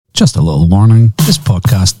Just a little warning, this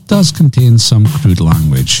podcast does contain some crude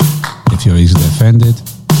language. If you're easily offended,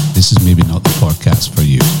 this is maybe not the podcast for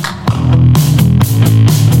you.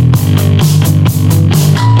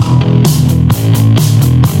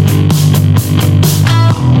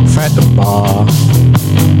 Fat bar.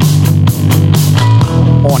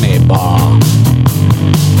 On a bar.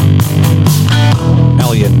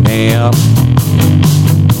 Millionaire.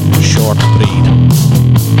 Short breed.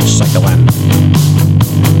 Cycling.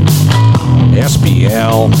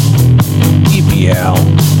 SPL, EPL,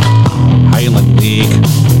 Highland League,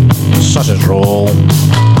 sausage roll,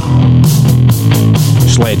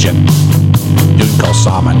 sledging, Dooncal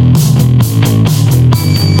salmon.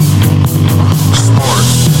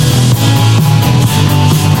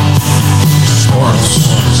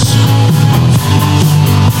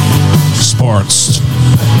 Sports.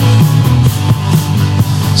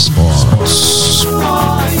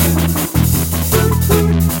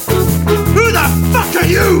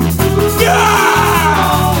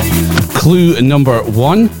 Clue number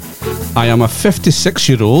 1. I am a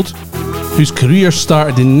 56-year-old whose career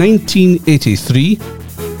started in 1983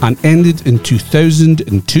 and ended in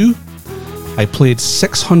 2002. I played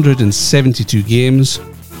 672 games,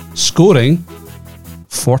 scoring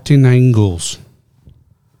 49 goals.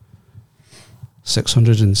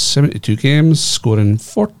 672 games, scoring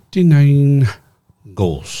 49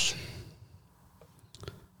 goals.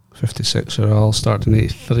 56-year-old, started in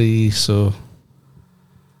 83, so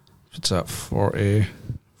it's that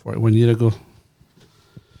 41 year ago.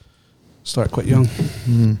 Started quite young.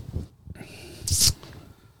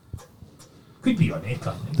 Could be on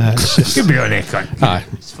Akon. Could be on Akon. Aye.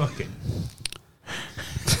 It's fucking.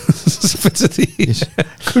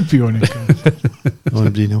 Could be on Akon.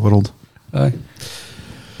 Nobody in the world. Aye.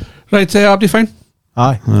 Right, Abdi, fine?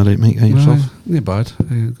 Aye. All right, mate. Yourself? Not bad.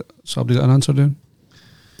 Somebody got an answer doing?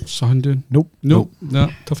 Something doing? Nope. No,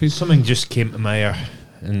 toughies. Something just came to my ear,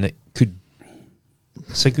 and it could.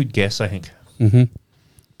 It's a good guess, I think. Mm-hmm.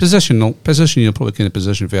 Position, you're probably kind of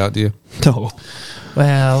position for that, do you? No.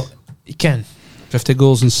 Well, you can. 50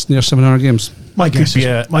 goals in near 7 hour games. My guess be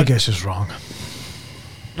is wrong.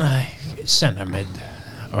 Aye, centre mid,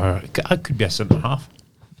 or it could be a centre half.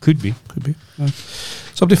 Could be.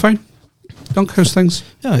 Somebody fine? Dunk, how's things?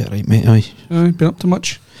 Yeah, all right, mate. Aye. Been up to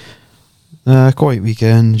much? Quiet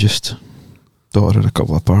weekend. Just daughter at a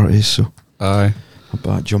couple of parties, so Aye. a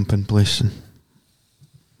bad jumping place. And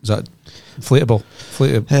Is that inflatable?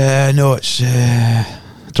 no, it's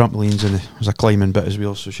trampolines and there's a climbing bit as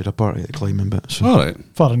well, so she had a party at the climbing bit. So. Alright.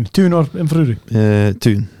 Far in Toon or Inverurie?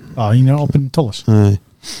 Toon. You know, up in Tullis. Aye.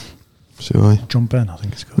 So aye. Jump in, I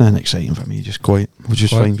think it's called. Nothing exciting for me, just quiet. Which is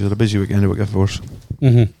fine because it's a busy weekend to work for us.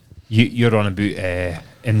 Mm-hmm. You're on about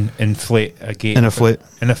inflate a gate. In a flate.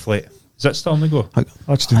 Is that still on the go?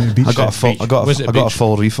 That's doing the beach. I got a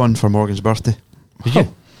full refund for Morgan's birthday. Did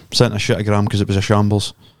you? Sent a shitagram because it was a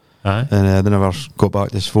shambles. Aye. And they never got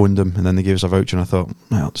back, just phoned them, and then they gave us a voucher, and I thought,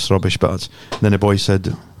 well, it's rubbish, but then the boy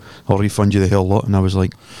said, I'll refund you the whole lot, and I was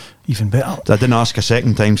like, even better. I didn't ask a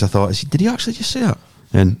second time, so I thought, did he actually just say that?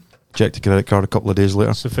 And checked the credit card a couple of days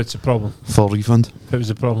later. So if it's a problem, Full refund. if it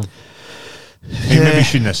was a problem, you maybe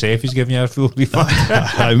shouldn't have said if he's giving you a full refund.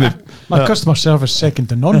 My customer service second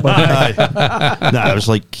to none, but Nah, it was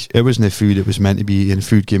like, it wasn't the food, it was meant to be, and the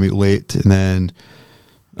food came out late, and then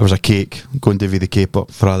there was a cake, going to divvy the cake up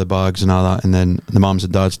for all the bags and all that, and then the mums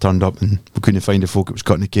and dads turned up and we couldn't find the folk that was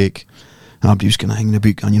cutting the cake, and Abdi was going to hang the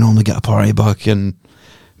book, and you normally get a party back, and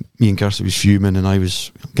me and Kirsty was fuming, and I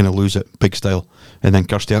was going to lose it big style, and then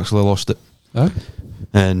Kirsty actually lost it.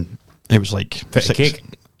 And it was like Fit the cake?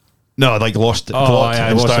 No, like lost it. Oh, Plot, yeah,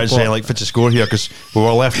 and lost the started plot. saying like, "Fits a score here," because we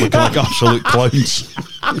were left looking like absolute clowns.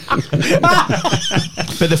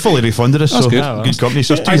 But they fully refunded us, That's so good. good company.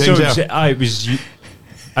 So there's two things there. It was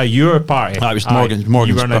your party. It was Aye. Morgan's You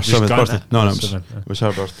weren't birthday. just gone birthday. to- No, it 7. was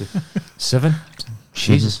her birthday. 7?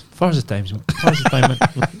 Jesus. Far as the times. Far as the time went.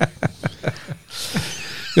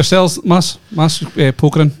 Yourselves, Mass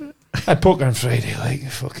pokering? I poker on Friday like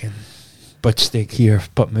fucking butt steak here,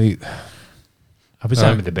 put me out. I was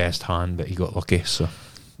in with the best hand, but he got lucky, so.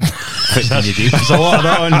 There's a lot of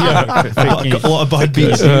that on here. A lot of bad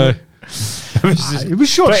beats. It was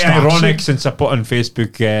short pretty snaps, ironic since I put on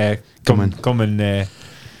Facebook, come and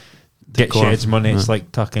get corn. Shed's money. It's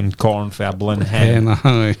like tucking corn for a blind hen.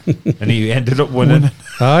 Aye. And he ended up winning.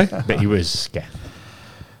 Aye. But he was.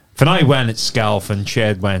 If I win, it's Scalf, and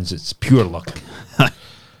Shed wins, it's pure luck.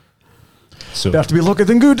 So, better to be lucky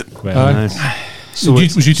than good. well, So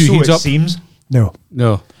was you two so heats it up? seems. No.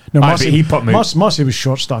 No. No, Aye, but he put me- Massey was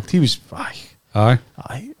short stacked. He was Aye.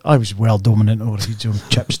 I was well dominant over his own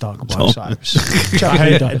chip stock once. I was chip I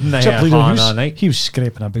leader. didn't I Chip have leader. Han He all was, night? he was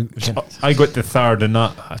scraping about. I got the third, and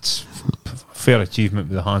that's fair achievement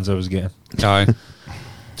with the hands I was getting. Aye.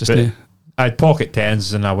 Just But nae- I had pocket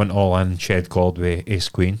tens, and I went all in. Shed called with ace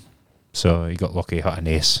queen, so he got lucky. Hit an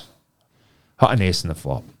ace in the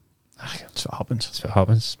flop. That's what happens. That's what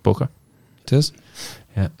happens. Poker. it is.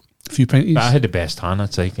 Yeah. A few pinties. But I had the best hand.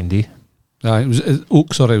 I'd say Indy. Aye, it was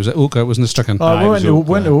oak. Sorry, was it oak? It wasn't stricken. Aye, I it went was to Oak,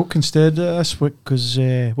 went to yeah. Oak instead this week because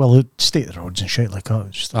well, the state of the roads and shit like that. It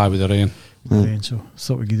was just Aye, with the rain. rain, so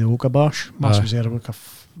thought we'd give the Oak a bash. Max Aye. was there like a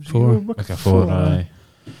Four. Like a four. Aye.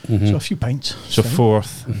 Mhm. So a few pints. So Fine.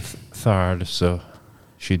 fourth, and third. So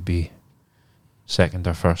should be second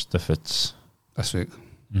or first if it's This week.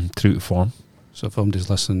 true to form. So if somebody's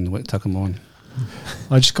listening, what took him on?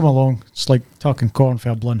 I just come along. It's like talking corn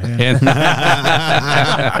for a blunt head.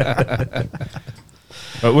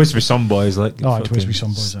 It was with some boys like Oh, it was fucking with some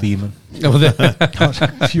boys, aye. steaming.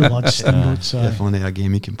 A few lads steamboats. Definitely not a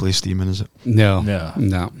game you can play steaming, is it? No, No.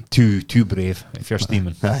 no, Too brave if you're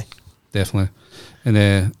steaming. Aye. definitely.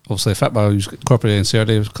 And obviously, Fitbar was corporate in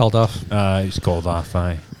Saturday was called off. It's called off.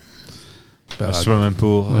 Aye. But A swimming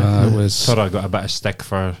pool. it was Thought I got a bit of stick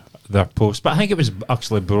for their post, but I think it was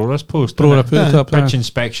actually Brora's post. Brora wasn't put it up. Pitch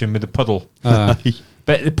inspection with the puddle, but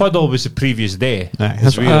the puddle was the previous day. Aye, It's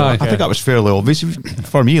that's really aye. I think that was fairly obvious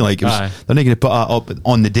for me. Like, it was, Aye. they're not going to put that up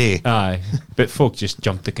on the day. Aye, but folk just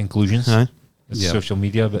jumped to conclusions. Aye. It's Yeah. social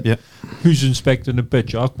media, but Yeah. who's inspecting the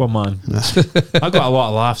pitch? Aquaman. I got a lot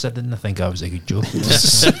of laughs. I didn't think I was a good joke.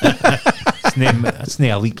 That's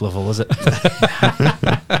no elite level, is it?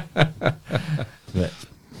 But,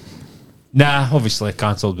 nah, obviously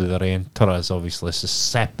cancelled with the rain. Turra is obviously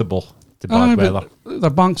susceptible to bad weather. Their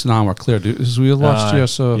banks and were cleared out as we last Aye, year,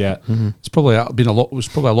 so yeah, it's probably been a lot. It was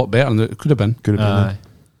probably a lot better than it could have been. Could have been. aye.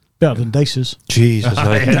 Better than Dice's. Jesus.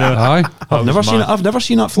 I know. Aye, I've never seen it. I've never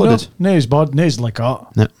seen that flooded. No, nae's bad. Nae's like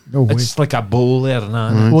that. No. No way. It's like a bowl there,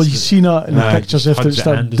 nah. Well, you seen that in the Aye, pictures just after it hugs it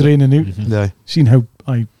started in, does it? draining out. Mhm. Aye. Seen how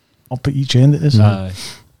up at each end it is. Aye.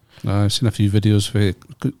 I've seen a few videos for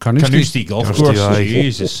Carnoustie. Carnoustie Golf Carnoustie, Course. aye.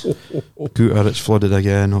 Jesus. Cooter, it's flooded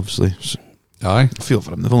again, obviously. So Aye, I feel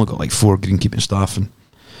for them. They've only got like 4 greenkeeping staff, and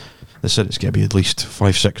they said it's going to be at least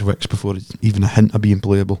 5-6 weeks before it's even a hint of being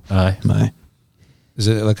playable. Aye. Aye. is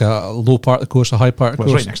it like a low part of the course, a high part of the Well,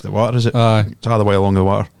 it's course? right next to the water, is it? Aye, It's all the way along the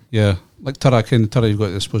water. yeah. Like Turra, you've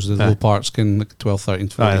got I suppose the Aye. low parts can like 12, 13,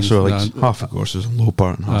 14. Aye, so like half the course is a low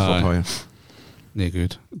part and half Aye. up higher. No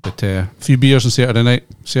good. But a few beers on Saturday night.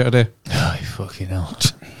 Saturday. Aye, fucking hell.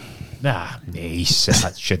 Nah, he said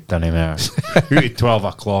that shit done him out. Out at 12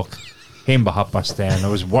 o'clock. Came by 10:30. I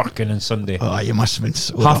was working on Sunday. Oh, you must have been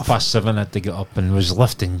so 7:30 I had to get up and was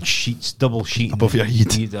lifting sheets, double sheet Above your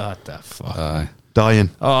head. What the fuck? Aye. dying.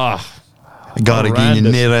 Oh, Gary gaining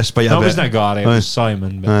horrendous. no respite. no, I it was bet. not Gary, it Aye. was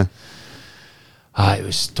Simon. But Aye. it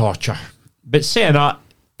was torture. But saying that,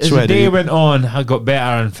 as Swear the to day you. went on, I got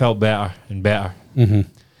better and felt better and better. Mm-hmm.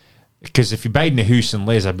 Because if you bide in the house and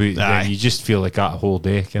lays about, Aye. then you just feel like that whole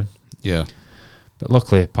day. Ken. Yeah. But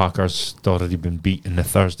luckily, Parker's already been beat on the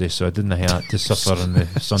Thursday, so I didn't have to suffer on the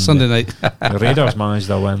Sunday. Sunday night. The Raiders managed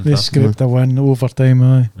to win. They scraped a win overtime.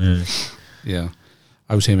 Aye. Yeah.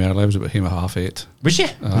 I was home early. I was about home at 8:30. Was you?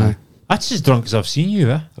 Aye. That's as drunk as I've seen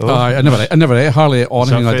you, eh? Aye, I never ate hardly ate or Is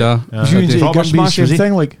that anything like fair? that. Yeah. Was you and Jay Proper Gumby smash, same was he?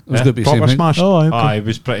 thing? Like, It was Yeah. good to be Proper same thing. smash. oh, aye, okay. I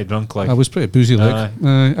was pretty drunk, like. I was pretty boozy, like.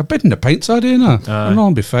 Aye. A bit in the pints I do, nah. Aye. I'm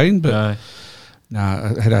all be fine, but Aye.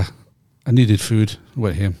 nah, I needed food. I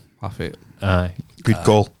went home, 8:30. Aye. Good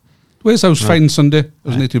call. Whereas I was fine Sunday. It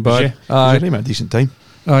wasn't too Was bad. you? Aye, It was a decent time.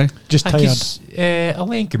 aye. just I tired. guess,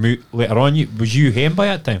 Elaine came out later on. Was you home by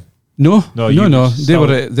that time? No, No, no, you no. was They were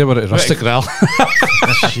still- at, they were at Rustic Rail.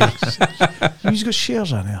 He's got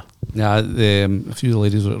shares in here. Yeah, a few of the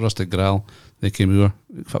ladies were at Rustic Grail. They came over,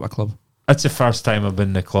 fit my club. That's the first time I've been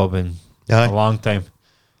in the club in Aye. a long time.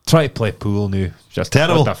 Try to play pool now. Just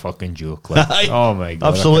Terrible. What a fucking joke. Like. Aye. Oh my god.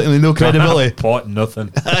 Absolutely no credibility. Pot,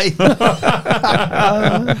 nothing. Aye.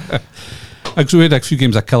 So we had a few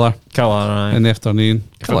games of Killer Killer, aye. in the afternoon.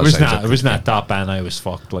 If it was not a top and I was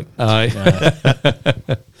fucked. Like, Aye.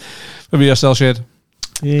 aye. Maybe yourself, Shed.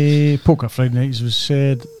 Poker Friday nights was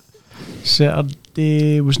said.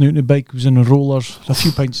 Saturday wasn't out on the bike. Was in the rollers. A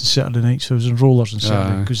few pints on Saturday night, so I was in rollers on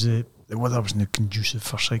Saturday Aye. because the weather wasn't conducive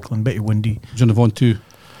for cycling. Bit windy. Was on the Vaughan 2.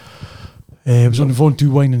 I was on the Vaughan 2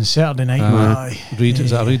 wine on the Saturday night. Aye. Reed, is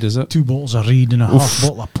that a Reed, is it? 2 bottles of Reed and a half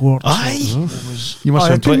bottle of port. Aye. So it was, You must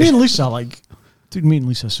aye, have took me played. and Lisa took me and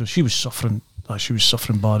Lisa. So she was suffering. She was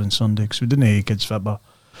suffering bad on Sunday because we didn't have kids fitbar.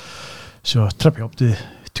 So I tripped up to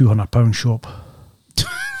 £200 shop.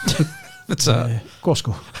 What's that?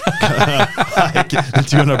 Costco. The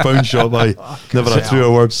 £200 shop, aye. Never a truer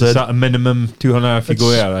word Is said. that a minimum 200 if you go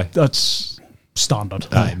there? Aye. That's standard.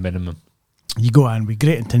 Aye, minimum. You go in with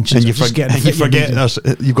great intentions. And you, of just getting and you fit you forget need. there's,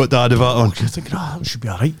 you've got the add of that on. You're thinking, that should be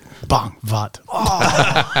alright. Bang, VAT.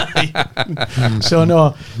 So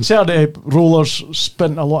no, Saturday rollers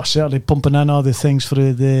spent a lot of Saturday pumping in all the things for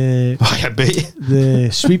the I bet. the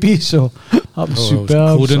sweepy. So that was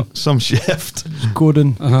superb. coding. Some shift.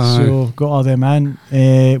 Coding. So got all them in.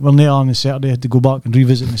 Well, now on the Saturday, I had to go back and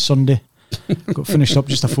revisit the Sunday. Got finished up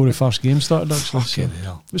just before the first game started. Actually, so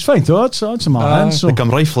it was fine though. That's in my hands. So Like I'm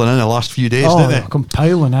rifling in the last few days, oh, didn't they? I come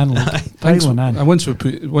piling in, like, piling in. And once you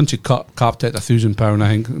capped it at £1,000, I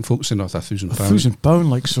think, and folks saying off £1,000. £1,000,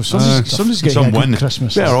 like so. Somebody's getting Some a good win.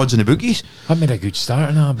 Christmas. Better odds in the bookies. I made a good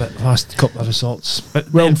start now, but last couple of results.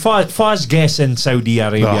 But Well- well, Faz guess in Saudi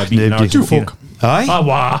Arabia Oh, beating nobody. Two Argentina. folk. Aye. Ah,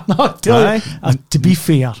 wow. I tell Aye. you, to be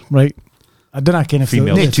fair, right? I don't know kind of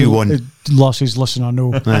Female. if the 2-1. losses. Listen, I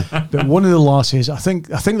know, but one of the losses, I think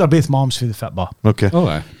they're both moms for the Fitbar Okay. Oh,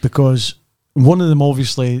 aye. because one of them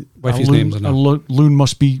obviously Wifey's name's in there. Loon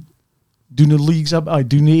must be doing the leagues a bit,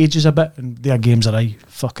 doing the ages a bit, and their games are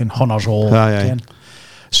fucking hunters all. Aye, aye. Ken.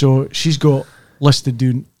 So she's got listed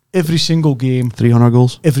doing every single game, 300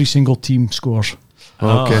 goals. every single team scores.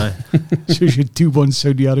 Okay. So she had 2-1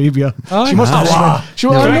 Saudi Arabia. Aye. She must have. She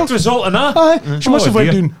must Correct result in that. Aye. She must have went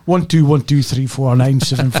dear. doing 1, 2, 1, 2, 3, 4, 9,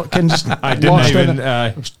 7. Fucking just I didn't lost even. in it.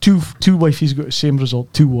 It was two wifeys got the same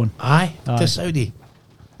result, 2-1 Aye, Aye. to Saudi.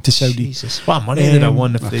 to Saudi. Jesus. What money did I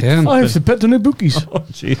won if they. Okay. I have to bet on the bookies. Oh,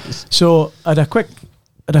 Jesus. So I had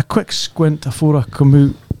a quick squint before I come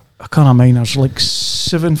out. I can't mind. There's like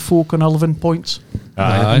 7 folk on 11 points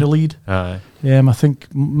Aye. in the lead. Aye. I think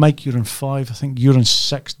Mike, you're on 5. I think you're on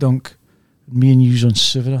 6. Dunk. Me and you's on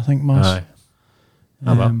 7. I think, Mas. Aye.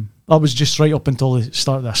 Oh, well. I was just right up until the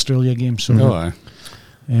start of the Australia game. So Oh, aye.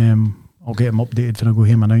 I'll get them updated when I go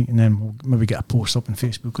home tonight, and then we'll maybe get a post up on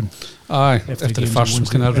Facebook and Aye. After After the games first on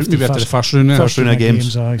one, kind of Wednesday. maybe after the first round. first round of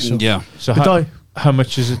games. Aye, so. Yeah. So But how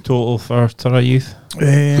much is it total for Tara Youth,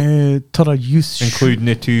 Tara Youth, including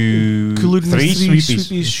the two, including three the 3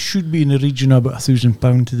 sweepies? sweepies, should be in the region of about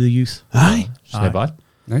 £1,000 to the youth, Aye. It's not bad.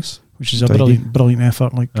 Nice. which is a Tidy. brilliant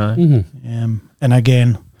effort. Like, Aye. Mm-hmm. and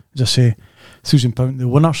again, as I say, £1,000 the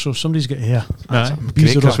winner. So somebody's got here. Aye.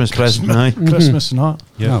 Great Christmas present. Aye. Christmas and that.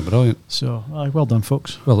 Yeah. Yeah, brilliant. So, well done,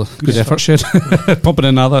 folks. Well, good effort, Shed. Pumping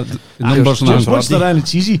in all that the numbers and Just that. once they're in,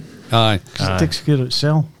 it's easy. Aye. 'Cause Aye. it takes care of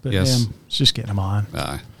itself. But Yes. it's just getting them on.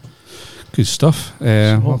 Aye. Good stuff. All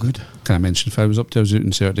Well, good. can I mention if I was up to? I was out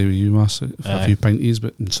on Saturday with you, Mass, for a Aye. few pinties,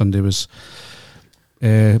 but on Sunday was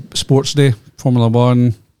Sports Day, Formula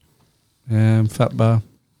One, Fitbar.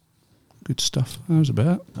 Good stuff. That was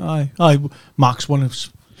about it. Aye. Max won.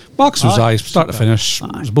 Max was Aye. start to finish.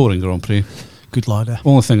 It was a boring Grand Prix. Good lad.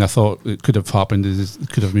 Only thing I thought it could have happened is it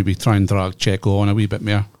could have maybe try and drag Checo on a wee bit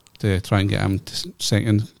more to try and get him to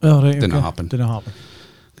second. Oh, right, Didn't okay. happen. Didn't happen.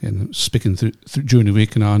 And speaking through during the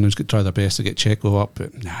week and on, who's got to try their best to get Checo up,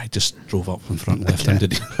 but nah, he just drove up in front and left him,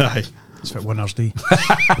 did he? Aye. It's for winner's day.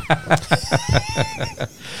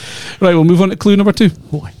 Right, we'll move on to clue number 2.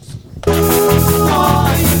 Boy.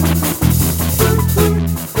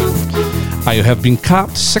 I have been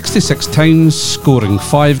capped 66 times, scoring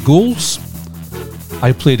 5 goals.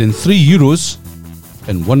 I played in 3 Euros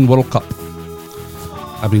and 1 World Cup.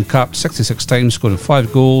 I've been capped 66 times, scoring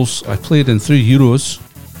 5 goals. I played in 3 Euros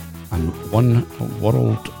and 1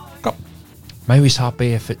 World Cup. I was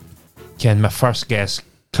happy if it can my first guess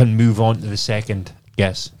can move on to the second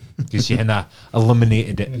guess because you had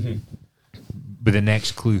eliminated it with the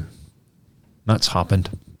next clue. That's happened.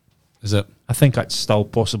 Is it? I think that's still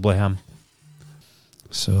possibly him.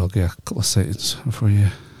 So I'll get a couple of seconds before you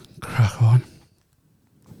crack on.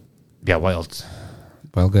 Yeah, wild.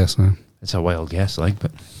 Wild guess now. It's a wild guess, like,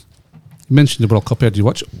 but You mentioned the World Cup here. Did you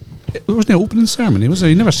watch it? It wasn't an opening ceremony, was it?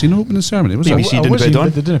 You never seen an opening ceremony, was BBC it? didn't put it on.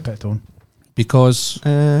 They didn't put it on. Because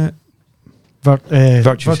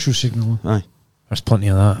Virtue signal. Aye. there's plenty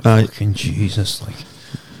of that. Aye. Fucking Jesus, like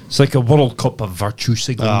it's like a World Cup of virtue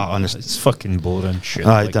signaling. Ah, honest. It's fucking boring shit.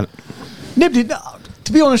 Aye. like. Done. Nobody,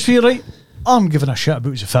 to be honest with you, right? I'm giving a shit about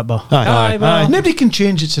the Fitbar. Aye. well, Nobody can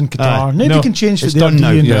change it's in Qatar. Aye. Nobody No. can change It's what they're done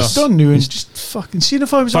now, doing. yes. It's done now. And just fucking seeing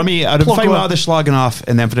if I was For a me, I'd plug find on- out the slagging off,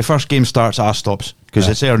 and then for the first game starts, I stops because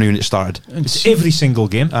it's there now and it started. and It's see- every single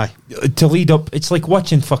game. Aye. To lead up, it's like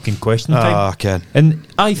watching fucking Question Time. Ah, Ken. And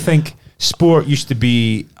I think sport used to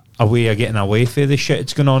be a way of getting away from the shit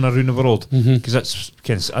that's going on around the world because that's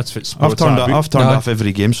what sports I've turned Aye. off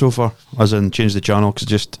every game so far, as in changed the channel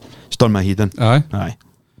because it's done my head in. aye, Aye.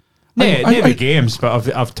 the games, but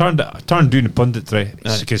I've turned doing the punditry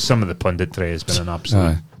because some of the punditry has been an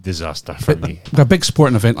absolute disaster for me. A big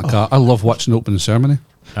sporting event like that, I love watching the opening ceremony.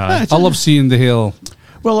 Aye. I love seeing the whole.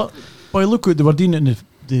 Well, I look at they were doing it in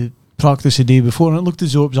the practice the day before, and it looked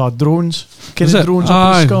as though it was our drones, kind Is of it? drones Aye,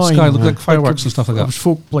 up in the sky. sky looked like fireworks and stuff like There that. was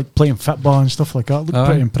folk like playing football and stuff like that. It looked Aye.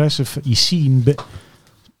 pretty impressive. You seen, but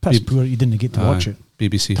piss Be- poor you didn't get to watch it.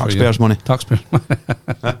 BBC for Taxpayers' you. money. Taxpayer.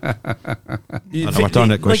 You I know, return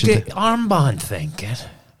that question Like the armband thing, kid.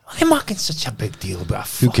 Why am I making such a big deal about a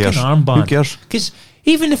fucking cares? armband? Who cares? Because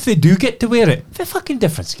even if they do get to wear it, the fucking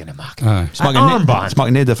difference going to make? Aye. It's An making armband. it's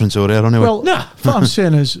making no difference over there anyway. Well, Nah. what I'm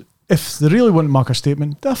saying is, if they really want to make a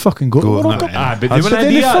statement, they'll fucking go to the World Cup. Aye, but So they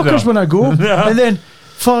then the want fuckers when I go, Yeah. and then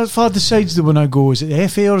far decides they when I go. Is it the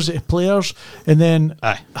FA or is it the players? And then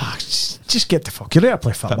just get the fuck. You're right to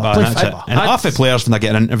play football. Fitbah, Play and that's it. football. And half the players when they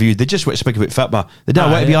get interviewed, they just want to speak about Fitbah. They don't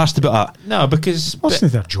want to be asked about that. No, because What's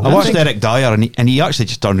their job? I watched think- Eric Dyer, and he actually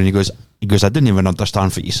just turned and he goes, I didn't even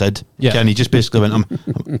understand what you said. Yeah. And he just basically went,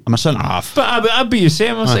 I'm a centre half. But I'd be the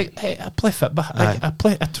same. I was like, hey, I play football. I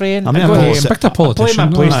train. I'm I not go a home, politician. Expect a I play politician. my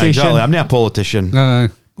no? Aye, PlayStation. exactly. I'm not a politician. Aye.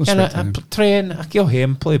 And I train, I go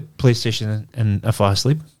home, play PlayStation, and I fall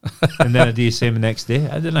asleep. And then I do the same the next day.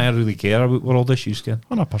 I didn't really care about what all the issues can.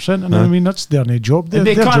 100%. And I mean, that's their new job. And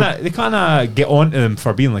they Their job. kind of get on to them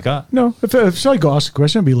for being like that. No, if I got asked a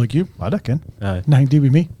question, I'd be like you. I reckon. Aye. Nothing to do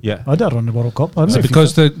with me. Yeah. I did run the World Cup. I Is it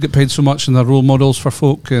because they get paid so much and they're role models for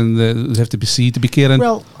folk and they have to be seen to be caring?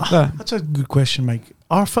 Well, that's a good question, Mike.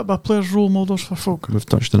 Are football players role models for folk? We've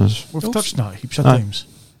touched on this. We've touched on that heaps of Aye. times.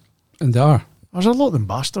 And they are. There's a lot of them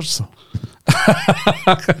bastards, though.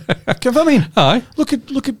 I mean, Aye. look at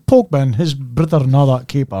Pogba and his brother and all that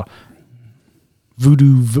caper.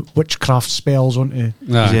 Voodoo witchcraft spells onto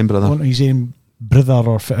His own brother. his own brother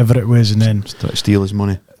or whatever it was, and then Try to steal his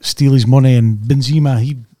money. steal his money. And Benzema,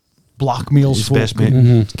 he blackmails His folk. best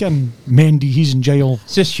mate. Ken Mendy, he's in jail.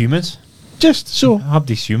 It's just humans. Just so.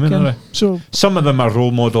 Habdi's human. Ken, Right? so. Some of them are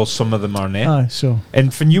role models, some of them are not. Aye, so.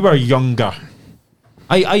 And when you were younger,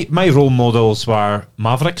 my role models were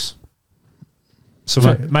Mavericks. So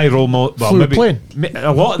my role model, well, Fluid plane.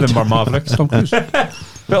 a lot of them were Mavericks. Tom Cruise.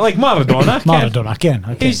 But like Maradona, Maradona, I can.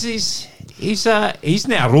 he's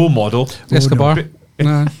not a role model. Escobar. But-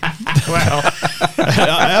 Nah. Well,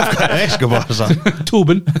 I've got Escobar's.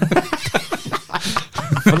 Tobin.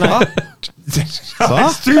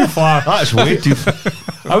 that's too far. That's way too far.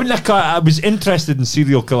 I wouldn't have. I was interested in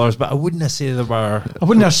serial killers, but I wouldn't have said they were. I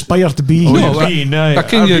wouldn't aspire to be. Oh, No, I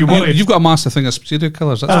Can you've got a massive thing of serial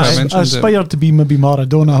killers. That's why I I mentioned it. aspired to be maybe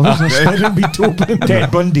Maradona. I wasn't aspiring to be Tobin. Ted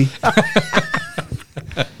Bundy.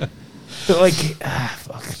 But like,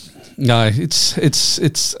 fuck. Aye, it's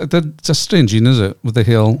a strange gene, is it? With the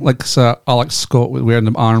hill, like Alex Scott wearing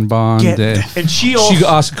the armband. Get And she She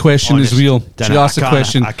got asked a question. Is real. She asked a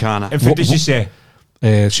question. I can't. And what did she say?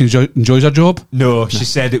 She enjoys her job. No, she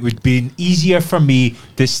said it would be easier for me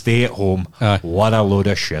to stay at home. Aye. What a load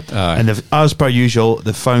of shit. Aye. And as per usual,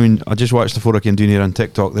 they found. I just watched the photo I came down here on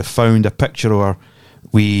TikTok. They found a picture of her.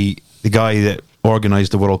 The guy that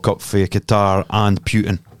organised the World Cup for Qatar and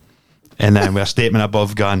Putin, and then with a statement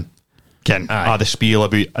above going, "Ken, the spiel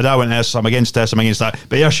about I don't want this. I'm against this. I'm against that."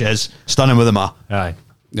 But here she is, stunning with him. Aye.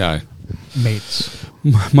 Aye. mates.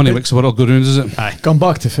 Money makes the world go round, is it? Aye. Come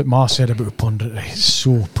back to what Ma said about punditry. It's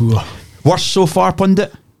so poor. Worst so far,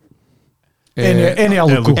 pundit. Any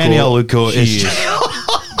Aluko. Any Aluko is.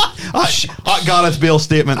 She- That Gareth Bale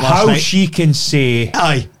statement last How night. she can say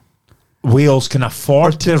Aye. Wales can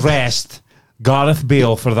afford to rest Gareth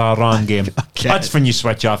Bale for the Iran game. That's when you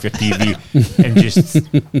switch off your TV and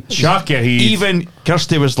just shock your head. Even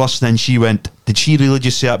Kirsty was listening. She went, "Did she really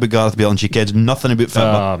just say that about Gareth Bale?" And she cares nothing about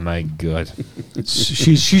football. Oh my god.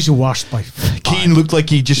 She's the worst by. Keane looked like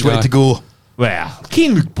he just wanted to go. Well,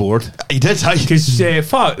 Keane looked bored He did. because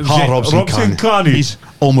Robson Carney He's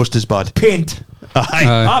almost as bad. paint.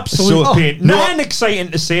 Aye. Absolute So- paint. no- Nothing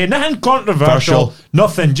exciting to say. Nothing controversial. Controversial.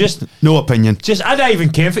 Nothing. Just No opinion. I don't even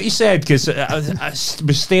care what he said because I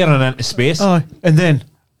was staring into space. Aye. And then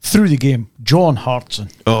through the game, John Hartson.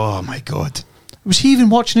 Oh my god. Was he even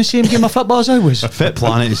watching the same game of football as I was? Fit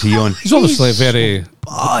planet is he on? He's obviously He's very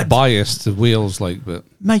biased to Wales, like, but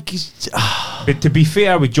Mike is. But to be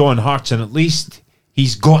fair with John Hartson, at least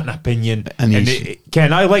he's got an opinion. And And he's-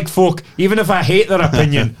 Ken, I like folk, even if I hate their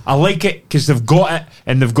opinion, I like it because they've got it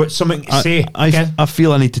and they've got something to say. Ken? I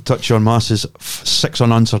feel I need to touch on Mass's 6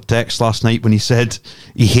 unanswered text last night when he said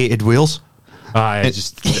he hated Wales. I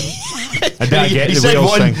don't get He the said Wales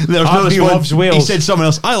one, thing. there's no Andy response. loves Wales. He said someone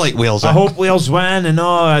else. I like Wales. I hope Wales win and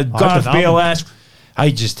Gareth did that Bale one. asked. I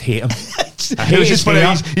just hate him. hate it was just to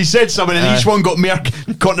funny. say He said something, and each one got more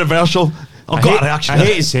controversial. I've got a reaction. I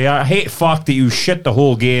hate to say it, I hate the fact that he was shit the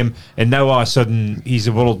whole game, and now all of a sudden he's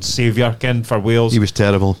a world saviour kin for Wales. He was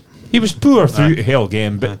terrible. He was poor through the whole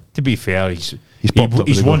game, but to be fair, he's popped up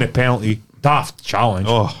with a won goal. a penalty, daft challenge,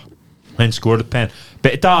 Oh, and scored a pen.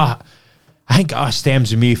 But that, I think that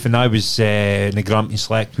stems with me when I was in the Grampian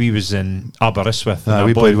Select. We was in Aberystwyth, and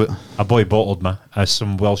we played with- a boy bottled me as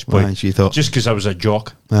some Welsh boy, Aye, she thought. just because I was a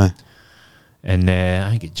jock, aye. and I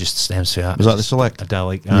think it just stems from that. Was that the select? I don't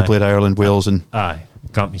like. And you played Ireland, Wales, and Aye,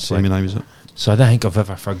 Grampian same Select. and I was it. So I don't think I've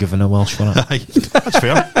ever forgiven a Welsh for it. That's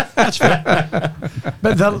fair. That's fair.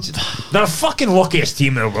 But they're, They're the fucking luckiest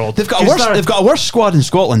team in the world. They've got a worse. They've got a worse squad in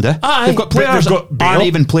Scotland. Aye, they've got but they've players got that Bale. aren't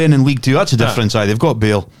even playing in League Two. That's a difference. Aye, they've got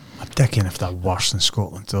Bale. I'm thinking if they're worse than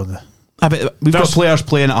Scotland, though. Aye, but we've got There's- players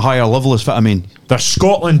playing at a higher level. Is what I mean. They're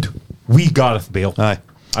Scotland. We Gareth Bale. Aye,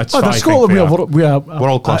 That's Oh, what the I think Scotland, they are.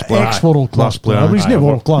 World-class player. Ex-world-class Player. player. He's Aye, not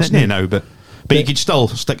world-class. no, now, but you could still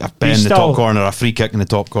stick a pen in He's the top still- corner, a free kick in the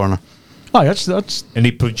top corner. Aye, that's And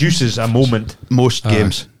he produces a moment. Most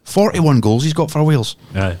games, 41 goals he's got for Wales.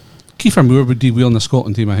 Aye. Kiefer Moore would do well in the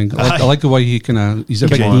Scotland team, I think. I like the way he kind of, he's a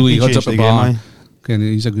big changed- bully, he heads up changed the the game, bar. aye. Kind of,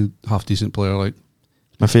 he's a good, half decent player. Like,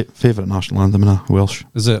 My favourite national anthem in a Welsh.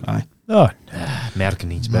 is it? Aye. oh, American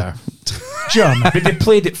needs better. German. But they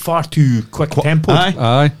played it far too quick tempo. Aye.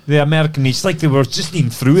 Aye, The American needs, like they were just needing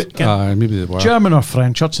through it. Ken. aye, maybe they were. German or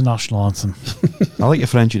French, that's the national anthem. I like your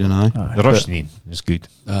French, you know. The Russian need is good.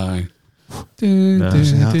 Aye. You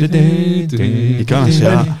can't say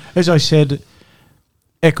that. As I said,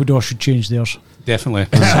 Ecuador should change theirs. Definitely.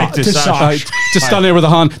 To Sash. Right, just stand there with a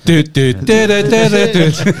hand. Do, do, do, do, do, do,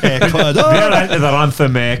 do. They're into their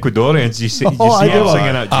anthem, Ecuadorians. You see, I them know.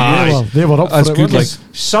 singing it. Aye. They were up That's for it. good, weren't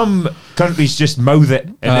like- Some countries just mouth it,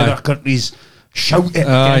 and Aye. other countries shout it.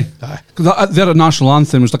 Aye. Ken. Their national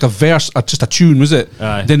anthem was like a verse, just a tune, was it?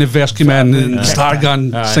 Aye. Then the verse came in and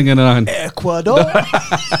Stargun Aye. singing it. they? Ecuador.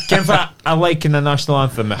 Ken, for I like in the national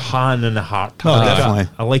anthem a hand and a heart. Oh, definitely.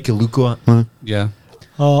 I like a look at it. Yeah.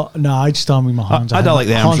 Oh, no, I'd stand with my hands. I don't like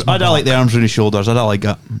the arms. Hands on I don't my like the arms around his shoulders. I don't like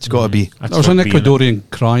that. It's got to be. That's There was an like being it. Ecuadorian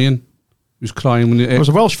crying. He was crying when There was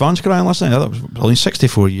a Welsh fans crying last night. That was only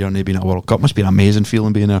 64 years and they've been at a World Cup. Must be an amazing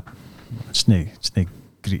feeling being there. It's no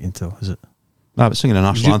greeting to, is it? Nah, but singing a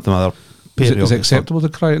national you- anthem, either Is it acceptable to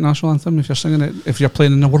cry at national anthem if you're singing it, if you're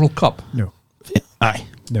playing in the World Cup? No. Aye,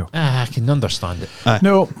 No. I can understand it.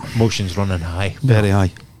 No. Emotions running high. very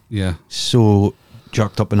high. Yeah. So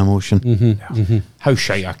jerked up in emotion. How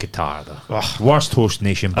shite are Qatar, though? Worst host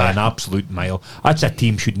nation by an absolute mile. That's a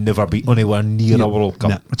team should never be anywhere near a World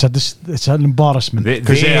Cup. No. It's an embarrassment.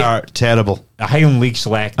 Because they are terrible. a Highland League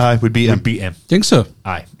select Aye, would beat him. would beat him. Think so?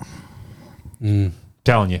 Aye.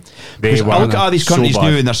 Telling you. They Because I look at all these so countries bad.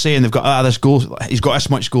 now and they're saying they've got this goals. He's got this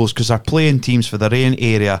much goals because they're playing teams for their own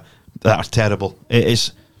area that are terrible. It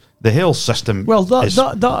is the whole system. Well, is,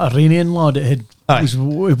 that Iranian lad that had Aye. was the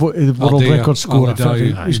world Aldeia, record scorer.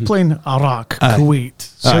 Aldeia. He was playing Iraq, Aye. Kuwait,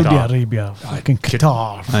 Saudi Qatar. Arabia, fucking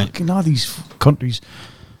Qatar, Aye. fucking all these countries.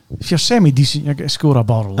 If you're semi-decent, you're going to score a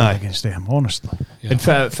barrel Aye. against them, honestly. And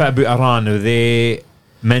for about Iran, are they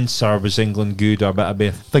mince or was England good or a bit of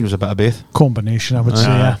both? I think it was a bit of both. Combination, I would say.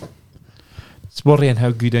 Aye. Yeah. It's worrying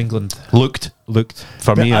how good England Looked looked.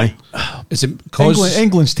 for me. But Aye. Is it because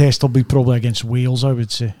England's test will be probably against Wales, I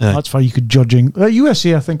would say. Aye. That's why you could judge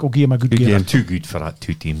USA, I think, will give him a good, Good game. game. Too good for that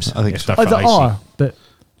two teams. I think If so. they're for They icy. are, but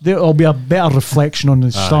there'll be a better reflection on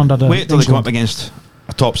the standard of Wait till they come England. up against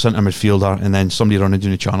a top centre midfielder and then somebody running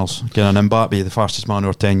down the channels. Getting an Mbappe, the fastest man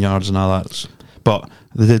over 10 yards and all that. But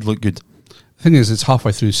they did look good. the thing is, it's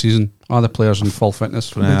halfway through the season. Are the players in full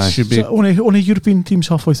fitness? Aye. It should be. So only European teams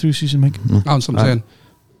halfway through season, Mike. That's what I'm saying.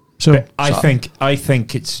 So But I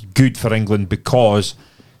think it's good for England because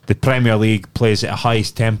the Premier League plays at a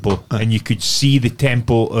highest tempo, and you could see the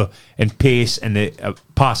tempo and pace and the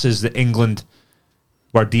passes that England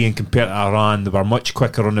were doing compared to Iran. They were much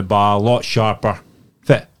quicker on the ball, a lot sharper.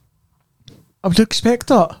 Fit. I would expect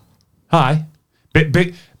that. Aye.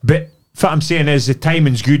 But what I'm saying is the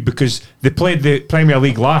timing's good because they played the Premier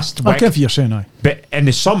League last I'll week. give you your saying now. But in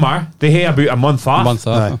the summer, they have about a month off. A month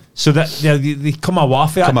off. Aye. So that they come away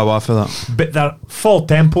for it. Come away for that. But they're full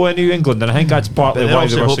tempo in New England, and I think that's partly But they're why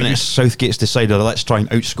they also were so hoping good. that Southgate's decided, let's try and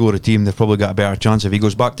outscore a team. They've probably got a better chance if he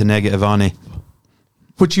goes back to negative, Annie.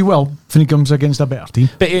 Which he will when he comes against a better team.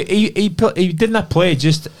 But he didn't play.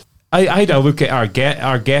 Just I had a look at our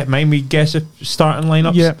get. Mind me guess a starting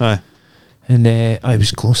lineups. Yeah. Aye. and I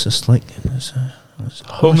was closest. Like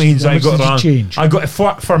home means How I much got did you wrong. change? I got a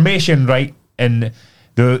formation right, and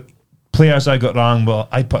the players I got wrong. Well,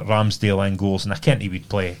 I put Ramsdale in goals, and I can't even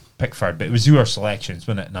play. Pickford, but it was your selections,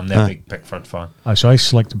 wasn't it? And I'm not a big Pickford fan. So I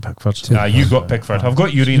selected Pickford. You got Pickford. I've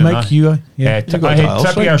got Urine. Mike, you, I had Giles,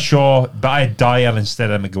 Trippier, Shaw, but I had Dyer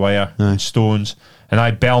instead of Maguire, Aye. Stones, and I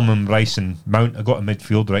had Bellman, Rice, and Mount. I got a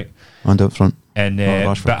midfield right, And up front. and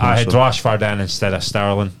Rashford, but I had so. Rashford in instead of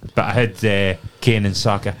Sterling, but I had Kane and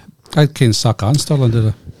Saka. I had Kane, Saka, and Sterling, did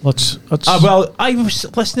I? Let's Well, I was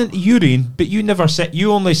listening to Urine, but you never said.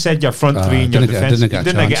 You only said your front three and your didn't get- defence. didn't You get a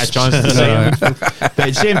didn't get a chance to chance. say it. But at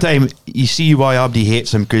the same time, you see why Abdi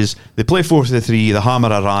hates him, because they play 4-3, the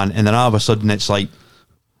hammer Iran, and then all of a sudden it's like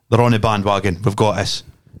they're on the bandwagon. We've got this,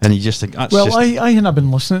 and you just think that's Well, just, I haven't been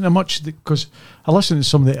listening to much because I listened to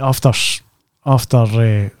some of the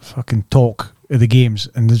after fucking talk of the games,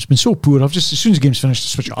 and it's been so poor. I've just, as soon as the game's finished, I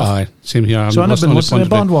switch it off. Aye, same here. So I've been on listening to Pundre.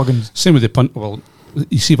 bandwagon. Same with the punt. Well,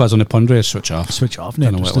 you see if I was on the Pundre, switch off. Switch it off. I No,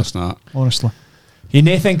 don't know what interest, listen to that. honestly. You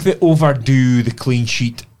may think they overdo the clean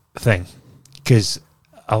sheet thing because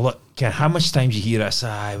a lot. How much time do you hear us?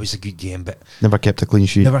 It was a good game, but never kept a clean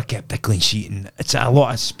sheet. never kept a clean sheet, and it's a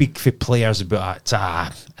lot. I speak for players about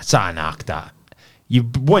it. It's an act that you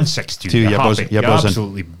won 6-2. You're You're buzzing, happy. you're You're buzzing.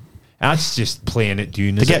 absolutely. That's just playing it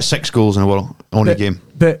doing. To get 6 goals in a whirl on a game,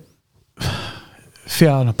 But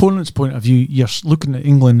from an opponent's point of view, you're looking at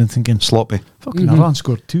England and thinking, sloppy. fucking Iran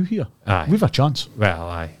scored 2 here. Aye. We've a chance. Well,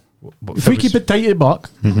 aye. If we keep it tight at the back,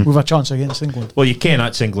 we've a chance against England. Well, you can't.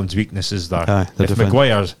 That's England's weaknesses there. Aye, the if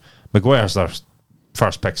defence. Maguire's their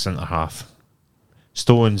first pick centre half.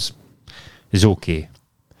 Stones is okay,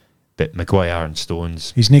 but Maguire and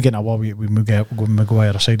Stones. He's not getting away with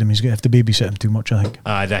Maguire aside him. He's going to have to babysit him too much, I think.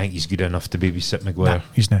 I don't think he's good enough to babysit Maguire. Nah,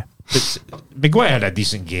 he's not. But Maguire had a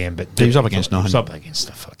decent game, but He was up against nothing. He was up against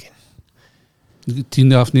the fucking.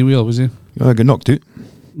 Teamed off knee wheel, was he? I got knocked out.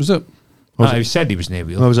 Was it? He said he was no What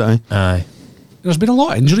wheel. was it? Aye. There's been a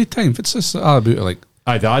lot of injury time. It's just about like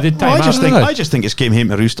Aye, the added Well, time. I just think it's came home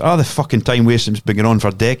to roost. The fucking time wasting's been going on for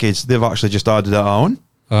decades. They've actually just added that on.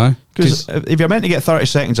 aye. Because if you're meant to get 30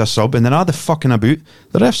 seconds a sub and then the fucking about,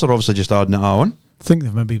 the refs are obviously just adding it on. I think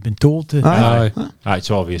they've maybe been told to. Aye. Aye, it's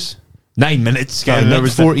obvious. 9 minutes. Aye, there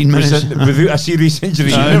was 14 minutes. Without a serious injury.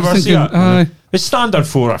 You I'm never see thinking, it. aye. It's standard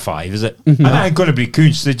 4 or 5, is it? I ain't going to be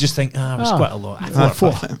Cooch. They just think, it was quite a lot. 4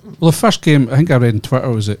 or 5. Well, the first game, I think I read on Twitter,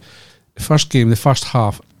 was it? The first game, the first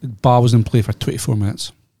half, Bar was in play for 24 minutes.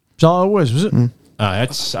 Is that all it was it? Aye,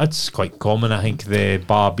 that's quite common, I think, the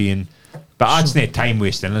bar being. But that's not time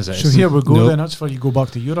wasting, is it? So here we go No. then. That's where you go back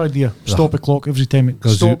to your idea. Stop the clock every time it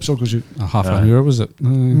Goes stops or goes out. A half Aye. an hour, was it?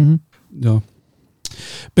 No.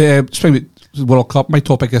 But speaking about the World Cup, my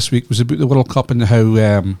topic this week was about the World Cup and how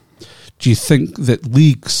do you think that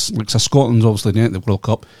leagues, like so Scotland's obviously not the World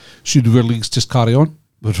Cup, should their leagues just carry on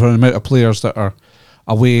with the amount of players that are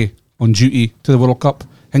away on duty to the World Cup?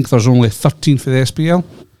 I think there's only 13 for the SPL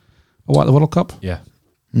at the World Cup. Yeah.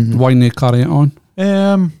 Why not carry it on?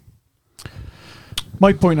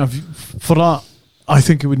 My point of view for that, I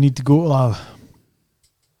think it would need to go to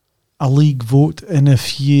a league vote, and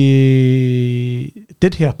if you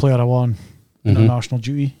did have a player on international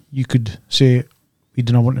duty, you could say he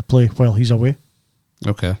didn't want to play while he's away.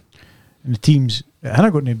 Okay. And the teams that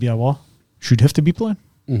haven't got to be away should have to be playing.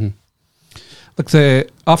 Like the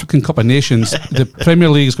African Cup of Nations, the Premier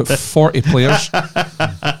League's got 40 players.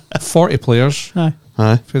 40 players Aye.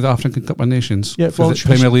 Aye. for the African Cup of Nations. Yeah, for well, the it should-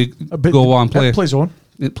 Premier League, But go on play. It plays on.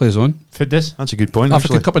 It plays on. For this? That's a good point,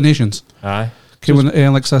 African actually. Cup of Nations. Aye. Okay,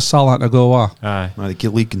 when like says Salah to go away. Aye. The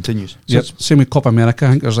league continues. Yep. Same with Copa America.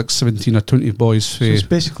 I think there's like 17 or 20 boys So for it's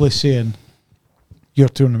basically saying your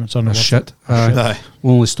tournaments are not shit. Aye.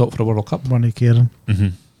 We'll only stop for the World Cup. Money caring.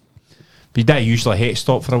 But you don't usually hate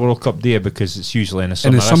stop for a World Cup day because it's usually in the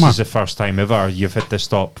summer. the summer. This is the first time ever you've had to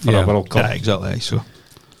stop for Yeah. a World Cup. Yeah, exactly. So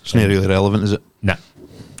it's not really relevant, is it? Nah.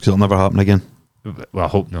 Because it'll never happen again. Well, I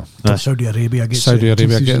hope no. Aye. Saudi Arabia gets Saudi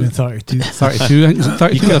Arabia get it. 2032. 32, I think. Is it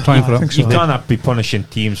 32 they're trying for I it? think You so. can't be punishing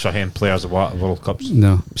teams for having players at World Cups.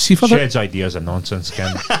 No. See for that. Shed's ideas are nonsense,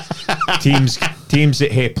 Ken. teams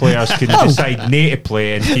that hate players can decide not to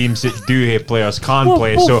play, and teams that do hate players can Well,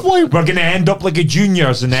 play. well, So why- we're going to end up like a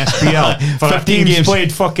juniors in SPL for a 15 team's games.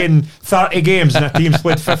 played fucking 30 games and a team's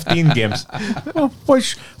played 15 games. Well, why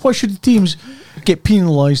should the teams get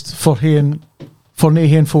penalised for not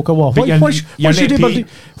haying folk away? But Why you're should not Aberdeen?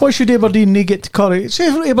 Why should Aberdeen not get to carry? Say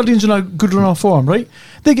if Aberdeen's in a good run of form, right?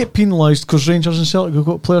 They get penalised because Rangers and Celtic have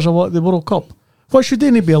got players away at the World Cup. Why should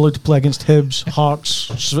they not be allowed to play against Hibs,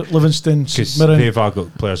 Hearts, Livingston, Because Mirren? they've all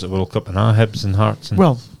got players at World Cup and Hibs and Hearts. And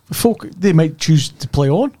Well, folk they might choose to play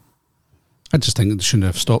on. I just think they shouldn't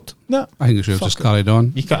have stopped. No, I think they should have Fuck just it. carried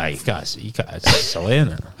on. you can't. It's silly,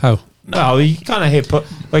 isn't it? How? No, you can't have put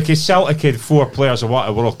like if Celtic had 4 players at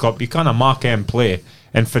a World Cup, you can't mark them play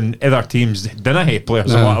And for other teams, didn't have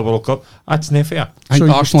players that want a World Cup. That's not fair. I think So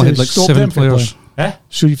you Arsenal have had to like stop 7 them from players. Eh?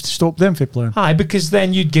 So you have to stop them from playing. Aye, because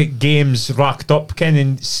then you'd get games racked up, Ken,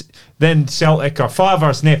 and then Celtic or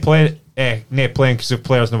Favre's not playing because of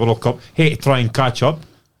players in the World Cup. Hate to try and catch up.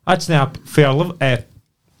 That's not a fair.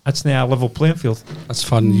 That's not a level playing field. That's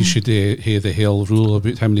fun. You should hear the Hale rule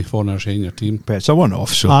about how many foreigners are in your team. But it's a one-off,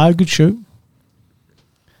 so Good shout.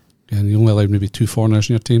 And you only allowed maybe 2 foreigners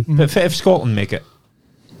in your team. But if Scotland make it,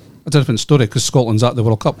 That's a different story because Scotland's at the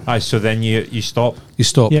World Cup. aye, so then you stop. You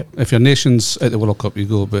stop. Yep. If your nation's at the World Cup, you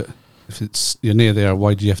go. But if you're near there,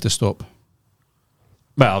 why do you have to stop?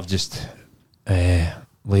 Well, I've just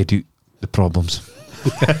laid out the problems.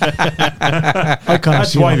 I can't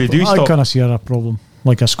That's see why a- they do I stop. can't see a problem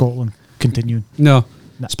like a Scotland continuing. No.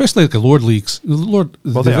 No. Especially like the Lord leagues. The Lord,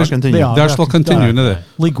 well, they are continuing. They are. They're still continuing, are they?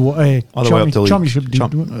 League All the way up to league. Championship.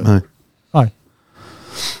 Aye. Aye.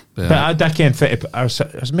 But I can't fit.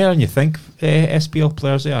 There's more than you think. SPL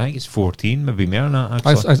players there. I think it's 14, maybe more than that.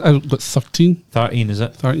 Actually. I've got 13 13 is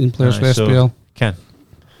it? players for Aye, so SPL. Ken.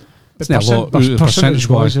 It's not a lot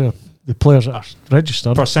percentage-wise. The players that are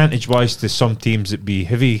registered. Percentage wise, to some teams it'd be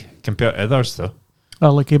heavy compared to others, though.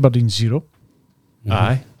 Like Aberdeen 0.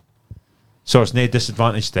 Aye. So it's no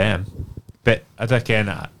disadvantage to them. But I don't ken.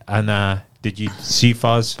 And did you see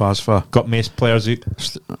Faz Basfa. got most players out?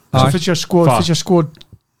 So Aye. if it's your squad, Far. if it's your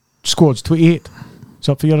squad's 28. It's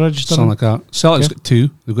up for your register. Something like that. Celtic's Okay. got 2.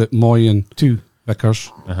 They've got Moy and 2.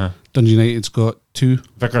 Vickers. Uh-huh. Dundee United's got 2.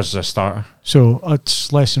 Vickers is a starter. So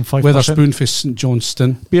it's less than 5%. Weatherspoon for St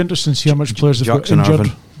Johnston. Be interesting to see how much players have got Jackson injured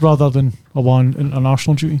Irvine. rather than a one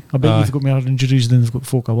international duty. I bet Aye. you've got more injuries than they've got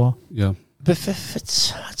folk a while. Yeah. But if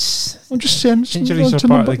it's I'm just saying, Injuries it's are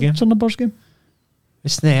part of the game. It's a numbers game.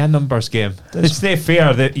 it's not a numbers game. That's- It's not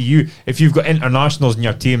fair that if you've got internationals in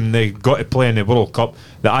your team and they've got to play in the World Cup,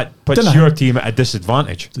 that puts Didn't your team at a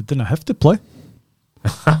disadvantage. They didn't have to play.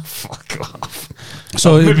 Fuck off.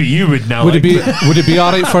 So Maybe you would now. would it be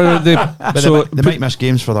all right for the But so they might miss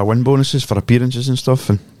games for their win bonuses, for appearances and stuff.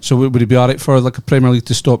 And so would it be all right for like a Premier League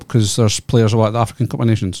to stop because there's players who are at the African Cup of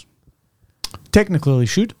Nations? Technically, they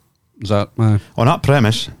should. Is that on that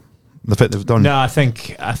premise, the fact they've done. No, I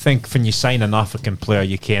think when you sign an African player,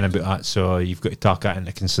 you can about that, so you've got to take that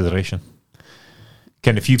into consideration.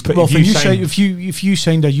 Ken, if you put Well, if if you you, sign, if you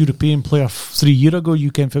signed a European player 3 years ago, you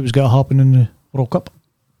can't if it was going to happen in the World Cup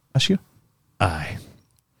this year. aye,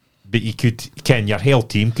 but you could, Ken, your whole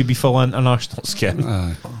team could be full internationals,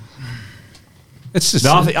 Ken. it's just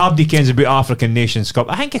Abdi Ken's about African Nations Cup.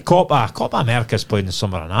 I think a Copa America's played in the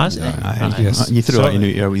summer and hasn't it? Aye, yes. You threw So- that in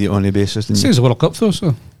your wee on the basis. didn't you? Says the World Cup though,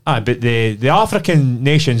 so Aye, but the African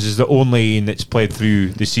Nations is the only one that's played through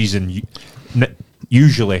the season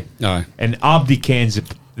usually. aye. And Abdi Ken's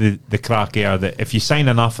the crack air that if you sign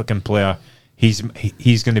an African player, he's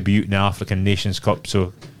going to be out in the African Nations Cup,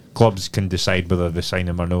 so clubs can decide whether they sign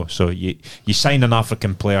him or no. So you sign an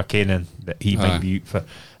African player, Kenan, that he Aye. might be out for.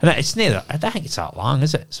 And it's neither. I don't think it's that long,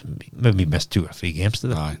 is it? It's maybe missed 2 or 3 games to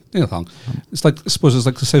that. Aye. Yeah, long. It's like I suppose it's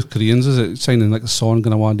like the South Koreans, is it? Signing like the Son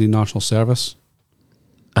going to want to do national service.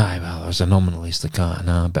 Aye, well, there's anomalies like that,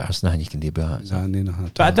 and but there's nothing you can do about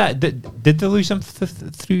it. But did they lose him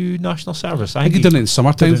through national service? I think he did it in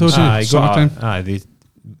summertime though, Aye, too. Summertime. Aye, they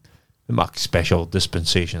make special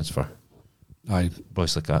dispensations for Aye.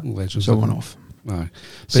 boys like that. Legends. So one off. Aye.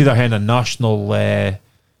 See, they're having a national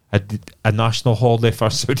a national holiday for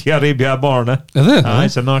Saudi Arabia morning. Are they? Aye,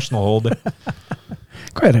 it's a national holiday.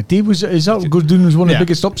 Quite a day. Is that what goes down as one of Yeah. the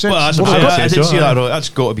biggest upsets? Well, that's What what about I I say did so, see that. aye. That's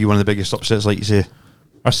got to be one of the biggest upsets, like you say.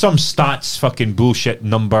 Or some stats fucking bullshit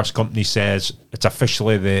numbers company says it's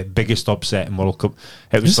officially the biggest upset in World Cup.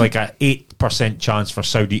 It was like a 8% chance for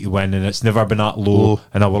Saudi to win, and it's never been that low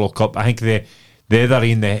in a World Cup. I think the other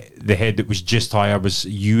in the head that was just higher was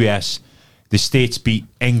US. The States beat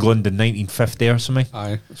England in 1950 or something.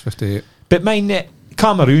 Aye. It's 58. But mine,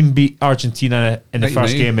 Cameroon beat Argentina in the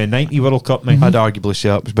first 1990. game in 90 World Cup, mate. I'd arguably say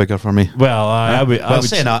that was bigger for me. Well, I would saying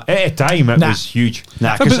say that- at a time it was huge.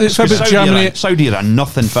 Nah, But it's about Saudi Germany- Saudi are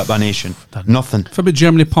nothing fit by nation. Nothing. What about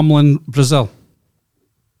Germany pummeling Brazil?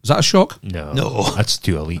 Is that a shock? No, that's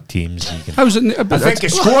 2 elite teams. You can, How's it? I think the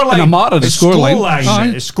In a scoreline. matter of the scoreline. Aye.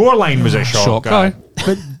 The scoreline was a shock. Aye.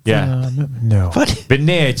 But Yeah. no. What? But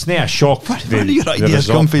no, it's not a shock. Where do your ideas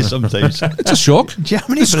come from sometimes? It's a shock.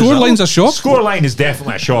 Germany, The scoreline's a shock. Scoreline is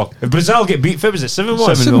definitely a shock. If Brazil get beat, if was it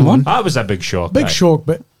 7-1? 7-1. That was a big shock. Big aye. shock,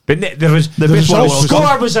 but But the baseball World score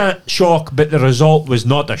Cup. was a shock, but the result was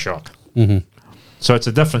not a shock. So it's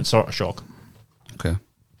a different sort of shock. Okay.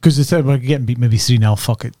 because they said we're getting beat maybe 3-0,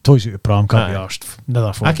 fuck it. Toys out the pram, can't be Aye. arsed.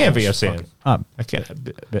 Another 4. I can't be you're saying. Ah, I can't.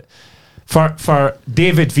 But For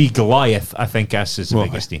David v Goliath, I think that's his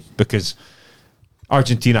biggest team because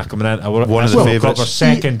Argentina coming in, One of the favourites. Are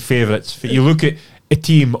second favourites. You look at a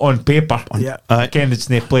team on paper. Yeah. Again, it's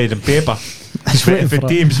not played in paper. waiting If a for it.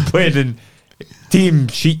 team's played in team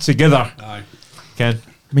sheets together, Ken.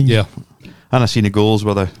 I mean, Yeah. And I seen the goals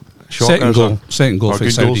where the Second shockers goal or for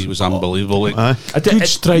good Saudi goals. was unbelievable. Like, good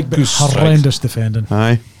strike, but good strike. horrendous defending.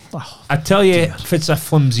 Aye. I tell you, if it's a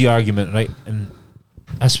flimsy argument, right, and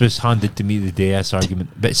this was handed to me the day, this argument,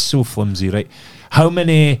 but it's so flimsy, right? How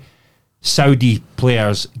many Saudi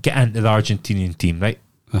players get into the Argentinian team, right?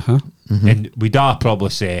 uh-huh. And we'd all probably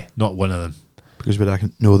say not one of them. Because we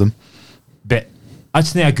don't know them. But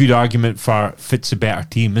that's not a good argument for if it's a better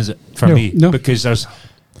team, is it? For No. me. No. Because there's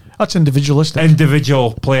That's individualistic.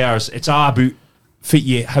 individual players. It's all about fit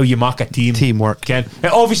you, how you make a team. Teamwork. Ken.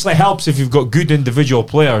 It obviously helps if you've got good individual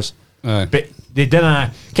players. Aye. But they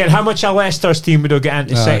didn't. Ken, how much of Leicester's team would have got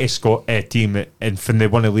into Aye. City team and when they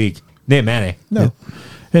won the league? Not many. No,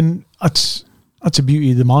 and that's a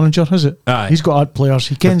beauty of the manager, is it? Aye. He's got ad players.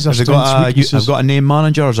 He kens their Have they strengths, got weaknesses. I've got a name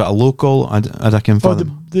manager, or is it a local? I can Oh, find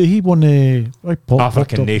them. he won the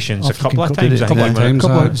African nations a couple of times. I Couple of think. times.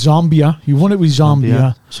 Couple of Zambia. He won it with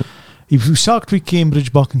Zambia. So, He was sacked with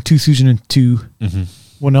Cambridge back in 2002. Mm-hmm.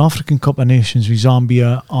 Won the African Cup of Nations with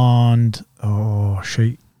Zambia and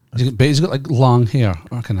shite. But he's got like long hair,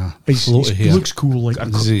 or kind of floaty He hair. looks cool. Like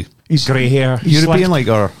Is he? he's Grey hair. He's European, slick.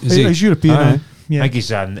 like, or Is he? He's European. Aye. Yeah, I think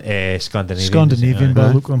he's an Scandinavian. Scandinavian. But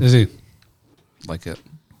Aye. look at him. Is he? Like it.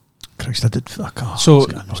 Christ, I did. Fuck off. So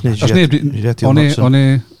It's got there's Jet- Jetty no Hudson.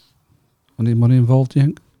 any money involved, do you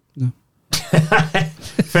think?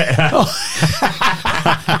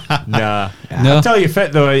 Nah. No. I'll tell you,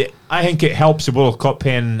 fit though, I think it helps the World Cup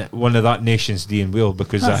paying one of that nation's D and Wheel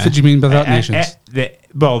because What do you mean by that nations? the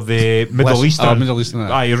Middle West- Eastern. Middle Eastern.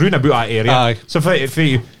 Aye, around about that area. Aye. So for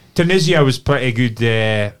you, Tunisia was pretty good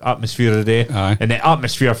atmosphere today, Aye. and the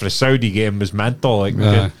atmosphere for the Saudi game was mental. Like,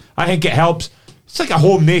 Aye. I think it helps. It's like a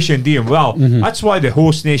home nation doing well. Mm-hmm. That's why the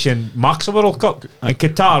host nation marks a World Cup, and Qatar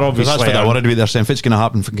Because obviously. that's what I worried about. They're saying if it's going to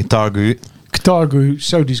happen for Qatar, go out. Qatar go,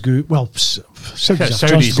 Saudis go. Well,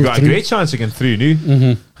 Saudi's got a great chance of getting through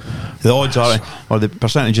now. The odds are, or the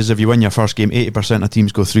percentages, if you win your first game, 80% of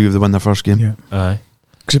teams go through if they win their first game. Yeah, Aye.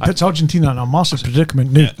 because it puts Argentina in a massive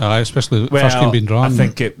predicament now. Aye, especially the Well, first game being drawn. I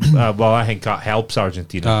think it. I think that helps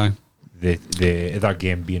Argentina. Aye. The other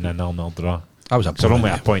game being a 0-0 draw. That was a So they're only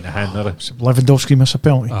a brilliant point ahead. Are they? Lewandowski missed a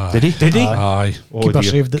penalty. Aye. Did he? Did he? Aye. Oh, Keeper dear.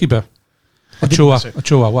 saved it. Keeper.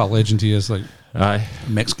 Ochoa, what a legend he is, like Aye.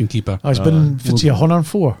 Mexican keeper. He's been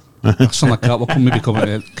 104. Something like that. We'll maybe come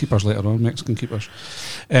to keepers later on, Mexican keepers.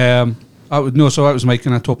 I would no, so that was my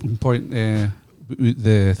kind of talking point. The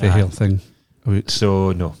Hill thing. About,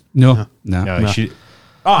 So no. no. No, you should-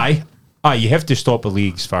 Aye. You have to stop the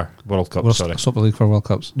leagues for World Cup. We'll Sorry. stop the league for World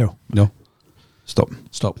Cups. No. Stop.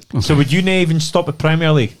 Stop. So would you not even stop the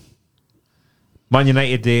Premier League? Man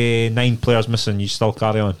United, 9 players missing. You still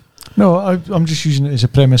carry on. No, I'm just using it as a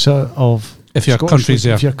premise of If your Scottish country's league,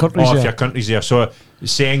 there. If your country's If there. your country's there. So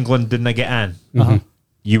say England didn't get in, Uh-huh.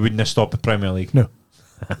 you wouldn't have stopped the Premier League. No.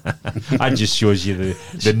 That just shows you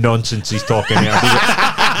the nonsense he's talking here.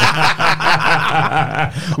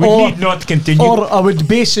 We Or- need not continue. Or I would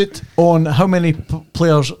base it on how many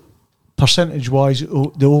players, percentage-wise,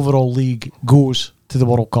 the overall league goes to the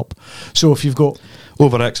World Cup. So if you've got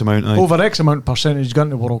Over X amount. Aye. over X amount of percentage going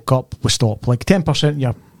to the World Cup, we stop. Like 10%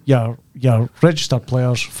 your registered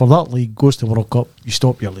players for that league goes to the World Cup, you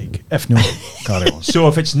stop your league. If not, carry on. So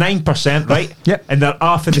if it's 9%, right? Yep. And they're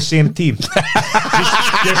half of the same team.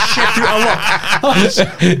 you're shit out of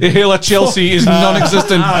luck. The Hill of Chelsea is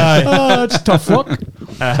non-existent. It's tough luck.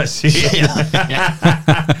 See?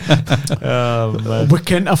 Oh, man. We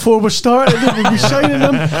can't afford we started it. We'll be signing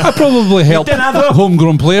them. I probably help didn't have a-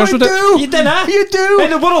 homegrown players with it. You didn't, huh? You do. In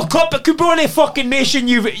the World Cup, it could be any fucking nation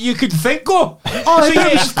you could think of. So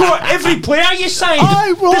you've got every player you signed.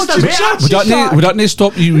 Aye, well, Doesn't it's matter. exactly- Would that not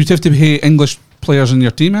stop you? Would have to pay English players in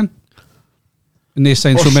your team, in? And they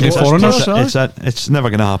sign so many sure. foreigners. It's never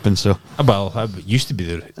going to happen. So Well, it used to be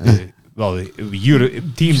the Europe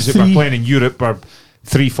teams that were Three- playing in Europe were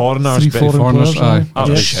 3 foreigners, Three but foreigners, aye. that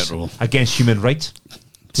Yeah. was Shit rule. against human rights.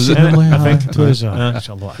 Certainly, I think. it is it's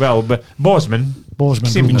a lot. Well, but Bosman rule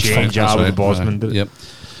seemed to was change That's out with right, Bosman. aye. did it? Yep.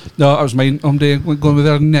 No, that was mine. I'm going with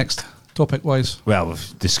there next topic wise. Well,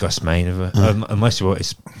 we've discussed mine, unless you want to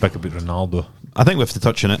speak about Ronaldo. I think we have to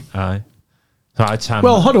touch on it. Aye. So it's him.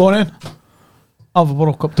 Well, hold on then. I have a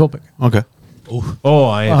World Cup topic. Okay. oh,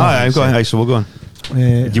 aye. Aye, I've got. Aye, so we'll go on. Do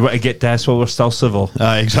you want to get to this while we're still civil?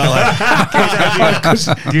 Aye, exactly.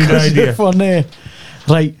 Good idea.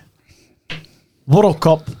 Right. World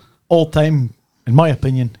Cup all time, in my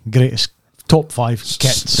opinion, greatest top 5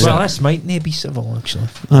 kits. Well, this might not be civil, actually.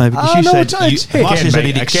 Ah, you no, said it's- hey, Marcy again, said mate,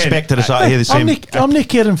 he'd again, expected us to hear the I'm same. not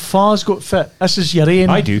caring Faz got fit. This is your aim.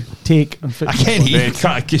 I do. Take and fit. I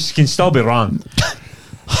can't It can still be wrong.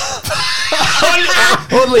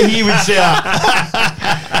 Only he would say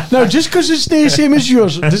that. Now, just because it's the same as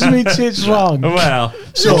yours, it doesn't mean to say it's wrong. Well,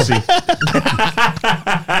 So- we'll see.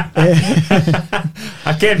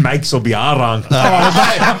 I ken Mike's will be our wrong.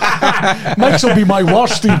 Mike's will be my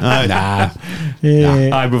worst team. Nah.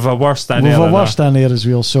 Aye, with a worse than With there a than worst in there as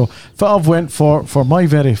well. So, what I've went for my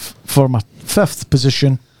for my 5th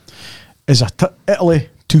position is Italy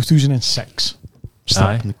 2006.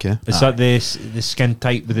 Aye. Okay. Is that the skin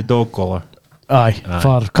tight with the dog collar? Aye,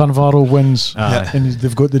 for Cannavaro wins, Aye. and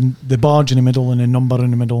they've got the badge in the middle and the number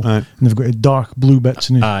in the middle, Aye. and they've got the dark blue bits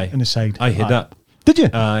in Aye. the side. I hid Aye. that. Did you?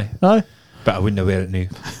 Aye. Aye. But I wouldn't wear it now.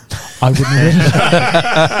 I wouldn't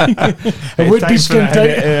have. It would be skin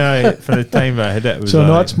tight. Aye, for the time I hid it. Was So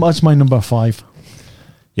no, alright. that's my number 5,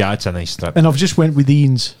 Yeah, it's a nice strip. and I've just went with the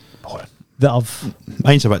Ians that I've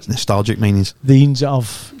Mine's a bit nostalgic, mine is.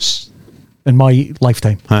 in my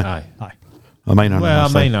lifetime. Aye. Aye. Oh, mine are Well,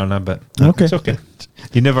 not. mine aren't a bit. Okay. It's okay.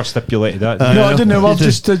 You never stipulated that. did Aye. you? No, I didn't know. You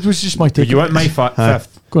did. It was just my take. You want my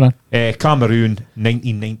fifth? Go on. Cameroon,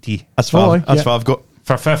 1990. That's Oh, what aye, that's yeah. what I've got.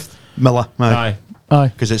 For 5th. Miller, Aye. Aye.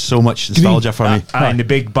 because it's so much nostalgia for me. Aye, and the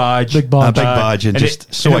big badge. Big badge. Big badge and just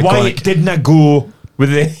it, so and why iconic. it didn't go with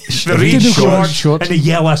the red Didn't go with shorts shorts. and the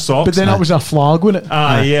yellow socks. But then that was a flag, wasn't it?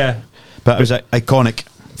 Aye, yeah. But it was iconic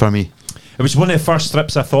for me. It was one of the first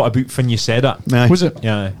strips I thought about when you said it. Aye. Was it?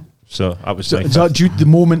 Yeah. So that was So, my is that fifth. due to the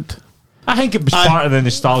moment? I think it was Aye. part of the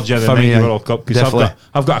nostalgia of the For me, 90 aye. World Cup because Definitely.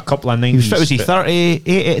 I've got a couple of 90s. He was, fit, was he but-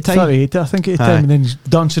 38 at the time? 38, I think, at the Aye. time, and then he's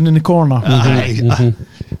dancing in the corner. Aye.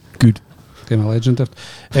 Good. Game of legend.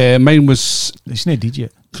 Mine was It's not DJ.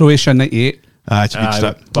 Croatia 98. Aye, it's a good Aye,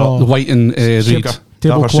 strip. but Oh. The white and red. Sugar.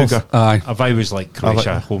 Tablecloth. Sugar. Aye. if I was like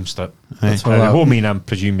Croatia home strip. Aye. for that. Home mean I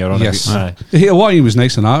presume you're on Yes. about. Aye. The Hawaii was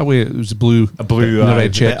nice in that way. It was blue. A blue and a aye,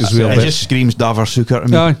 red check as It, well. it but- just screams Davor Suker to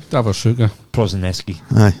me. Aye, Davos Sugar. Prozineski.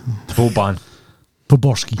 Aye. Boban.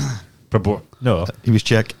 Poborski. No, He was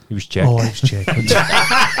Czech. he was Czech. Oh, I was Czech. It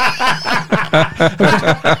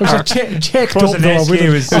was a Czech top, though. Prozineski was It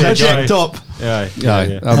was a Yeah, Czech aye. top. Aye, Aye.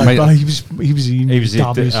 yeah. Mine- But he was He was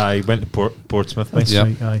Davies. he went to Portsmouth. That's Yeah.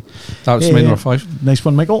 right, aye. that was Yeah, my yeah. number 5. Nice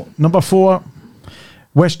one, Michael. Number 4,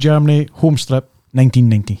 West Germany, home strip,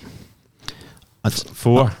 1990. That's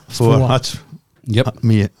 4. four. Four. That's Yep.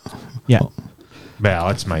 me. Yeah, Well,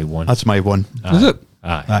 that's my one. That's my one. Aye. Is it?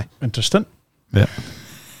 Aye. Aye. interesting. Yeah.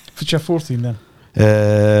 What's your 4th team then?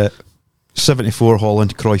 74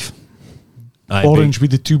 Holland Cruyff. Aye, Orange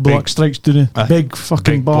with the 2 black big- stripes to the Aye. big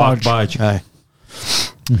fucking big black badge. badge. Aye.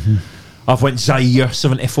 I've went Zaire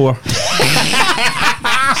 74.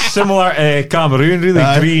 Similar Cameroon, really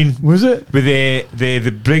Aye. green Was it? with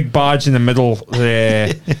the big badge in the middle.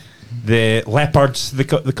 The leopards they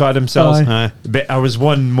call themselves. Aye. Aye. But there was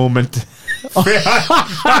one moment.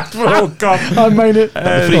 World Cup. I mean it.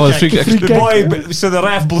 Oh, the free kick. Free The kick. boy, so the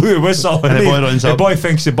ref blew a whistle, And the boy runs the up. boy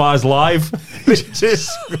thinks the bar's live. He just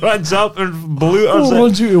runs up and blew Oh, it.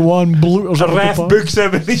 runs out of one, blooters The up ref the bar. books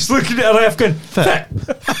him, and he's looking at the ref going, "Fit."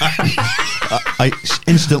 I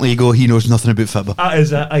instantly go, he knows nothing about football. That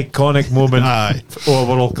is an iconic moment. Aye. Oh,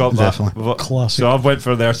 World Cup, that. Definitely. But- Classic. So I've went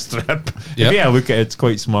for their strip. Yep. Yeah, look at it, it's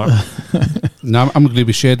quite smart. Now I'm going to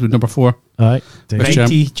be Shed with number 4. Aye. West Germ-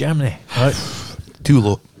 90 Germany. Too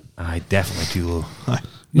low. Aye, definitely too low.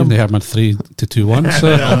 Even the Herman 3-2-1.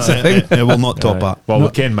 So that's the thing. It will not top Aye. that. Well, No.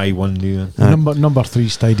 we can my one new. Number 3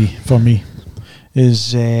 tidy for me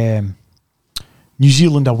is New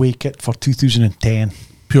Zealand away kit for 2010.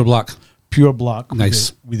 Pure black. Pure black.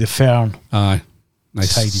 Nice. With the fern. Aye.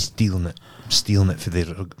 Nice. Tidy. Stealing it for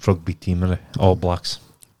the rugby team, really. All Blacks.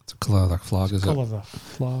 It's a colour of their flag, is it? Colour of the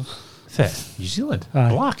flag. Fit. New Zealand. Aye.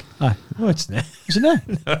 Black. Aye. No, it's not. Isn't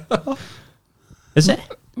it? Is it?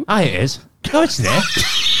 Aye, it is. No, it's not.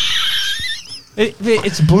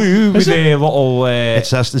 It's blue with it? a little It's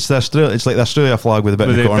the Australia. It's like the Australia flag with a bit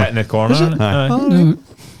with in a the bit in corner. the corner. Is it? isn't Aye. Aye.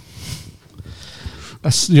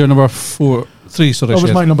 That's your number 3, sorry, That was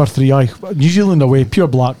Shed. my number 3. Aye. New Zealand away, pure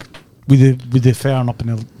black with the fern up in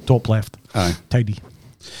the top left. Aye. Tidy.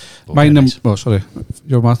 My number... Oh, sorry.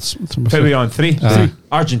 Your maths. Number Put 3. me on 3. Aye.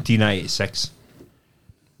 Argentina 86.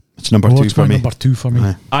 It's number Oh, 2 it's for my me. number 2 for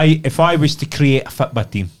me. Aye. If I was to create a football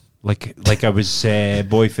team, like I was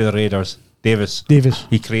boy for the Raiders, Davis, Davis.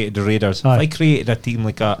 he created the Raiders. Aye. If I created a team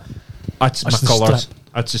like that, that's That's my the colours. strip.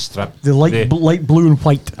 That's a strip. The light light blue and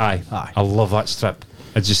white. Aye. Aye. I love that strip.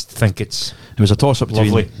 I just think it's It was a toss up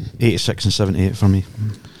between Lovely. 86 and 78 for me.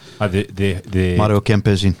 The Mario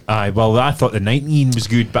Kempesian. Aye, well, I thought the 19 was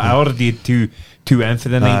good, but I already had two in for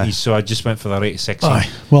the 90s, so I just went for the 86. Aye.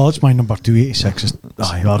 Well, that's my number 2, 86. Is,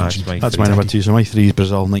 aye, Origin. That's my number 2. So my 3 is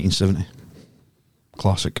Brazil 1970.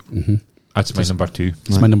 Classic. That's my number 2.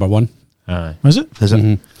 It's my number 1. Aye. Is it? Is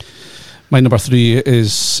it? My number 3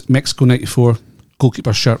 is Mexico 94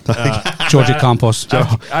 goalkeeper shirt. Jorge Campos.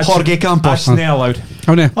 Jorge Campos. That's not allowed.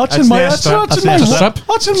 How many? That's That's in my. near That's, strip. that's in my. That's a strip.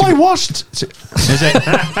 That's in my worst. Is it?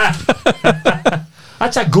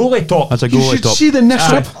 That's a goalie top. That's a You goalie should top. see the next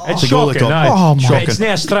strip. It's It's a goalie shocking, top. aye. Oh, my. It's not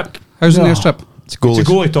a strip. How's the No. near strip? It's a goalie. It's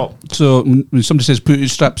a goalie top. So when somebody says put out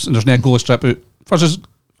strips and there's no goalie strip out, first is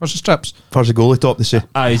strips. First a goalie top, they say.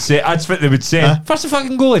 I say that's what they would say. First a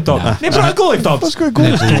fucking goalie top. They brought a goalie top. Let's go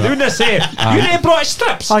goalie They wouldn't say it. You never brought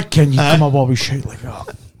strips. I can you come up always shout like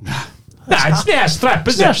that? Nah, it's not a strip,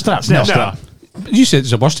 is It's not a it? strip, It's no. not a strip. You said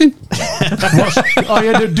it's a worsting. Oh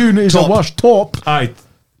yeah, they're doing it as a Top. worst top, Aye,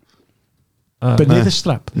 but near the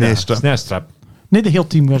strip. No, it's not a strip. Near the whole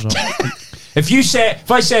team wears it.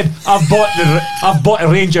 If I said I've bought a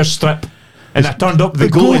Rangers strip and I turned up the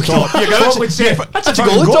goalie top, what would say? That's a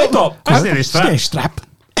goalie goalie top. That's not a It's not a strip. strip.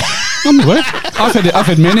 Anyway, I've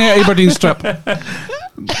had many Aberdeen strip. A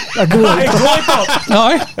goalie. Aye, goalie top.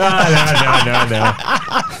 Aye.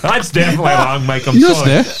 No. That's definitely wrong, Mike. I'm You know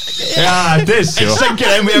sorry. it's there. Yeah, this. It's sinking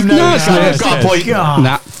in with him No, now. it's not. I've got a point.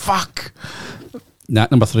 Nah, Fuck. nah,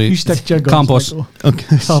 number 3. You stick your guns. Campos. Michael.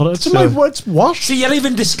 Okay. Sorry, it's my what's worse. See, you're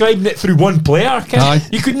even describing it through one player, Ken. Aye.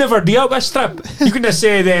 You could never do it with a strip. You couldn't have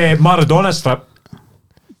said Maradona strip.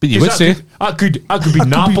 But you would say. That could be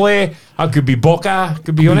Napoli, that could be Boca,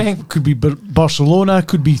 could be anything. Could be Barcelona.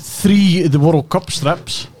 Could be 3 of the World Cup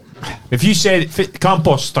strips. If you said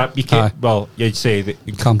Campos strip, you can't. Aye. Well, you'd say that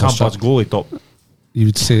Campos Campos strip. goalie top. You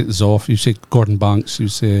would say Zoff. You say Gordon Banks. You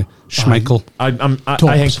say Schmeichel. I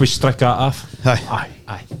think we strick that off. Aye.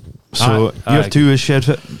 Aye. So Aye. your 2 is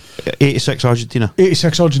Shedfit. 86 Argentina.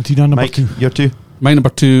 86 Argentina number Mike, 2. your 2. My number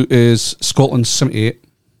 2 is Scotland 78.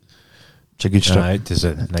 It's a good strip. It is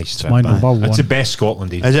a nice strip. my number It's the 1. best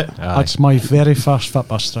Scotland. Is it? That's my very first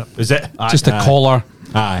Fitbus strip. Is it? Just a collar.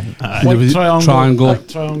 Aye. White triangle. White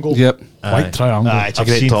triangle. Yep. White triangle. Aye, it's a I've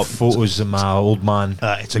great seen top. photos of my old man.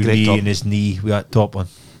 It's a with great me top. and his knee with that top on.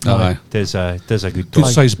 Aye. There's a good Good top.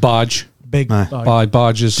 size badge. Big. Aye. aye.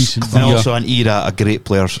 Badges. Decent And badge. also an era of great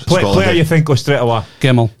players. Player Scotland. you think was straight away?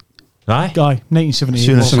 Gemmell. Aye. Guy, 1978.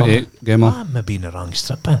 Soon as World Cup. 78. Gemmell. I may be in the wrong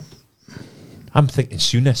strip. I'm thinking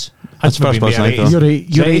Soonest. That's first person I thought.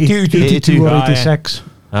 You're 82 or 86.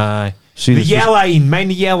 Aye. See The this- yellow line, mind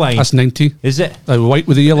the yellow line. That's 90. Is it? White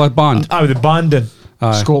with the yellow band. Oh, the banding.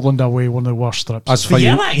 Aye. Scotland away, one of the worst strips. That's The fine.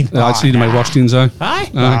 yellow line? That's either my worstings. Aye.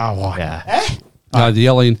 Aye. Ah, why? Yeah. The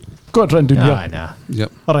yellow line. Got it written down Aye, here. nah.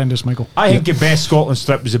 Yep. Horrendous, Michael. I think the best Scotland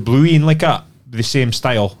strip was a blue in like that, with the same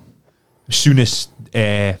style. Soonest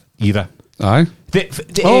era. Aye.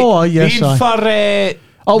 Oh, yes, Even aye. for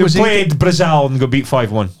Oh, they was it- played Brazil and got beat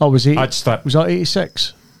 5-1. Oh, was it? That strip. Was that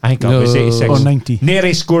 86? I think that was No. 86. Or 90?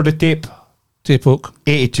 Neri scored a tape. Tape Oak.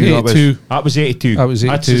 82. That was. 82. That was 82. That was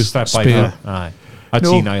That's 82. the strip I Spain. know. Aye. I'd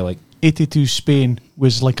No. seen I like. 82 Spain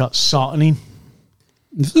was like a Saturning.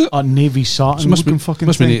 Is it? A Navy Saturn. So must be looking fucking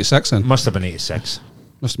must be thing. 86 then. Must have been 86.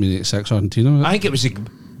 Must have been 86 Argentina. Was it? I think it was a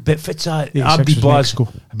bit fits that. 86 Abdi was Blas, Mexico.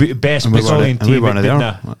 about the best And we Brazilian weren't, and we team. weren't that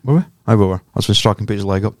there. didn't Were we? Aye, we were. That's when Strachan put his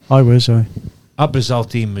leg up. I was, aye. That Brazil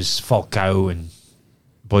team was Falcao and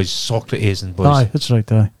boys Socrates and boys. Aye, that's right,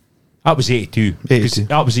 aye. That was 82. 82.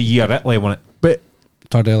 That was a year Italy won it. But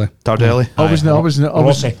Tardelli. Tardelli. I wasn't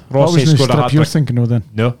Rossi the scored a strip you're hat-trick. thinking of then.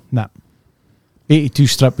 No. Nah. 82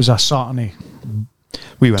 strip was a Saturn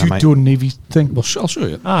We were a mate. two-tone Navy thing. Well, I'll show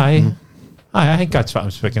you. Aye. Aye, I think that's what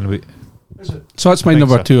I'm speaking about. So that's my think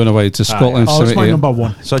number so. 2 on the way to Scotland Oh, it's my 78. number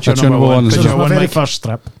 1. So that's your That's your number number one, one. is This it? is Your my one, very Mike. first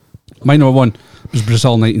strip. My number 1 was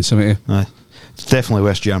Brazil 1970. Aye. It's definitely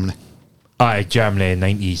West Germany. Aye, Germany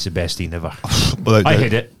 90s the best team ever. Without I doubt.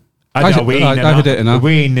 had it. I I had had- a Wayne I- in I had that. it in that. The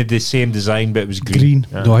Wayne had the same design, but it was green. Green.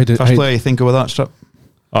 Yeah. No, I did. First I player you think of with that strip?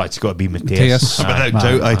 Oh, it's got to be Mateus. Mateus. Without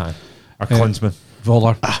doubt, aye. Or Klinsmann.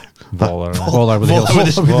 Voller. Voller. Voller with the Voller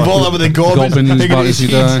with the- Voller with the goblin. Goblin in his back as he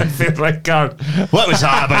died. Red card. What was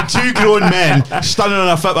that about? Two grown men standing on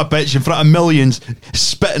a football pitch in front of millions,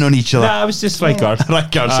 spitting on each other. Nah, it was just red card.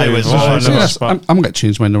 Red card, Aye, say it was. Voller Aye. never Yes, spat. I'm going to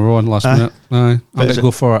change my number 1 last minute. Aye. I'm going is to it?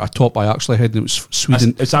 go for a top I actually had, and it was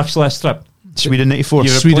Sweden. It's actually a strip. Sweden 94.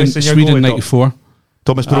 You're Sweden, replacing your Sweden goalie top. 94.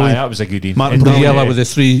 Thomas Aye, Brolin. that was a good one. Martin The Brolin. yellow with the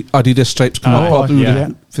 3 Adidas stripes coming Aye, up yeah.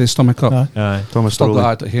 for the stomach up. Aye. Aye. Thomas Still Brolin.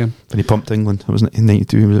 got that at him. When he pumped England. That was in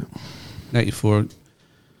 92, was it? 94.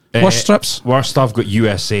 Worst strips? Worst, I've got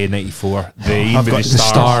USA 94. The I've got the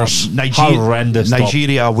stars. Nigeria, Horrendous.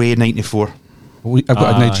 Nigeria away 94. I've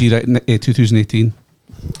got a Nigeria 2018.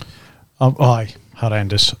 Aye,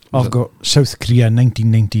 horrendous. I've got South Korea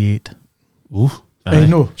 1998. Ooh.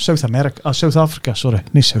 No, South America. South Africa, sorry.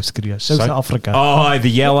 No, South Korea. South Africa. Oh, the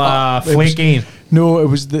yellow It was- flaking. No,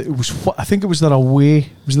 I think it was their away.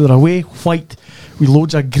 Was their away white with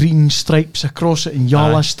loads of green stripes across it and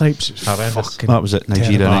yellow Aye. stripes. It was Horrendous. fucking That was it.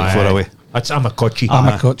 Nigeria terrible. 94 away. That's Amakochi.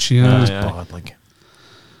 Amakochi, yeah. It was Aye. bad, like.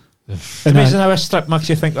 Amazing how a strip makes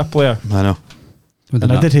you think of a player. I know.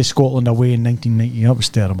 And I did hit Scotland away in 1990. That was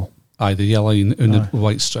terrible. Aye, the yellow and the Aye.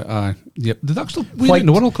 white stripe. Aye. Yep. Did that still win White. in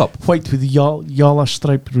the World Cup? White with the yellow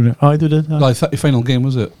stripe through it. Aye, they did. Aye. Like, the final game,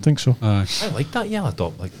 was it? I think so. Aye. I like that yellow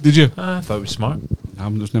top. Like, Did you? I thought it was smart. I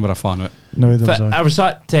was never a fan of it. No, there was But I was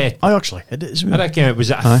at. I actually hit it as I well. reckon it was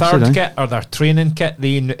a Aye, third should I? kit or their training kit.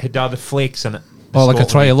 They had all the flakes in it. Oh, like a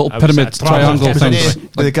little I was pyramid at a travel triangle kit, thing.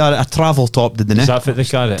 didn't But they got a travel top, did they? Is that what they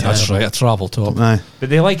got it? That's right, a travel top. Aye. But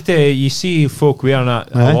they like you see folk wearing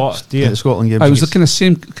that Aye. a lot, do you? At the Scotland games. I was the kind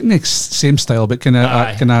of same style, but kind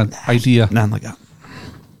Aye. of idea. Nothing like that.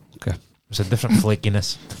 Okay. It's a different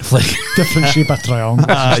flakiness. Different shape of triangle.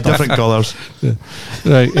 Aye, different colours.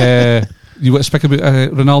 Right. You want to speak about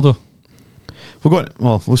Ronaldo?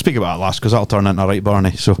 We'll speak about it last because that'll turn into a right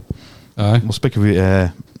Barney. So Aye. we'll speak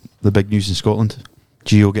about the big news in Scotland.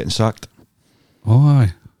 Gio getting sacked. Oh,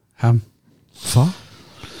 aye. Him.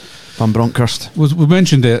 Van Bronckhorst. We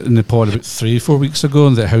mentioned it in the pod about 3-4 weeks ago,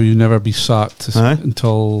 and that how you never be sacked Aye.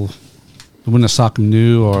 until they wouldn't sack him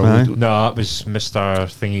new, or Aye. No, it was Mr.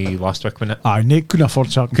 Thingy last week, wasn't it? Aye, Nick couldn't afford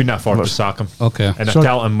to. Couldn't afford to sack him. okay. And I So-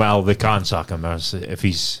 tell him, well, they can sack him. As if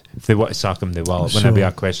they want to sack him, they will. It wouldn't So- be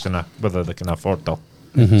a question of whether they can afford to.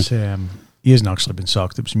 It's, he hasn't actually been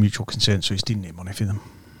sacked. It was mutual consent, so he's didn't need money for them.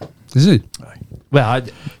 Is he? Well, Heard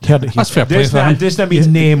it here. That's fair play for him. There's no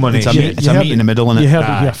mean money. It's a Yeah, meet, it's you a heard meet it. in the middle, You innit? heard it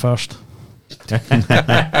Aye. here first.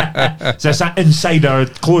 So it's an insider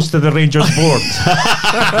close to the Rangers board.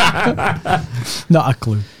 Not a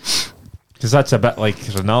clue. Because that's a bit like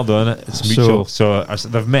Ronaldo, isn't it? It's mutual. So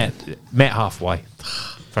they've met halfway.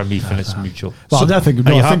 For me, when it's mutual. Well, I think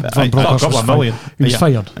are you I think happy- Van a Bronckhorst couple was of million. fired. He was Yeah.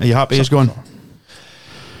 fired. Are you happy he's gone?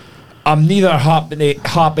 I'm neither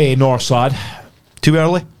happy nor sad. Too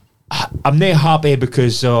early? I'm not happy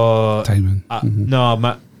because Timing.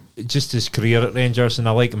 no, just his career at Rangers, and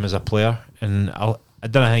I like him as a player, and I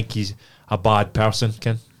don't think he's a bad person.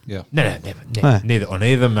 Ken, Yeah. no, Aye. neither on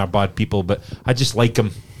either of them are bad people, but I just like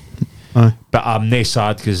him. Aye. But I'm not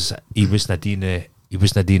sad because he wasn't doing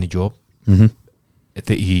a job. Mm-hmm.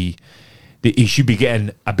 That he should be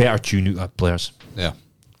getting a better tune out of players. Yeah.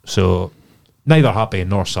 So neither happy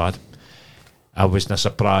nor sad. I wasn't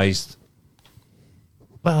surprised.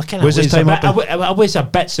 Well, I kind of Was his time up? I was a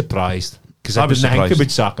bit surprised because I I was didn't think they surprised.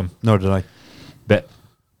 would sack him. Nor did I. But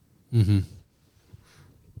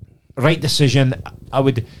right decision. I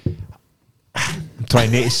would. I'm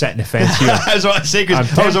trying not to sit in the fence here. That's what I say, I'm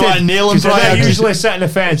because I was about to nail him 'cause I prior. don't usually sit in the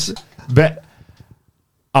fence, but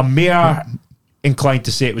I'm more inclined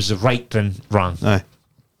to say it was the right than wrong. Aye.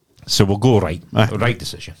 So we'll go right. Aye. Right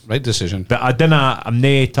decision. Right decision. But I'm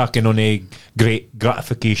not taking on a great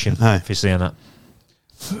gratification Aye. for saying that.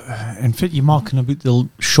 In fact, you're marking about the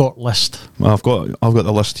short list. Well, I've got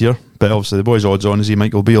the list here, but obviously the boys' odds on is he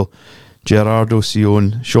Michael Beale, Gerardo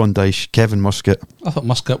Sion, Sean Dyche, Kevin Muscat. I thought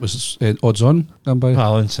Muscat was odds on. Done by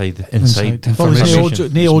Well, inside Well, there's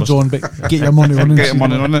information. no odds on, but get your money on get your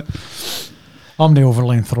money on it. I'm not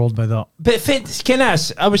overly enthralled by that.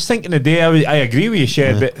 But I was thinking today, I agree with you,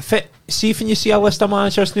 Shed, but see if you see a list of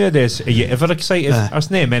managers nowadays, are you ever excited? Nah.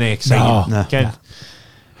 There's not many excited. Nah. Ken.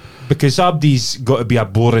 Because Abdi's got to be a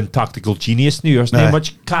boring tactical genius now. There's not Aye.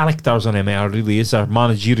 much characters on him, really, is there?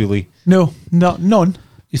 Managerially. No, none.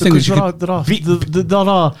 You think Because that you there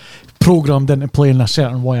are programmed into playing a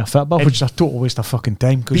certain way of football, And- which is a total waste of fucking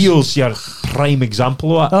time. 'cause- Beale's your prime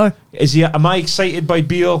example of Aye. it. Am I excited by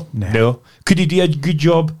Beale? Nah. No. Could he do a good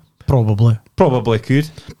job? Probably. Probably could.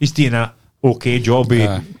 He's doing a okay job.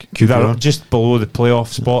 Aye. They're just below the playoff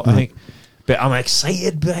spot, I think. But I'm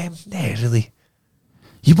excited by him. Nah, really.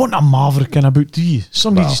 You want a maverick in about, do you?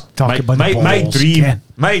 Somebody just talk about the balls.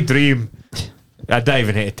 My dream. I don't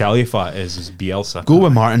even have to tell you if it is Bielsa. Go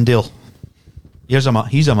with Martindale. He's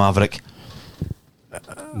a Maverick.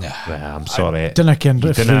 Nah. Well, I'm sorry. Didn't ken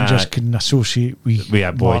if Dunno- Rangers can associate with We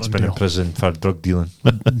had boys been in Martindale. prison for drug dealing.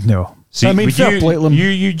 No. See, I mean, would fair play to them.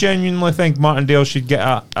 you genuinely think Martindale should get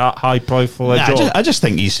a high profile Nah, job? I just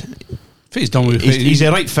think he's He's done with he's a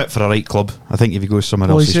right fit for a right club. I think if he goes somewhere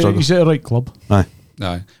Well, else, he struggles. he's at the right club. Aye.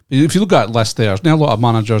 Aye. If you look at that list there's not a lot of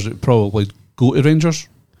managers that probably go to Rangers.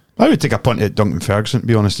 I would take a punt at Duncan Ferguson, to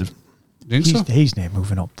be honest. Think so? He's not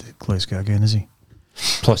moving up to Glasgow again, is he?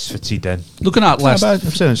 Plus Fitzy then. Looking at last, I'm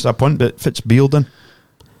saying it's that point, but Fitz Beale then.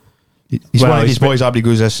 He's Well, one of he's these boys. Abby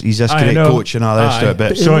goes, he's this I great know. coach and all the rest of it.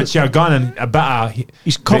 But So it's your gun and a bit of...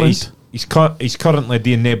 He's but current. He's currently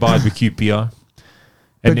doing no bad with QPR.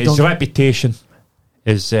 And But his don't- reputation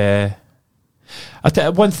is... I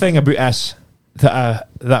tell you, one thing about us that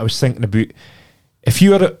I was thinking about, if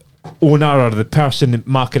you're an owner or the person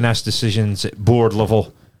making us decisions at board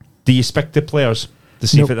level, do you speak to players to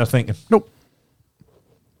see Nope. what they're thinking? Nope.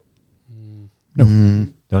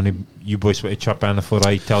 Don't you boys want to chirp in before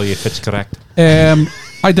I tell you if it's correct?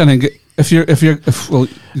 I don't think if you're If you're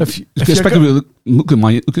especially look at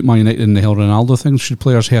my United and the whole Ronaldo thing. Should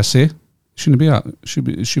players have say? Shouldn't be a should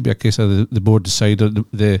be a case of the board decide or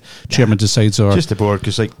the chairman decides or just the board,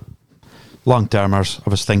 because like long termers, I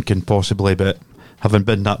was thinking possibly, but having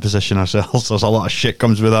been in that position ourselves, there's a lot of shit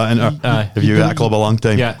comes with that, isn't there? Aye. If you're at a club a long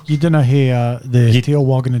time, Yeah. You didn't hear the tail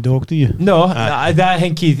wagging the dog, do you? No, I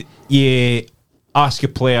think you ask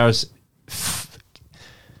your players.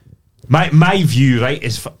 My view, right,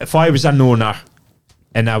 is if I was an owner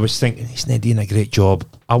and I was thinking he's not doing a great job,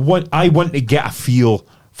 I want to get a feel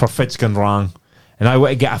for Fitz gone wrong, and I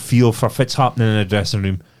want to get a feel for Fitz happening in the dressing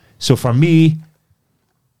room. So for me,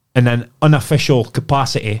 in an unofficial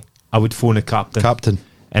capacity, I would phone a captain,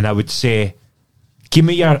 and I would say, give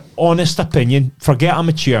me your honest opinion. Forget I'm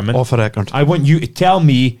a chairman. off the record. I want you to tell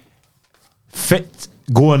me fit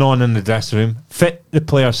going on in the dressing room, fit the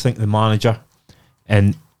players think the manager,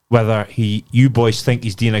 and whether you boys think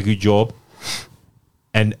he's doing a good job.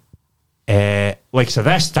 And so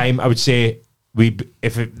this time I would say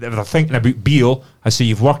if they're thinking about Beale, I say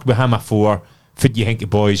you've worked with him before. Fit you think the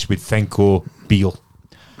boys would think Beale?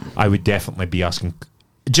 I would definitely be asking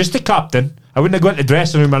just the captain. I wouldn't have gone to the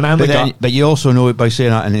dressing room and But, but you also know by saying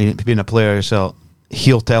that and being a player yourself,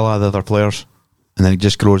 he'll tell all the other players, and then he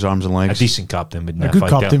just grows arms and a legs. decent captain wouldn't A if good I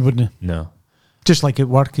captain, tell- wouldn't he? No. Just like at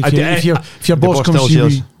work, I if d- your the boss boss comes tells to you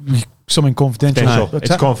you. with something confidential, Confidential. that's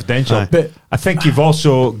It's it. confidential. Aye. But I think you've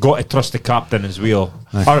also got to trust the captain as well.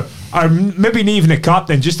 Aye. Or maybe not even a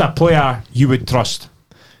captain, just a player you would trust.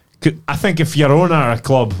 I think if you're owner at a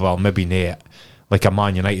club, well, maybe not like a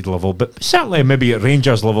Man United level, but certainly maybe at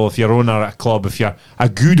Rangers level, if you're owner at a club, if you're a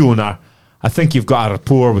good owner, I think you've got a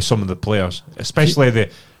rapport with some of the players, especially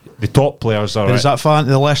the top players. Are But is that fan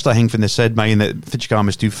the list? I think when they said mine that Fitchcam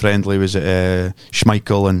was too friendly, was it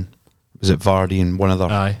Schmeichel and was it Vardy and one other?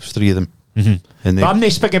 Aye. It was three of them. Mm-hmm. And they, But I'm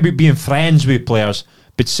not speaking about being friends with players,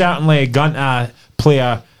 but certainly going to a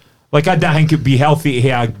player, like I don't think it'd be healthy to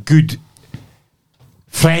have a good,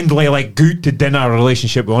 friendly, like good to dinner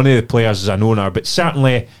relationship with one of the players as an owner, but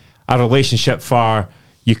certainly a relationship for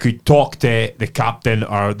you could talk to the captain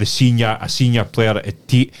or a senior player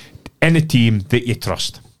in a team that you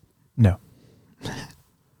trust. no.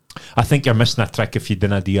 I think you're missing a trick if you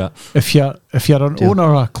didn't do that. If you're an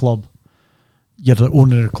owner of a club, you're the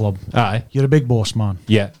owner of the club. Aye. You're a big boss man.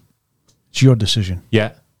 Yeah. It's your decision.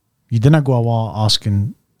 Yeah. You didn't go out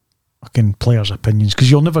asking fucking players' opinions, because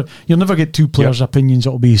you'll never get two players' opinions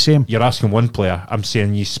that'll be the same. You're asking one player. I'm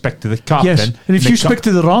saying you speak to the captain. Yes, and if you speak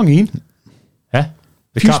to the wrong Ian, the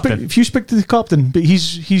if you captain. if you speak to the captain, but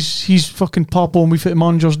he's fucking papaing with the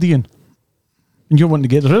manager's doing, and you're wanting to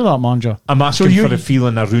get rid of that manager. I'm asking you- for a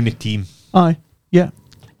feeling around a team. Aye, yeah.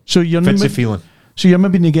 So you're Fits a maybe, feeling. so you're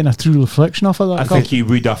maybe not getting a true reflection off of that. I think he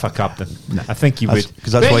would off a captain. I think he would.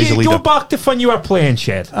 Because that's why he's a Go leader. back to when you were playing,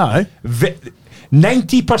 Shed. Aye.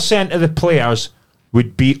 90% of the players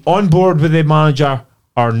would be on board with the manager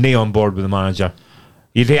or nay on board with the manager.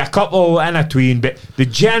 You'd have a couple in between, but the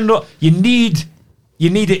general, you need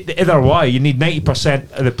it either way. You need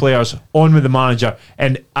 90% of the players on with the manager,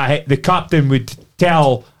 and the captain would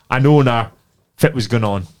tell an owner if it was going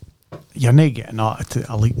on. You're not getting that at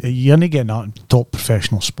elite. You're not getting that in top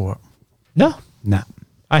professional sport. No, Nah,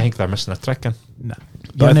 I think they're missing a trick in. nah.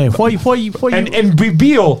 You're not. Why? And with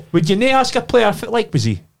Beale, would you not ask a player if it like was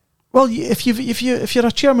he? Well, if you're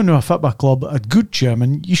a chairman of a football club, a good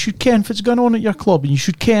chairman, you should ken if it's going on at your club, and you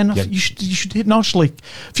should ken. Yeah. You should naturally.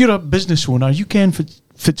 If you're a business owner, you ken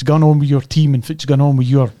if it's going on with your team and if it's going on with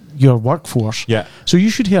your workforce. Yeah. So you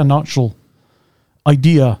should have a natural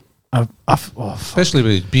idea of especially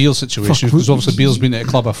with Beale's situation, Fuck, because obviously Beale's been at a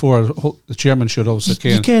club before. The chairman should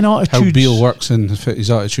obviously you ken how attitudes. Beale works and his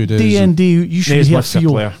attitude is. and- D&D, you should as have a much as a feel.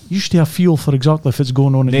 player. You should have a feel for exactly if it's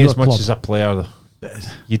going on at Not your as much club. as a player, though.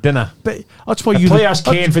 You dinna. But that's why The you players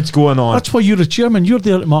can if it's going on. That's why you're a chairman. You're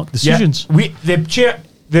there to make decisions. Yeah,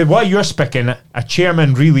 the way you're speaking, a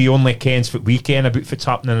chairman really only kens what we ken about what's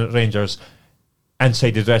happening at Rangers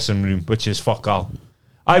inside the dressing room, which is fuck all.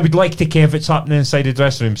 I would like to ken what's happening inside the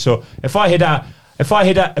dressing room. So if I had if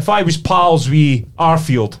I was pals with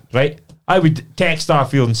Arfield, right? I would text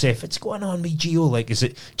Arfield and say, "What's going on with Gio? Like, is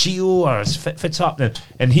it Gio or is what's happening?"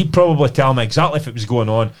 And he'd probably tell me exactly if it was going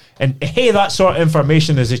on. And hey, that sort of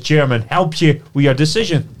information as a chairman helps you with your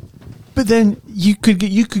decision. But then you could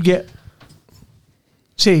get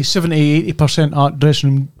say 70-80% at dressing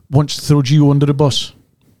room wants to throw Gio under the bus.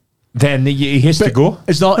 Then he has to go.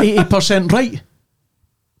 Is that 80% right?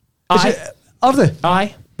 Are they?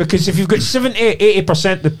 Aye, because if you've got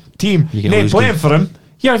 70-80% of the team You can not lose playing game. for him,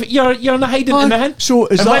 you're not hiding in the hand. So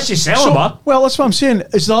is unless you sell him, well, that's what I'm saying.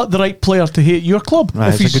 Is that the right player to hate your club?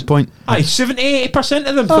 Right, that's a good point. aye, 70-80%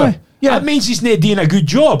 of them. Aye, yeah. That means he's not doing a good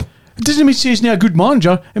job. It doesn't mean he's not a good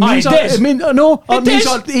manager. It Aye, means it that, does. it means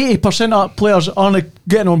that 80% of players aren't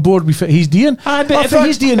getting on board with what he's doing. Aye, but If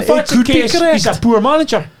he's doing if it, that's could the case, be correct. he's a poor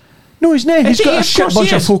manager. No, he's not. He's Of got a course shit he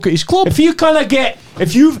bunch of is. folk at his club. If you kind of get,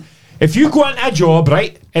 if you go into a job,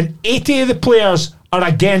 right, and 80 of the players are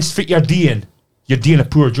against what you're doing a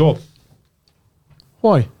poor job.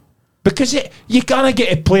 Why? Because you gotta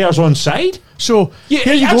get the players on side. So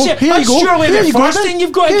here you that's go. it. Here you That's go. surely Here the you go. first then. thing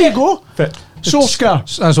you've got to Here get. you go. But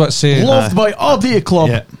Solskjaer, That's what I say. loved by Ardea club.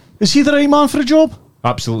 Yeah. Is he the right man for the job?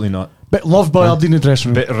 absolutely not. But loved by Ardea in the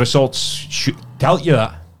dressing room. But results should tell you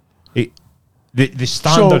that. The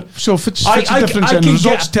standard. So if it's, I- if it's I- a difference I in can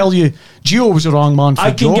results get- tell you Gio was the wrong man for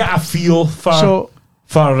I the can job. get a feel So-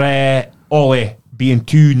 for Ollie being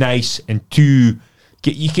too nice and too.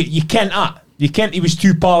 You can't. He was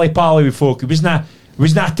too pally with folk. He was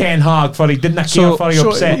not Ten Hag for he didn't care So- for he so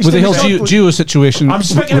upset. he's With the whole Exactly. Gio situation, I'm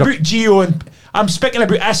speaking we're- about Gio and I'm speaking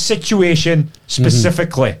about a situation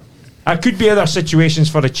specifically. It could be other situations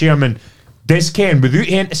for the chairman. This can without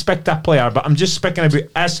having to spec that player, but I'm just speaking about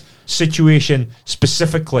this situation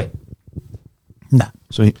specifically. Nah.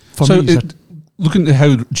 So For So, me, he's looking at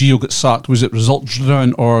how Gio got sacked, was it results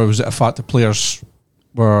driven or was it a fact that players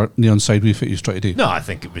were on side with what he was trying to do? No, I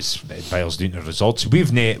think it boils down to results.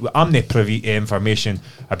 I'm not privy to information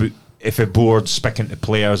about if a board's speaking to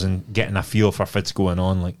players and getting a feel for what's going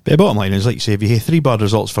on. Like, the bottom line is, like you say, if you have 3 bad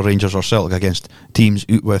results for Rangers or Celtic against teams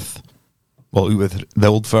out with the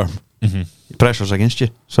old firm, pressure's against you.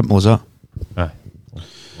 Simple as that. aye,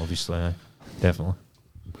 obviously, aye, definitely.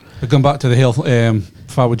 But going back to the health,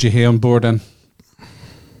 how would you have on board then?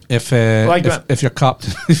 If your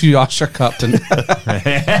captain, if you ask your captain, Well,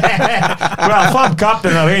 if I'm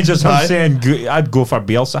captain of Rangers, I'm saying I'd go for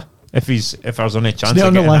Bielsa if there's any chance. not of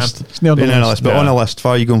on the getting list. him. It's not on the Been on a list. list, but Yeah. on a list, how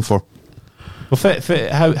are you going for? Well,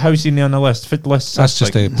 how's he on the list? Fit list. That's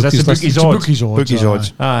just a that's the bookies list. bookies It's a odds. bookies odds. Bookies aye.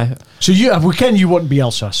 odds. Aye. So we can you wouldn't be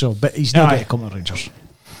Elsa, so but he's not Aye. going to come to Rangers.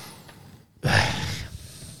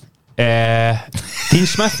 Dean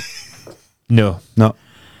Smith? No. No.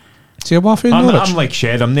 see a waffle in I'm Norwich. like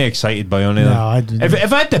Shed. I'm not excited by any of No, them. I didn't.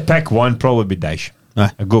 If I had to pick one, probably be Dyche.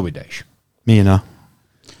 Aye. I'd go with Dyche. Me and that.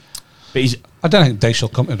 But he's I don't think Dyche will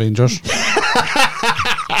come to Rangers.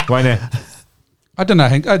 why not? I don't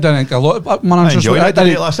think a lot of I managers. enjoyed that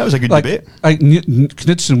debate last. That was a good debate.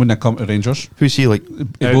 Knudsen wouldn't come to Rangers. Who's he like?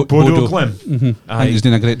 Bodo Klim. I think he's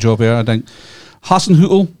doing a great job here. I think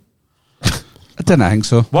Hasenhüttl. I didn't think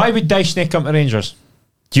so. Why would Dyche not come to Rangers?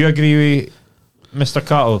 Do you agree with Mr.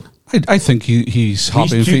 Cattle? I think he's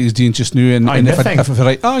happy with too- what he's doing just now, and Aye, if nothing.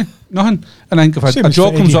 nothing. And I think if Same a as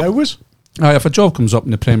job for comes Eddie up, Howe. if a job comes up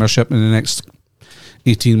in the Premiership in the next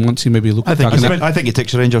 18 months, he maybe look I at think taking Has it. been- I think he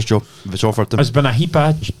takes a Rangers job if it's offered to him. There's been a heap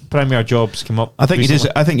of Premier jobs come up. I think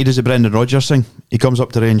recently. he does the Brendan Rodgers thing. He comes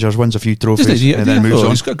up to Rangers, wins a few trophies, Doesn't he? and then moves on.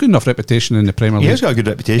 He's got a good enough reputation in the Premier He League. has got a good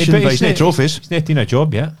reputation, But but he's not trophies. He's not doing a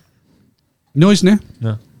job yet. No, he's not.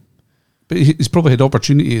 No. But he's probably had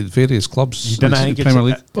opportunity at various clubs You in don't the think Premier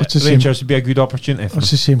League. What's the same- Rangers would be a good opportunity for him.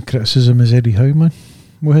 That's the same criticism as Eddie Howe, man.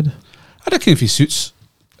 Would I reckon if he suits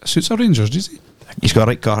our Rangers, does he? He's got a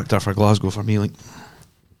right character for Glasgow for me. Like,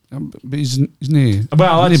 But he's not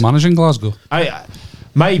Well, that's- managing Glasgow.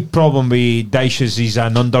 My problem with Dyche is he's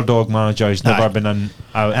an underdog manager. He's never Aye. been and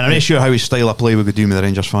I'm not sure how his style of play would do with the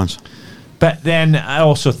Rangers fans. But then I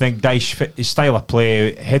also think his style of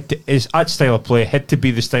play had to be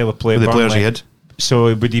the style of play With the Burnley. players he had.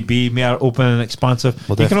 So would he be more open and expansive?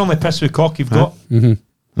 Well, You can only piss with cock you've got.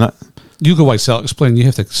 That, You go why Celtic's playing. You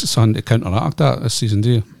have to something to counteract that this season, do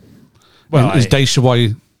you? Well, Is Dyche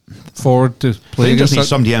why forward to play Rangers against need that?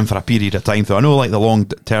 somebody in for a period of time, though. I know like the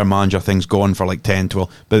long-term manager thing's gone for like 10, 12,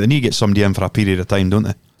 but they need to get somebody in for a period of time, don't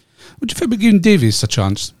they? Would you think about giving Davies a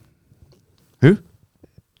chance? Who?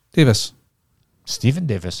 Davis. Stephen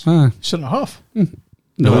Davis. Ah, centre half.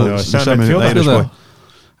 No, it's centre the midfielder. Irish boy.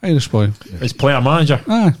 Irish boy. As player manager.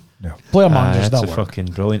 Ah, Player managers That's that a work. fucking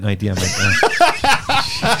brilliant idea, mate.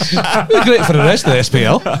 great for the rest of the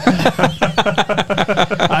SPL.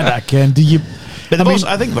 And again, do you? But I mean-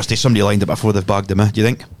 I think there's somebody lined up before they've bagged him. Do you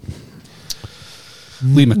think?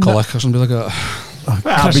 Lee McCulloch or something like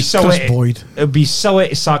that. Chris Boyd. It'd be silly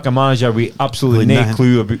to sack a manager with absolutely Really no nothing.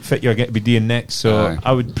 clue about fit you're going to be doing next. So Aye.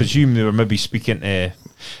 I would presume they were maybe speaking to.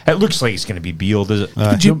 It looks like it's going to be Beale, does it?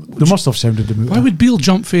 Aye. They must have sounded him out. Why would Beale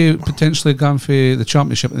jump for potentially going for the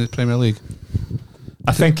championship in the Premier League?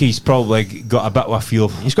 I think he's probably got a bit of a feel.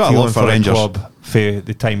 He's got a feeling love for the Rangers. club for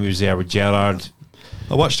the time he was there with Gerrard.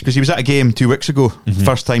 I watched because he was at a game 2 weeks ago,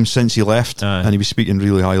 first time since he left, Aye. and he was speaking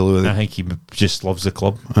really highly of I it. think he just loves the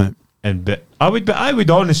club. Right. But I would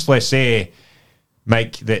honestly say,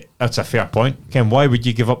 Mike, that's a fair point. Ken, why would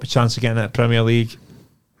you give up a chance of getting at the Premier League?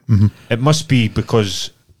 It must be because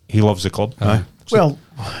he loves the club. Aye. Well,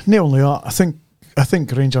 not only that, I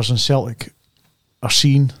think Rangers and Celtic are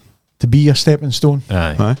seen to be a stepping stone.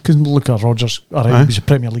 Aye. Aye. Because look at Rodgers. All right, Aye. he was a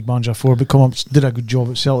Premier League manager before, but come up, did a good job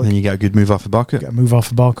at Celtic. Then you get a good move off the back. Get a move off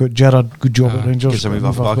the back. Gerrard, good job at Rangers. Gets a move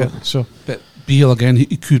off the back. So But Beale again,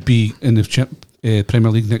 he could be in the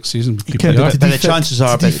Premier League next season. with can, QPR. but But the defect- chances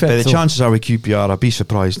are, it's a defect, the though. chances are with QPR, I'd be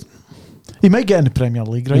surprised. he might get in the Premier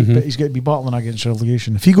League, right? But he's got to be battling against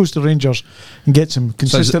relegation. If he goes to Rangers and gets him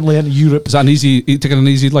consistently into Europe, Is that he taking an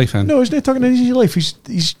easy life in? no, he's not talking an easy life.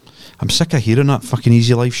 He's I'm sick of hearing that fucking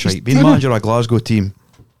easy life shite. Being done it. manager of a Glasgow team,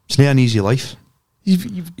 it's not an easy life.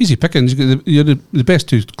 you've Easy pickings. You're the best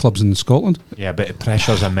two clubs in Scotland. Yeah, but the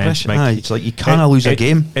pressure's immense, Mike. Aye, it's like you can't lose a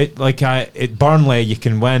game. At Burnley, you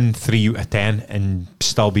can win 3 out of 10 and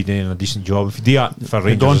still be doing a decent job. If you do that for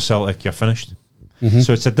Rangers done. or Celtic, you're finished.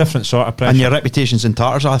 So it's a different sort of pressure. And your reputation's in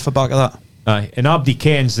tatters off the back of that. Aye. And Abdi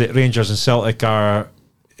kens that Rangers and Celtic are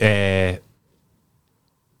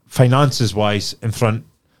finances wise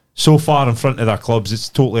so far in front of their clubs, it's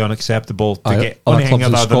totally unacceptable to Aye, get other anything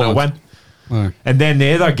clubs in other than a win. Scotland. Aye. And then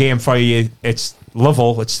the other game for you, it's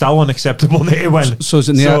Liverpool. It's still unacceptable to win. So is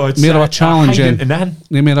it more it's, of a challenge? hiding Then? to nothing.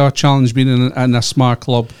 They made our challenge being in a smart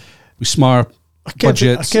club with smart I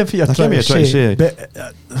budgets. can't feel I you're can't trying to feel you're say, trying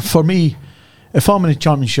to but for me, if I'm in a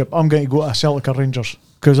championship, I'm going to go to Celtic or Rangers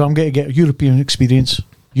because I'm going to get European experience,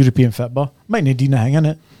 European football. Might not do anything in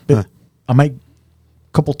it, but Aye. I might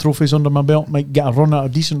couple trophies under my belt, might get a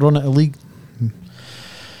decent run at a league.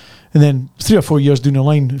 And then 3 or 4 years down the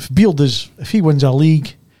line, if he wins a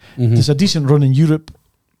league, does a decent run in Europe,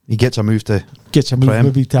 He gets a move to. gets a move Prem.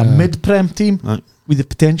 maybe to a mid-prem team Aye. with the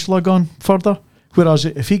potential of going further. Whereas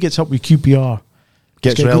if he gets up with QPR,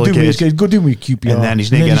 Gets he's gotta relegated. go down with QPR, And then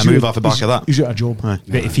he's not getting a move off the back of that. He's got a job. Aye.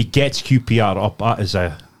 But if he gets QPR up, that is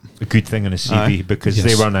a good thing in his CV Aye. because Yes.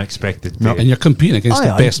 they weren't expected to. No. And you're competing against Aye,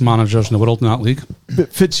 the aye. best managers in the world in that league.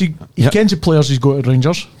 But Fitz, he Yep. kens the players he's got at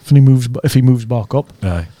Rangers if he moves back up.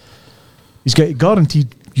 Aye. He's got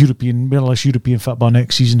guaranteed more or less European football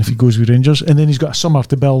next season if he goes with Rangers, and then he's got a summer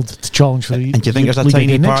to build to challenge for the. And do you think there's a league tiny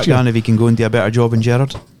again part next year? down if he can go and do a better job in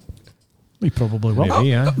Gerrard? He probably will. Maybe,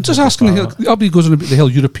 yeah. I'm just asking, Abby goes on about the whole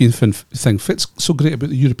European thing. Fitz so great about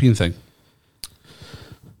the European thing.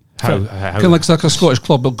 How Kind of like a Scottish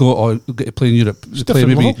club will go, oh, get to play in Europe. They play different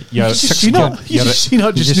maybe level. Yeah, You just six seen game- that. You just seen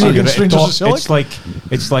that just You're against at the Rangers top. and Celtic.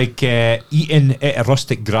 It's like eating at a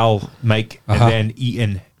rustic grill, Mike, Uh-huh. and then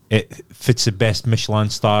eating at Fitz the best Michelin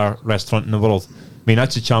star restaurant in the world. I mean,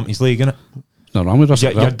 that's the Champions League, isn't it? no wrong with us.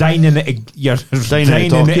 You're dining at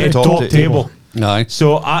a top table. Aye.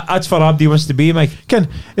 So that's for Abdi wants to be, Mike. Ken,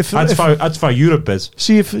 if That's for Europe is.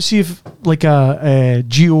 see if like a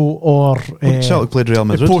Gio or Celtic played Real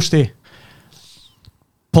Madrid. Poste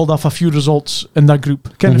pulled off a few results in that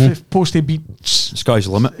group. Ken, if Poste beat Sky's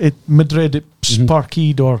the limit. Madrid at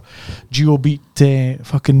Sparkhead or Gio beat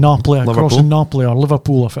fucking Napoli across Liverpool. in Napoli or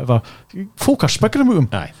Liverpool or whatever, folk are speaking about him.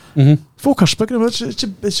 Aye. Folk are speaking about him.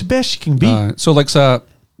 It's the best you can be. Aye. So, like,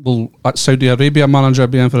 will Saudi Arabia manager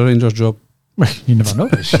be in for a Rangers job? You never know.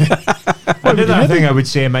 Another thing I would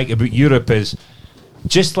say, Mike, about Europe is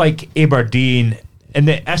just like Aberdeen, and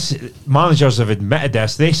managers have admitted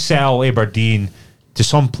this, they sell Aberdeen to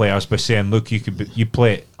some players by saying, look, you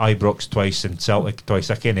play at Ibrox twice and Celtic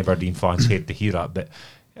twice. I can't Aberdeen fans hate to hear that, but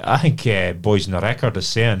I think Boys in the Record is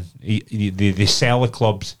saying they sell the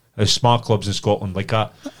clubs, smart clubs in Scotland like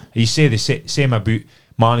that. You say the same about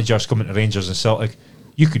managers coming to Rangers and Celtic.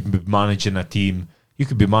 You could be managing a team. You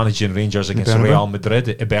could be managing Rangers against Bernabeu. Real Madrid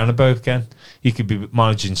at Bernabeu, Ken. You could be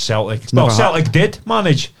managing Celtic. never Celtic did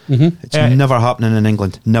manage. It's never happening in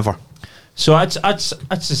England. Never. So that's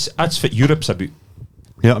what Europe's about.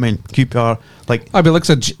 You know what I mean? QPR, like, I'd be like,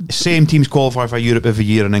 same teams qualify for Europe every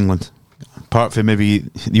year in England. Apart from maybe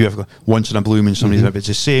you have once in a blue moon, somebody's it's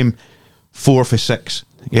the same 4 for 6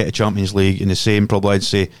 get a Champions League, and the same probably I'd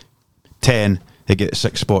say 10 they get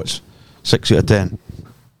 6 spots, 6 out of 10.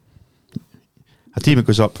 A team that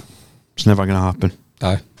goes up, it's never going to happen.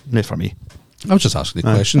 Aye. Not for me. I was just asking the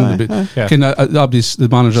Aye, question. aye, But aye. Yeah. can the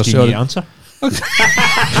manager Can you say, answer?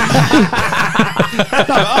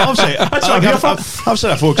 I've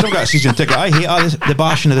said it, folks. I've got a season ticket. I hate all the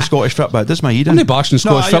bashing of the Scottish football. It does my head in. I'm not bashing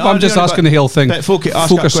Scottish football. I'm just asking the whole thing. But folk ask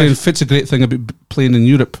Folk that are saying question. Fit's a great thing about playing in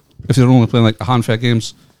Europe if they're only playing like a handful of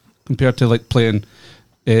games compared to like playing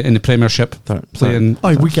in the Premiership, playing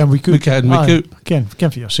Aye, week in, week out. Week in, week Aye, out. Ken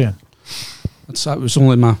for you're saying. that was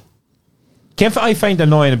only my. Kemp, I find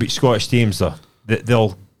annoying about Scottish teams though that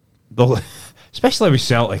they'll especially with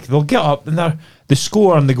Celtic, they'll get up and they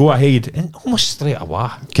score and they go ahead and almost straight away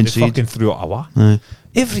Concede. they fucking threw it away. Aye.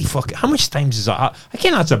 Every fucking how much times is that? I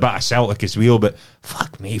can't that's a bit of Celtic as well, but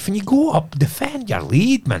fuck me, when you go up, defend your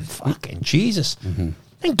lead, man. Fucking Jesus. I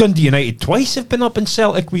think Dundee United twice have been up in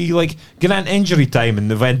Celtic. We like get an injury time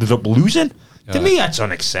and they've ended up losing. To me, that's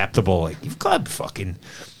unacceptable. Like you've got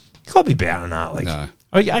to be better than that. Like, Aye.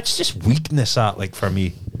 it's just weakness. That like for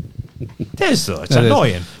me, it is though. It's It is.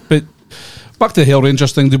 annoying. But back to the Hell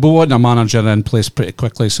Rangers thing, they will want a manager in place pretty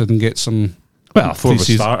quickly so they can get some. Well, before we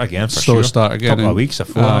pre-season- start again, for slow sure. start again. Couple of and- weeks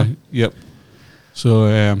before. Aye, yep.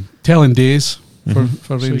 So telling days for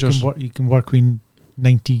So Rangers. you can work with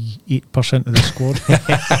 98% of the squad.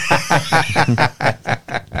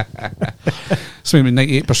 So maybe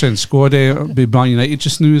 98% squad be Man United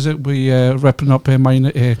just now, is it? We ripping up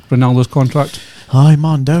Ronaldo's contract. Aye,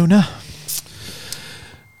 man down there.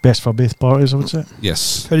 Best for both parties, I would say.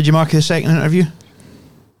 Yes. How did you mark the second interview?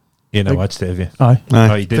 You know what, Stevie? Aye.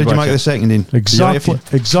 Oh, you did How did you watch mark it. the second then?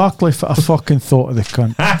 Exactly what I fucking thought of the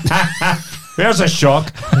cunt. There's a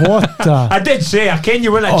shock. What the? I did say I can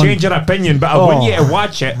you want to Oh. change your opinion, but I want you to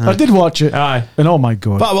watch it. I did watch it. Aye. And oh my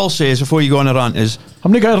God. What I will say is, before you go on a rant, is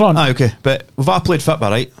I'm not going to run. okay, but we've all played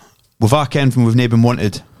football, right? We've all ken from we've never been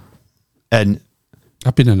wanted, and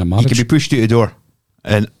I've been in a you marriage. can be pushed out the door,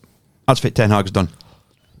 and that's what Ten Hag's done.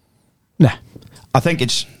 Nah. I think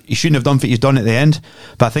he shouldn't have done what he's done at the end,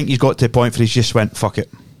 but I think he's got to a point where he's just went, fuck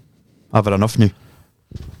it, I've had enough now.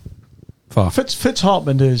 Far. Fitz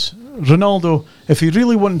happened is Ronaldo, if he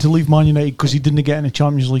really wanted to leave Man United because he didn't get in the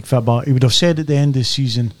Champions League football, he would have said at the end of the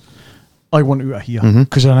season, I want out of here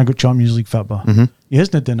because then I got Champions League football. He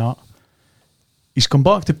hasn't done that. He's come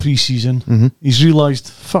back to pre-season. He's realised,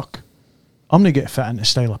 fuck, I'm not getting fit in the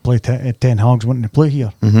style of play Ten Hag's wanting to play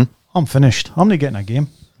here. I'm finished. I'm not getting a game.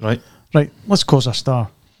 Right, let's cause a star.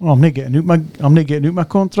 Well, I'm not getting out my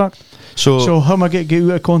contract. So how am I going to get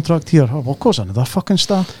out of contract here? Oh, well, cause another fucking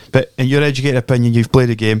star. But in your educated opinion, you've played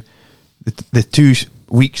a game, the 2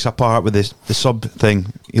 weeks apart with the sub thing,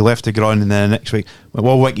 he left the ground, and then the next week,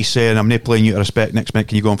 well, what he's saying, I'm not playing you to respect, next minute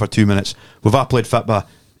can you go on for 2 minutes? We've all played football,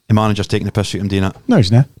 the manager's taking the piss out of him doing that. No,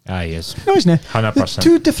 he's not. Aye, yes. No, he's not.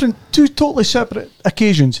 100%. Two totally separate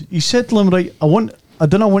occasions. He said to him, right, I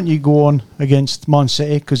don't want you to go on against Man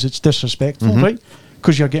City because it's disrespectful, right?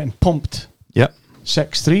 Because you're getting pumped Yep.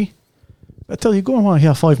 6-3. But I tell you, go on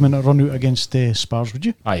have a 5-minute run out against Spurs, would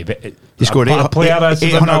you? Aye, but He scored a player as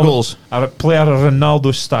 800 Ronaldo- goals. A player of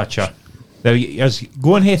Ronaldo's stature. There he is.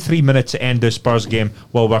 Go and have 3 minutes to end the Spurs game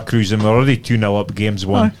while we're cruising. We're already 2-0 up. Game's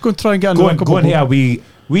won. Aye, go and try and get Go another and couple here of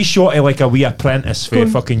we shot it like a wee apprentice for a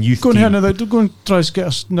fucking youth Go and, team. go and try to get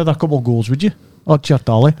us another couple of goals, would you? Odd your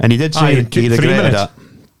tally. And he did say Aye, he 3 regretted minutes.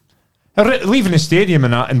 that. Leaving the stadium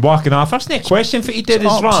and that and walking off, that's not a question for he did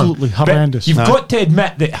It's is wrong. absolutely But horrendous. You've Aye. got to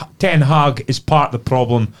admit that Ten Hag is part of the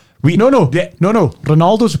problem. No.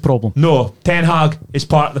 Ronaldo's a problem. No, Ten Hag is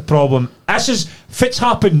part of the problem. This is Fitz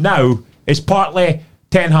happen now is partly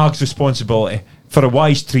Ten Hag's responsibility for a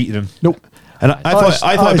wise treating him. Nope. And I thought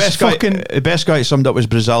that is the best guy summed up was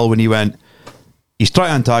Brazil when he went, he's trying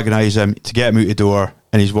to antagonise him to get him out the door,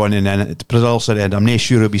 and he's won, and then Brazil said, I'm not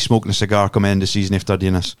sure he'll be smoking a cigar come end of the season after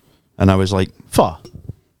doing this. And I was like, Far.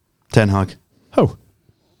 Ten Hag. How?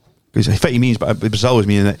 Because I think he means, but Brazil was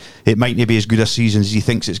meaning that it might not be as good a season as he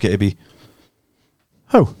thinks it's going to be.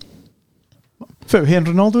 How? Without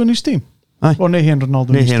having Ronaldo in his team? Aye. Or not having Ronaldo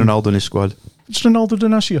in No his team? Ronaldo in his squad. What's Ronaldo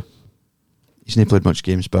doing this year? He's not played much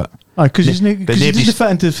games, but Aye, because he's But he nobody's- doesn't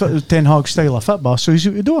fit into Ten Hag's style of football, so he's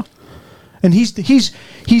out the door. And he's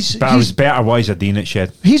But I was better wise at doing it,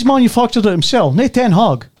 Shed. he's manufactured it himself, not Ten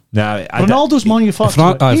Hag. Nah, Ronaldo's If, manufactured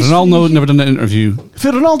it. if Ronaldo never done an interview, If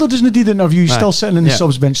Ronaldo doesn't do the interview, he's Aye. still sitting in the Yeah.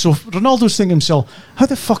 subs bench. So if Ronaldo's thinking himself, how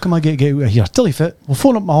the fuck am I going to get out of here? Tell you fit, we'll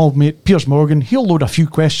phone up my old mate, Piers Morgan. He'll load a few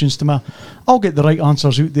questions to me. I'll get the right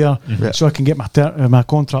answers out there so I can get my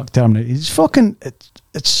contract terminated. It's fucking,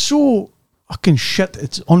 it's so fucking shit.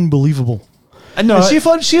 It's unbelievable. No, And see if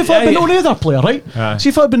I'd been the only other player, right? Aye. See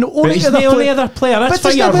if I'd been the But only he's other the only player. other player. That's But why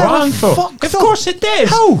doesn't you're that matter? wrong, though. Fuck Of though. course it does.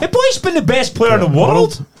 How? The boy's been the best player in the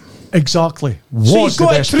world. Exactly. So Was the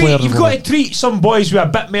best player in you've the got to world. treat some boys with a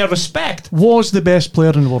bit more respect. Was the best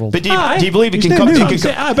player in the world. But do Aye. you believe he He's can not come? new. He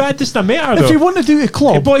can But it doesn't matter, If though. you want to do a The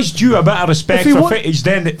club, boys due a bit of respect If you for want- footage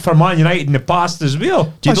then for Man United in the past as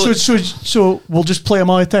well. Do you believe- so we'll just play him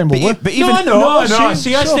all the time, will we? but even No. same,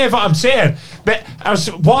 See, that's sure. never what I'm saying. But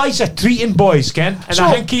why is it treating boys, Ken? And So-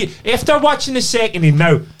 I think if they're watching the second in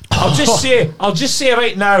now, I'll just say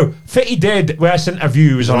right now, Fitty did with this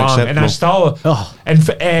interview was wrong, and I still Oh.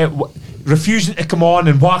 refusing to come on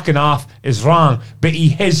and walking off is wrong. But he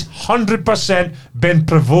has 100% been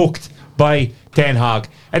provoked by Ten Hag.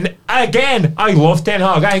 And again, I love Ten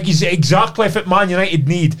Hag. I think he's exactly what Man United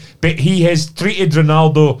need. But he has treated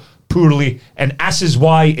Ronaldo poorly, and this is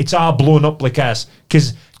why it's all blown up like this.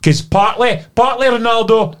 Because partly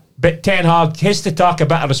Ronaldo, but Ten Hag has to take a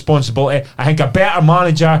bit of responsibility. I think a better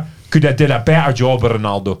manager could have did a better job with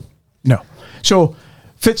Ronaldo. No. So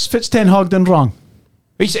Fitz Ten Hag done wrong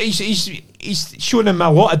He's showing him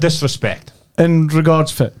a lot of disrespect. in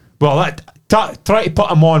regards fit. Well, try to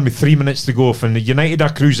put him on with 3 minutes to go from the United are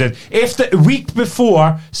cruising. After a week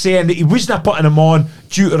before saying that he wasn't putting him on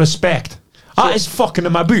due to respect. That is fucking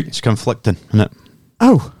in my boot. It's conflicting, isn't it?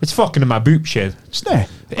 Oh, It's fucking in my boot, Shed. it's not.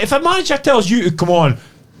 If a manager tells you to come on,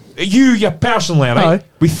 you personally, right? Aye.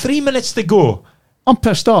 With 3 minutes to go. I'm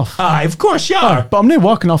pissed off. Aye, of course you are. But I'm not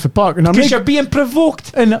walking off the park, and I'm Because not. you're being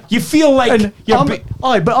provoked. And- you feel like And you're I'm,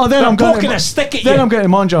 aye, but then they're I'm going poking to a stick at then you. I'm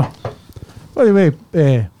getting manager. By the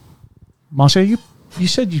way, Marcel, you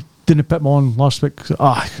said you didn't put me on last week.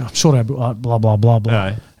 I'm sorry about that. Blah blah blah blah.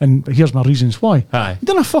 Aye. And here's my reasons why. Aye. You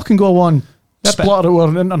didn't fucking go on Yeah, but splatter it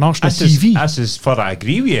over international TV. This is for I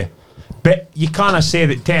agree with you. But you can't say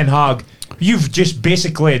that Ten Hag, you've just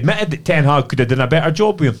basically admitted that Ten Hag could have done a better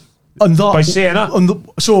job with him. on that, by saying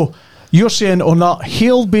that. So you're saying on that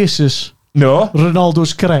hail basis, No.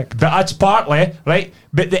 Ronaldo's correct. But that's partly, right?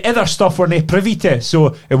 But the other stuff we're not privy to.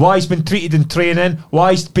 So why he's been treated in training,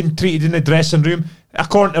 why he's been treated in the dressing room.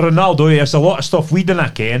 According to Ronaldo, there's a lot of stuff we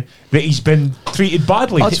don't ken that he's been treated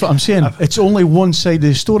badly. That's what I'm saying. It's only one side of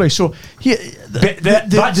the story. So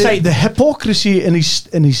the hypocrisy in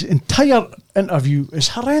his entire interview is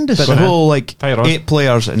horrendous. But the whole Tyrone. 8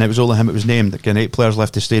 players, and it was only him. It was named. Again, 8 players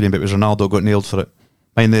left the stadium, but it was Ronaldo got nailed for it.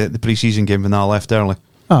 In the pre-season game when I left early,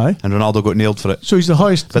 Aye. and Ronaldo got nailed for it. So he's the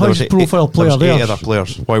highest But there was profile there player was there. 8 other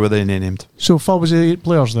players. Why were they named? So if I was 8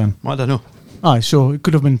 players then. I don't know. Aye, so it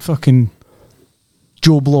could have been fucking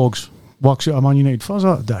Joe Blogs walks out of Man United. What's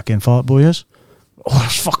that dick and fat boy is? Oh,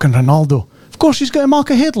 there's fucking Ronaldo. Of course he's got to mark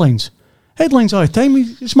headlines. Headlines all the time.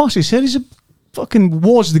 It's Massey said he's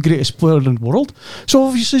was the greatest player in the world. So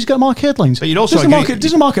obviously he's got to mark headlines. But you'd also doesn't mark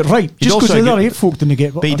agree- it right. You'd Just also because the other agree- 8 folk didn't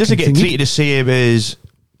get. But he doesn't get treated the same as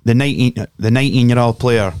the 19-year-old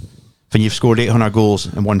player when you've scored 800 goals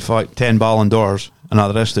and won 10 Ballon d'Ors and all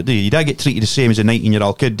the rest of it, do you? You don't get treated the same as a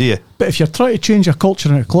 19-year-old kid, do you? But if you're trying to change a culture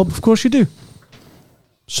in a club, of course you do.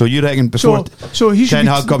 So you reckon before So he should Ten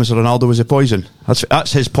be Hag comes, Ronaldo was a poison?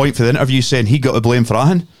 That's his point for the interview, saying he got to blame for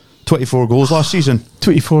Ahan. 24 goals last season.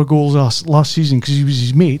 24 goals last season because he was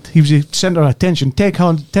his mate. He was the centre of attention. Ten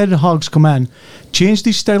Hag's come in, changed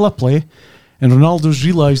his style of play, and Ronaldo's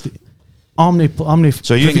realised that I'm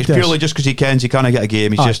So you think it's purely just because he can't get a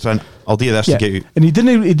game? He's Aye. just trying, I'll do this to get you. And he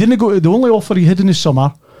didn't go. The only offer he had in the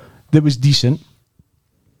summer that was decent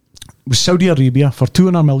was Saudi Arabia for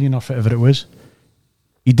 200 million or whatever it was.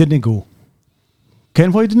 He didn't go.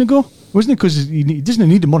 Ken, why he didn't go? Wasn't it because he doesn't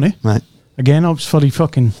need the money? Right. Again, I was for he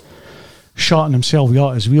fucking shotting himself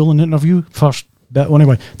out his wheel in the interview. First bit,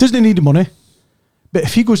 anyway. Doesn't need the money. But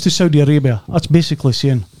if he goes to Saudi Arabia, that's basically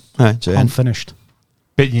saying, Right, so I'm finished.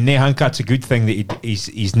 But you know, think that's a good thing that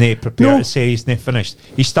he's not prepared No. to say he's not finished.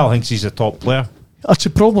 He still thinks he's a top player. That's a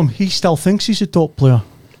problem. He still thinks he's a top player.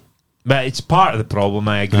 But it's part of the problem,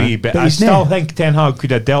 I agree. But I he's still not. think Ten Hag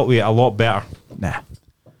could have dealt with it a lot better.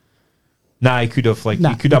 Nah. He could have Nah.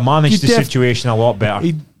 he could have managed You the situation a lot better.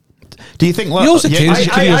 He, do you think? He also changed his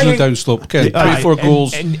I career's on think- the downslope. Ken, Aye, 24 and-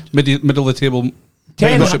 goals, and- middle of the table,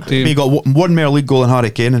 Ten membership Hag- team. He got one more league goal than Harry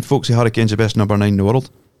Kane, and folks say Harry Kane's the best number 9 in the world.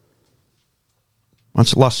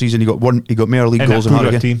 Once last season, he got more league In goals a than Harry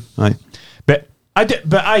poorer Kane. team. Aye.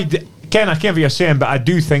 Ken, I can't what you're saying, but I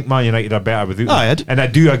do think Man United are better without him. Aye, I d- And I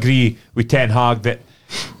do agree with Ten Hag that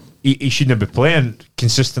he shouldn't have been playing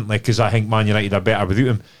consistently because I think Man United are better without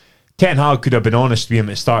him. Ten Hag could have been honest with him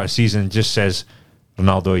at the start of the season and just says,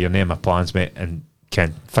 Ronaldo, your name my plans, mate, and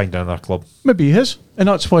can find another club. maybe he is. And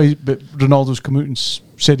that's why but Ronaldo's come out and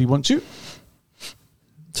said he wants you.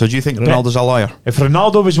 So do you think Ronaldo's a liar? If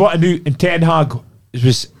Ronaldo was wanting out and Ten Hag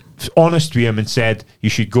was honest with him and said you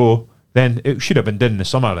should go, then it should have been done in the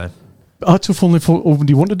summer then. But that's if only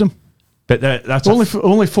nobody wanted him. But that's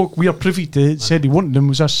Only folk we are privy to said he wanted him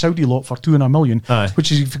was a Saudi lot for 2.5 million. Aye. Which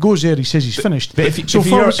is, if he goes there, he says he's finished. but if So you're-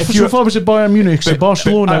 far, if you're- was it Bayern Munich, so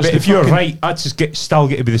Barcelona. But is the if you're fucking- right, that's still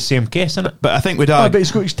get to be the same case, isn't it? But I think we'd Aye, have. but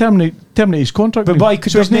he's got his terminate his contract. But now. why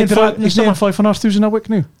could so he's they not do that in the he's not summer? 5,500 a week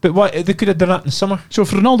now. But why they could have done that in the summer? So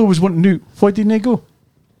if Ronaldo was wanting out, why didn't he go?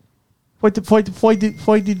 Why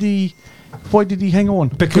did he hang on?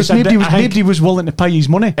 Because nobody was willing to pay his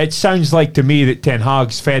money. It sounds like to me that Ten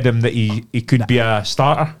Hag's fed him that he could be a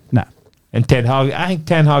starter. Nah, And I think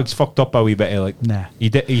Ten Hag's fucked up a wee bit. Like nah. he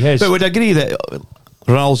has. But would agree that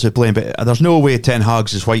Ronaldo's playing, but there's no way Ten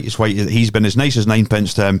Hag's as white. He's been as nice as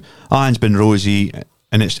ninepence to him. Ian's been rosy,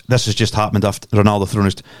 and this has just happened after Ronaldo thrown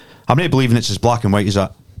his. I'm not believing it's as black and white as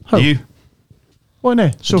that. How? You? Why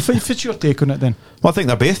not? So what's your take on it then? Well, I think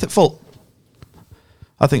they're both at fault.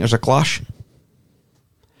 I think there's a clash.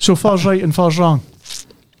 So far's right and far's wrong.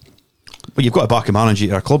 But you've got to back a manager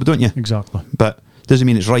at our club, don't you? Exactly. But doesn't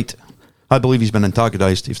mean it's right. I believe he's been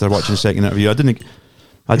antagonised. If they're watching the second interview, I The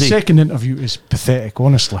did. second interview is pathetic,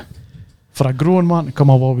 honestly. For a grown man to come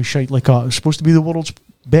away with shite like that, who's supposed to be the world's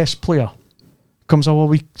best player, comes away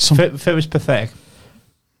with some. If it was pathetic,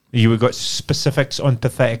 you would got specifics on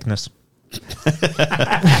patheticness.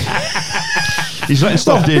 He's letting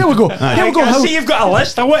stuff do. Here we go. Aye. Here we go. I How- see you've got a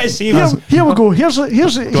list. I want to see Here, this. here we go. Here's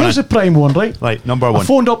a prime one, right? Right, number I one.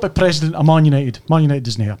 phoned up at president of Man United. Man United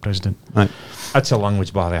doesn't have a president. Right. That's a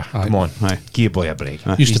language barrier. Come on, Aye. give your boy a break.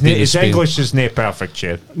 Used to be in His Spain. English is not perfect,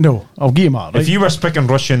 Chad. No, I'll give him that. Right? If you were speaking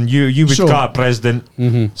Russian, you would So- call a president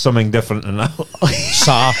something different than that.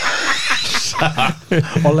 Sa.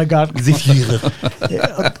 Oligarch. That's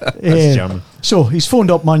German. So he's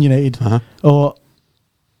phoned up Man United. Uh-huh.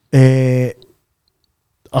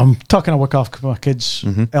 I'm taking a week off with my kids.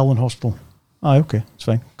 Ellen Hospital. Aye, okay, it's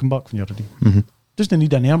fine. Come back when you're ready. Doesn't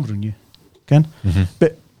need any number on you, Ken.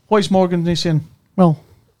 But why is Morgan saying? Well,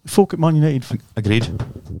 folk at Man United. Agreed.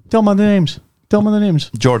 Tell me the names. Tell me the names.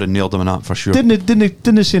 Jordan nailed him in that for sure.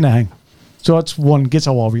 Didn't say anything. So that's one. Gets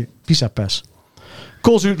a wall. Piece of piss.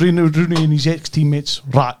 Calls out Rooney and his ex-teammates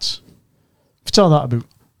rats. What's all that about?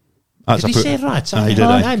 That's Did he a say rats? Aye, he did,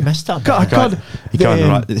 aye. I missed that. I can't. He can't the,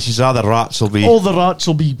 rat. This is other rats will be. all the rats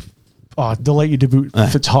will be delighted about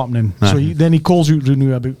if it's happening. So then he calls out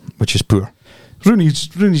Rooney about which is poor. Rooney's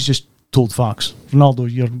just told facts.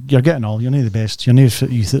 Ronaldo, you're getting all. You're not the best. You're not fit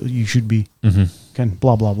you should be. Ken,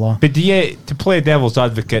 blah blah blah. But do you, to play devil's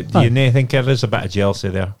advocate, do you not think there is a bit of jealousy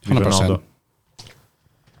there? with 100%.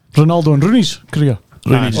 Ronaldo and Rooney's career.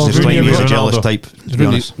 Rooney's Oh, just Rooney like and he's a Ronaldo. jealous type. To be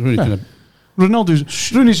honest. Rooney kind of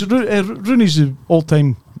Rooney's the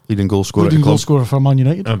all-time Leading goal scorer at leading the goal club. scorer for Man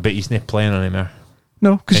United. But he's not playing anymore.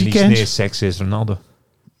 No, because And he he's not can. as sexy as Ronaldo.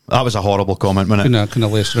 That was a horrible comment, wasn't it? kind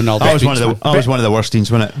of less Ronaldo. That was one of the worst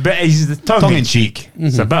things, wasn't it? But he's the tongue in cheek.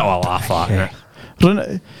 It's Mm-hmm. a bit of a laugh at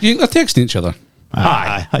it. You think they're texting each other?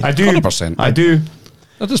 Aye, aye. I do. 100%. I do.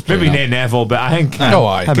 They're just Maybe playing not Neville, but I think Oh,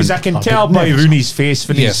 aye. because I can I've tell been by nervous. Rooney's face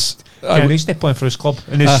when Yes. he's not playing for his club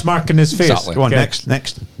and his smirk in his face. Exactly. Go on, Okay.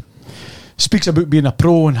 next. Speaks about being a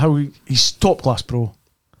pro and how he's top class pro.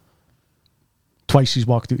 Twice he's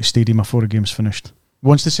walked out the stadium before a game's finished.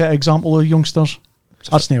 Wants to set an example of youngsters.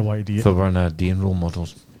 That's not what I do. For Werner Dean role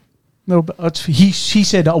models. No, but he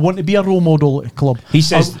said I want to be a role model at club. He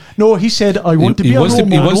says- he said I want to be He a wants role to.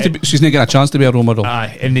 He model. wants to. She's not getting a chance to be a role model.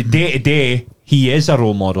 Aye, in the day to day, he is a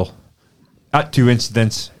role model. At 2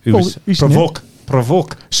 incidents, it Well, was he's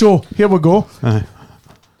provoke. So here we go. Aye.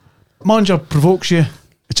 Manager provokes you.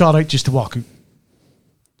 It's all right just to walk out.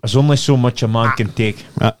 There's only so much a man can take.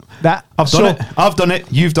 That I've done it. I've done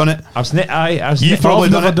it. You've done it. You've probably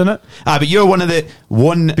I've done never it. done it. But you're one of the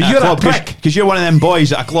But you're a prick. because you're one of them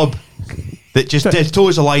boys at a club that just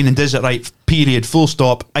toes the line and does it right. Period. Full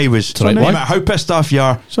stop. I was. right. No What? matter how pissed off you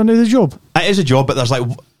are, So now the job. it is a job. But there's like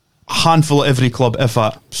a handful at every club. If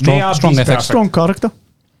that. Strong Strong ethics. perfect. Strong character.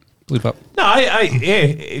 Believe that. No,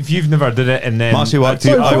 if you've never did it, and then Marcy walked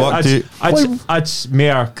out, I walked out. That's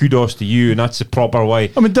mere kudos to you, and that's the proper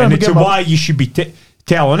way. I mean, don't and it's forget why you should be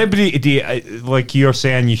telling anybody to do, like you're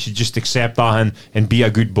saying, you should just accept that and be a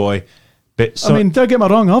good boy. But so, I mean, don't get me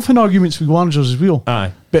wrong. I've had arguments with managers as well.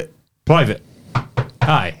 aye, But private,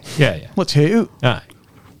 aye, yeah, let's hate out. aye.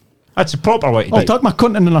 That's the proper way to I'll do it. take my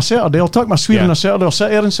cunting on a Saturday. I'll take my swearing on Yeah. a Saturday. I'll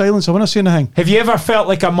sit here in silence. I won't say anything. Have you ever felt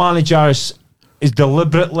like a manager is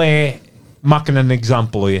deliberately making an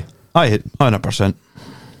example of you? I hit 100%.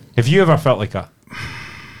 Have you ever felt like that?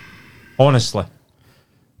 Honestly,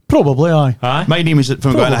 Probably, aye. aye. My name is from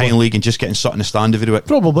going to Probably. High League and just getting something to stand every week.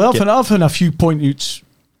 Probably. I've Yeah. had a few point outs.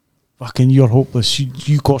 Fucking, you're hopeless.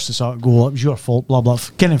 You cost us that goal. It was your fault. Blah blah.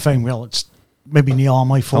 Kind of fine. Well, it's maybe nail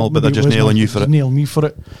my fault. Oh, but maybe they're it just was nailing my- you for just it. Nail me for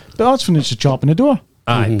it. But that's when it's a chop in the door.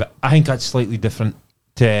 Aye, but I think that's slightly different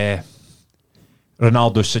to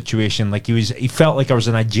Ronaldo's situation. Like he felt like there was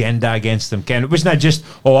an agenda against him. Ken, it wasn't just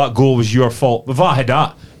that goal was your fault. We've all had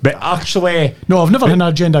that, but actually, No, I've never had an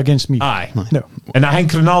agenda against me. aye, No. and I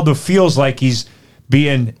think Ronaldo feels like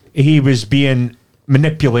he was being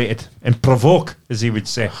manipulated and provoke, as he would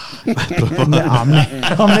say. He's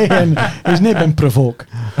not been provoked.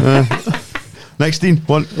 Next team,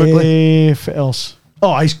 one quickly. What else?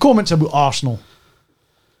 Oh, his comments about Arsenal.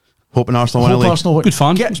 Hoping Arsenal win a Hope league. Arsenal win. Good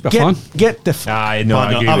fan. Must be a fan. Get the Aye, no,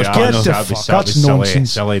 I no, agree I with was that. get No, the that was- fuck. that That's was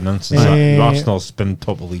nonsense. silly nonsense. Arsenal's been top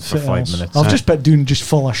of the league for What 5 else? minutes. I've just been doing just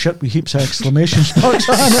full of shit with heaps of exclamation marks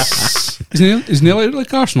on it. Isn't he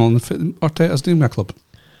like Arsenal and Arteta's doing my club?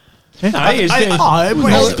 Ultimately,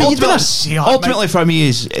 for me,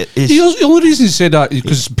 is The only reason he said that is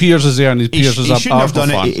because Piers is there and Piers is he a shouldn't have Arsenal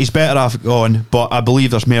done fan. it. He's better off gone, but I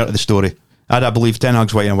believe there's more to the story. I believe Ten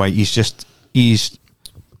Hag's white and white. He's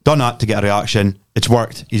done that to get a reaction. It's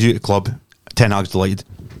worked. He's out of the club. Ten Hag's delighted,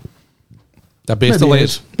 The best Maybe it delighted.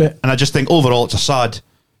 is, but and I just think overall it's a sad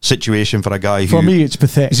situation for a guy for who. me, it's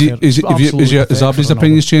pathetic. Is Abby's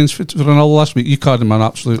opinions changed for Ronaldo last week? You called him an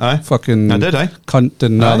absolute Aye. fucking I did, aye. cunt,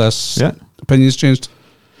 and now Aye. this Yeah. opinions changed.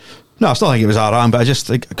 No, I still think it was Aram, but I just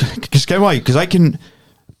think because I can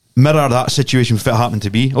mirror that situation if it happened to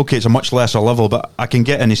be. Okay, it's a much lesser level, but I can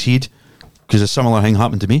get in his head because a similar thing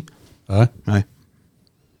happened to me. Aye. Aye.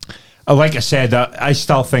 Like I said, I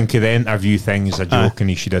still think of the interview thing as a joke, and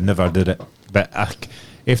he should have never did it. But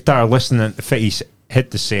if they're listening, if he's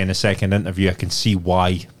hit to say in a second interview, I can see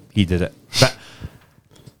why he did it. But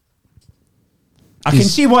I can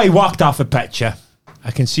see why he walked off a picture.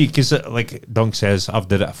 I can see because, like Dunk says, I've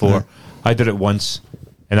did it before. Yeah. I did it once,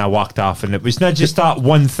 and I walked off, and it was not just that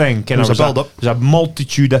one thing. It was a build-up. It was a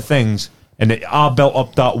multitude of things. And it all built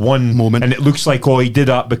up that one Moment. and it looks like, he did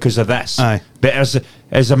that because of this. Aye. But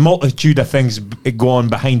there's a multitude of things go on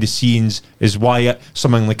behind the scenes is why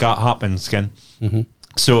something like that happens, Ken.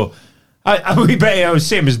 So, I was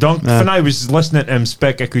same as Dunk. When I was listening to him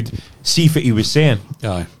speak, I could see what he was saying.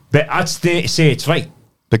 Aye. But that's to say it's right.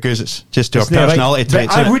 Because it's just your It's not personality right. But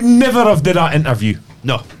traits. I innit? would never have did that interview.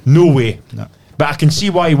 No. No way. No. But I can see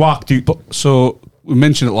why he walked out. But so we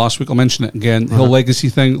mentioned it last week. I'll mention it again. The whole legacy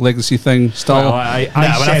thing. Still, Well, I When said,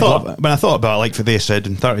 I thought about it, like what they said,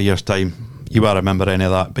 in 30 years' time, you won't remember any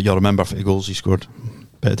of that, but you'll remember for the goals he scored.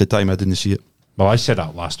 But at the time, I didn't see it. well, I said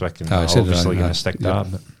that last week, and I I'm said obviously that, going yeah. to stick to Yeah.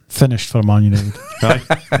 that. But Finished for Man United.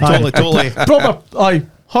 Totally. Proper,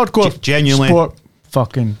 hardcore, Genuinely. sport,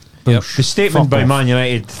 fucking. Yep. the statement Fuck by off. Man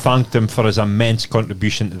United thanked him for his immense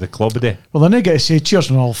contribution to the club today. Well, then they get to say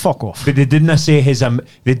cheers and all. Fuck off. But they didn't say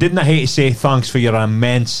they didn't hate to say thanks for your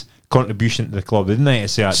immense contribution to the club. They didn't hate to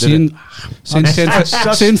say that. Did saying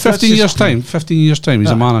That's 15 just years time. 15 years time.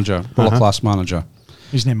 He's a manager, world class manager.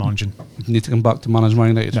 He's not managing. You need to come back to manage Man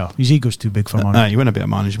United. No, his ego's too big for Man Aye, United. you win a bit of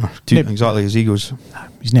management. Yep. Exactly as egos.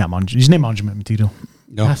 He's not managing. He's not management material.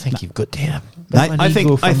 No. I think you've got to him. I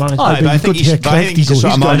think Aye, but he's you've got to I think he's the he's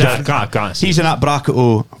sort of got to- manager. Can't see. He's in that bracket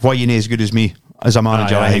of why you ain't as good as me as a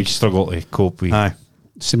manager. I I think. struggle to cope with. Aye.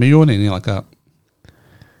 Simeone, anything like that.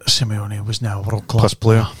 Simeone was now a world Plus class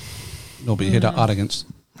player. No, but he had that arrogance.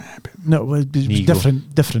 No, it was Ego.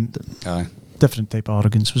 Aye. different type of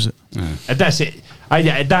arrogance, was it? I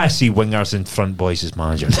did see wingers and front boys as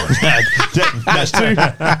managers. That's true.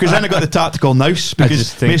 Because then I got the tactical nous because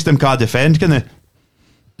just think- most of them can't defend, can they?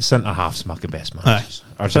 Centre halves make the best managers.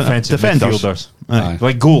 Aye. Or defensive Defenders. midfielders. Aye.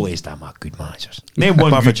 Like goalies, they're not good managers. Name one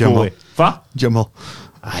Apart good from Jimbo. goalie. What? Jimbo.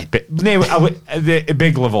 Aye, but name the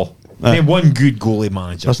big level. Aye. Name one good goalie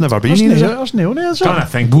manager. That's never been. There's is it? no, Trying to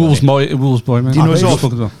think. Wolves boy, man. Do you know Aye, Zoff?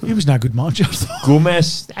 spoke about- He was not a good manager.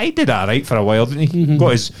 Gomez, I did alright for a while, didn't he?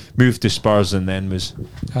 Got his move to Spurs and then was.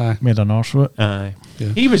 Aye. Made an arse of it. Aye. Yeah.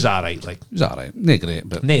 He was alright, like. He was alright. Not great,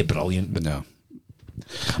 but Not brilliant, but no.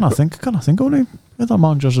 Can I think of any other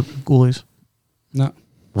managers of goalies? No.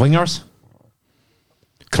 wingers.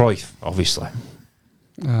 Cruyff, obviously.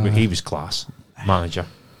 Aye. He was class. Manager.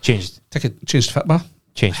 Changed Changed football.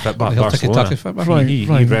 football. He'll Barcelona. tiki-taka football. Right. He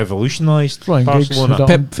Ryan- revolutionised Ryan Giggs Barcelona. had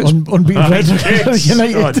Pep Fitz- unbeaten record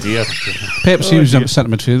United. Oh dear. Pep's he was a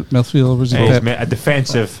centre midfielder, was he? He's Pep? a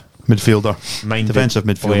defensive Midfielder. minded Defensive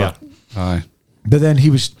midfielder. player. Aye. But then he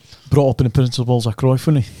was brought up in the principles of Cruyff,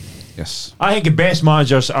 wasn't he? Yes. I think the best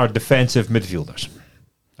managers are defensive midfielders.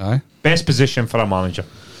 Aye. Best position for a manager.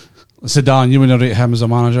 Zidane, you wouldn't rate him as a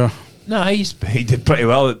manager. No, he did pretty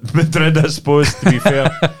well at Madrid, I suppose, to be fair.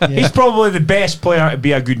 He's probably the best player to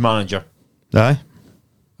be a good manager. Aye.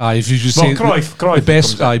 If you just Well, say Cruyff the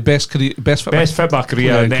best, comes in. best football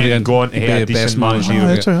career, and then go on to have a decent managerial.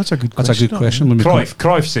 That's a good question. That's a good question. When we come-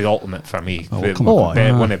 Cruyff's the ultimate for me. Oh, come on.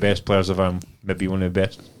 One of the best players ever, maybe one of the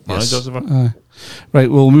best managers ever. Right,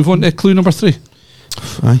 we'll move on to clue number 3.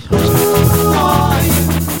 Aye.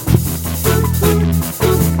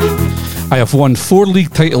 I have won 4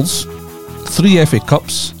 league titles, 3 FA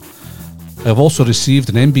Cups. I have also received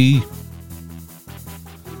an MBE.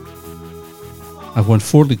 I've won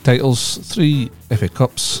 4 league titles, 3 FA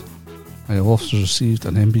Cups. I have also received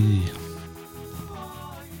an MBE.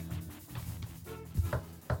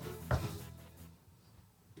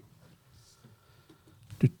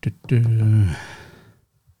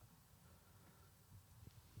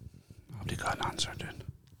 Nobody got an answer, dude.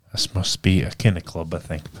 This must be a kind of club, I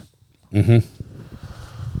think. Mm-hmm.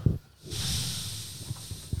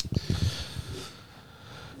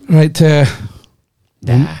 Right,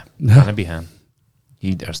 Nah, no. can't be him.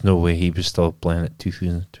 There's no way he was still playing at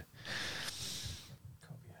 2002.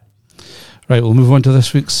 Right, we'll move on to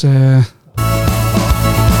this week's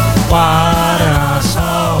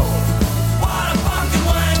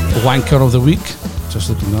wanker of the week. Just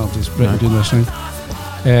looking at this, Britain doing this now.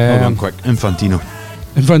 Hold on quick. Infantino.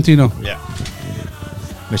 Infantino. Yeah.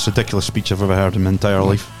 Most ridiculous speech I've ever heard in my entire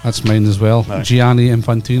life. That's mine as well. Aye. Gianni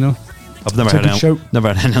Infantino. I've never It's a heard good anything, shout. never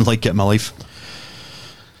heard anything like it in my life.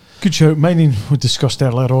 Good shout. Mine we discussed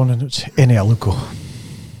earlier on, and it's Eni Aluko.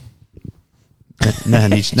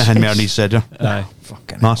 Nothing more needs said there. Aye.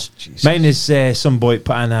 Fucking Mass. Mine is some boy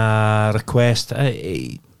put in a request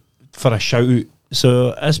for a shout out.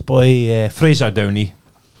 So this boy Fraser Downey,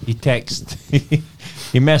 he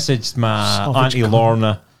he messaged my Savage auntie cunt.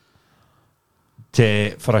 Lorna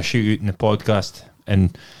for a shout out in the podcast,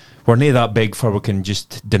 and we're not that big for we can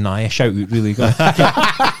just deny a shout out really, because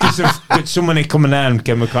there's got so many coming in.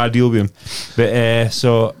 Can we can't deal with him? But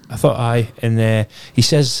so I thought and he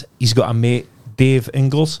says he's got a mate, Dave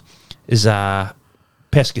Ingalls, is a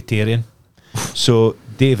pescatarian. So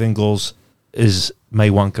Dave Ingalls is my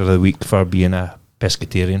wanker of the week for being a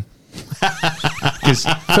pescatarian. Because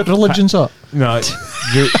Fit religion's up. no,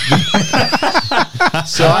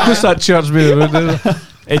 so Just that church meeting.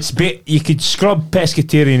 it's you could scrub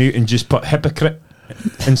pescatarian out and just put hypocrite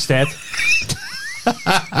instead.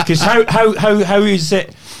 Because how is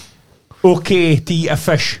it okay to eat a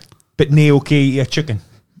fish but no okay to eat a chicken?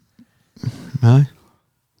 Aye.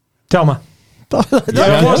 Tell me.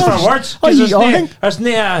 Yeah, words for words. 'Cause there's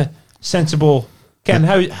no a sensible. Ken,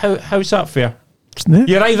 how's that fair? Isn't it?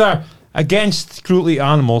 You're either against cruelty to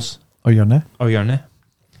animals Oh, you're not. or you're not.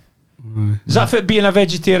 Is that fit being a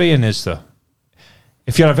vegetarian is though?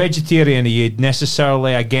 If you're a vegetarian, are you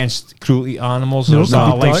necessarily against cruelty to animals, No, or it is could that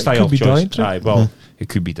a be lifestyle could be choice? dietary. Aye, well, it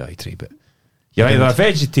could be dietary, but you're either a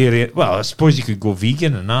vegetarian. Well, I suppose you could go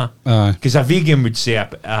vegan and that, Aye. because a vegan would say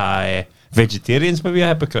vegetarians maybe a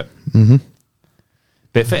hypocrite. Mm-hmm.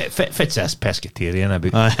 But fits as pescatarian a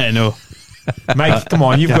bit. I know. Mike, come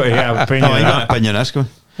on, you've got to have an opinion. No, I on got that. an opinion. Ask him.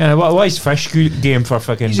 Yeah, why is fish game for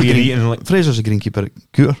fucking He's a being green- eating like? Fraser's a greenkeeper at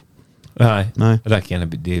Cooter. Aye, Aye. I reckon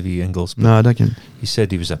about Davy Ingalls, but No, I reckon. he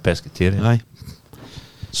said he was a pescatarian. Aye.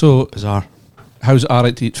 So, Bizarre. how's it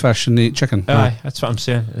alright to eat fish and eat chicken? Aye, that's what I'm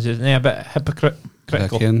saying. Is it a bit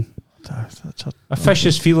hypocritical? Again. That's A fish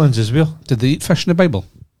has feelings as well. Did they eat fish in the Bible?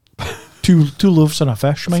 two loaves and a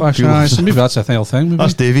fish, mate. Fish, aye, so maybe that's a thing. Maybe.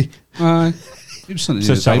 That's Davy. Aye. Maybe something to So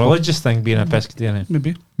do with it's the a Bible. religious thing being a pescatarian.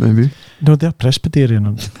 Maybe. Maybe. No, they're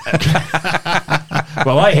Presbyterian.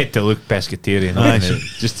 Well, I had to look pescatarian Aye.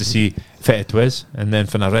 just to see if it was, and then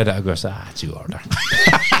when I read it, I go, it's your order.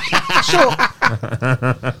 So,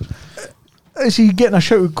 is he getting a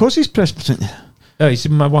shout out because he's Presbyterian? Oh, he's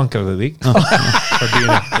my wanker of the week for being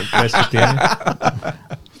a pescatarian.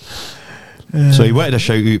 So he wanted a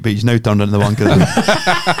shout out, but he's now turned into the wanker.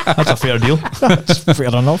 That's a fair deal. That's fair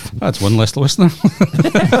enough. That's one less listener.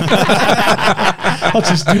 That's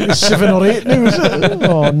just doing to 7 or 8 now, is it?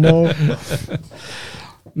 Oh, no.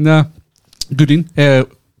 Nah. Gooding.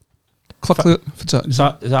 What's that? Is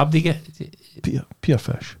that Abdi get? Pure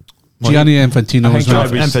fish. Gianni Infantino as well.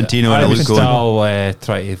 Infantino I and was Aluko. still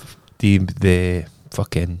try to deem the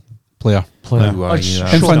fucking Player. who are It's you?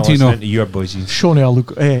 Infantino. To your boys. Shoney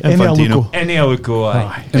Aluko. Eni Infantino. Aluko. Any Aluko,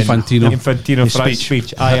 Aye. Infantino. Infantino His for his speech.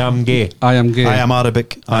 speech. I am gay. I am gay. I am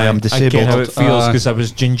Arabic. I am I get how disabled. it feels because I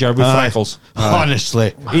was ginger with Aye. freckles.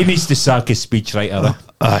 Honestly. He needs to sack his speech right out.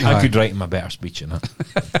 Aye. I could write him a better speech than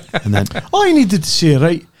that. And then, All I needed to say,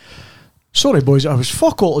 right, sorry, boys, I was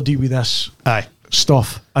fuck all to do with this aye.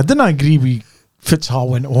 stuff. I didn't agree with Fitz how it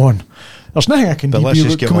went on. There's nothing I can But do. let's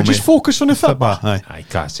just get Can we on just with focus on the football? Aye. I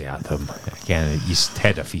can't say that to him. Again, he's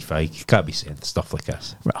head of FIFA. You can't be saying stuff like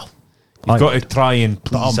this. Well, You've got to try and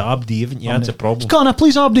please Abdi, haven't you? That's a problem. Can't I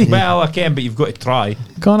please Abdi? Well, I can, but you've got to try.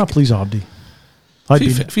 Can't I please Abdi?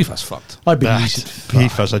 FIFA's fucked. I'd be That easy.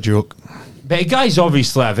 FIFA's a joke. But the guy's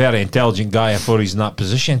obviously a very intelligent guy before he's in that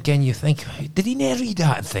position. Can you think, did he never read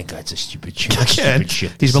that and think that's a stupid shit? Again, Stupid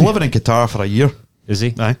shit. he's been living in Qatar for a year. Is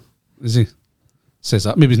he? Aye. Is he? Says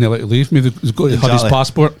that. Maybe he's not allowed to leave. Maybe he's got to have his Exactly.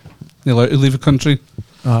 passport. Not allowed to leave the country.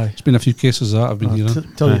 Aye. There's been a few cases of that I've been hearing.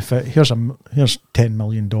 Tell you, here's $10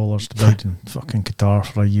 million to bide in fucking Qatar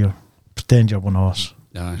for a year. Pretend you're one of us.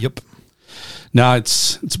 Yeah. Yep. Nah,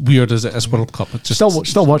 it's weird as it is World Cup. It's just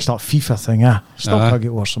Still watch that FIFA thing, Still Aye. can't get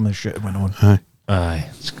over some of the shit that went on. Aye. Aye.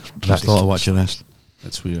 That's a lot of watching this.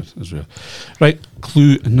 It's weird. It's weird. Right,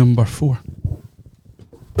 clue number 4.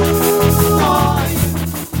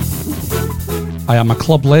 I am a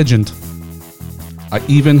club legend. I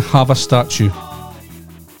even have a statue.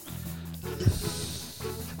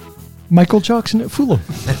 Michael Jackson at Fulham.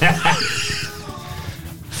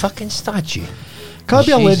 Fucking statue. Can't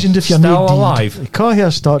be a She's legend if you're still no deed. alive. You can't have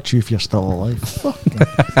a statue if you're still alive. Fucking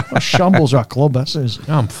what a shambles of a club this is.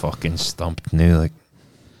 I'm fucking stumped now. Like,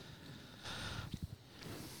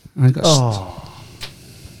 I got a Oh,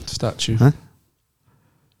 statue. Huh?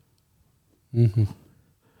 Mm-hmm.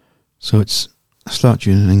 So it's a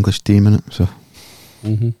statue in an English team, innit? So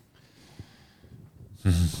Mm-hmm.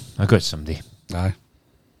 I got somebody. Aye.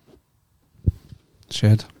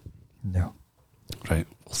 Shed. no. Right.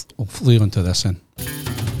 We'll flee onto this then.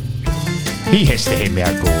 He has to hit me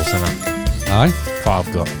our goals, innit? Aye.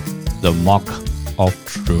 5 got. The Mark of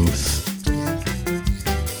Truth.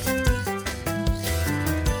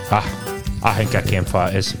 I think I can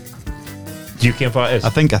what it is. Do you can what it is? I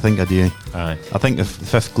think I do. Aye. I think the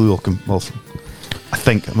fifth clue will come. Well, I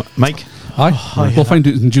think Mike. Aye. aye, We'll find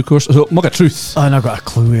out in due course. So, Mug of Truth. And I got a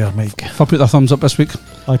clue here, Mike. If I put the thumbs up this week.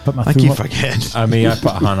 I put my I thumb keep up. forgetting. I mean, I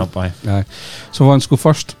put a hand up. Aye. Aye. So, let's go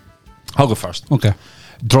first. I'll go first. Okay.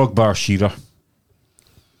 Drogba or Shearer.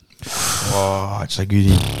 Oh, it's a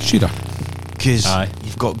goodie. Shearer. Because Aye.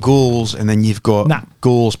 you've got goals and then you've got Nah.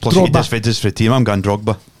 goals plus you Drogba. get this for the team. I'm going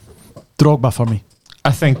Drogba. Drogba for me.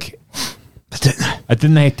 I think I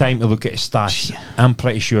didn't have time to look at his stats. I'm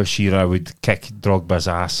pretty sure Shearer would kick Drogba's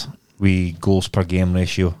ass with goals per game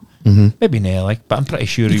ratio. Mm-hmm. Maybe not, like, but I'm pretty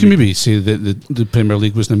sure You he can would. maybe say that the Premier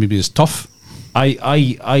League wasn't maybe as tough. I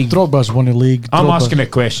Drogba's won the league. I'm Drogba's- asking a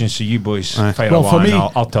question, so you boys Aye. fire Well, away for and me-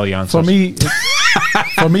 I'll tell you answers.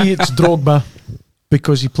 For me, it's Drogba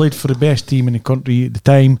because he played for the best team in the country at the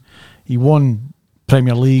time. He won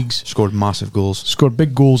Premier Leagues, Scored massive goals. scored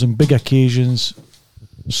big goals in big occasions,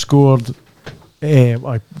 scored. He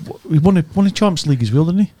won the Champions League as well,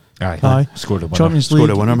 didn't he? Aye. Scored a winner. Champions Scored League.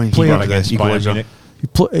 a winner, man. He Player- got against the Bayern equaliser. Munich.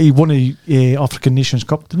 He won the African Nations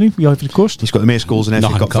Cup, didn't he? The Ivory Coast. He's got the most goals in FA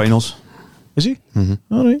Nothing Cup Cup. finals. Is he?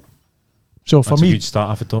 Mm-hmm. All right. So for That's a me, good start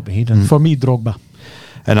off the top of head. for me, Drogba.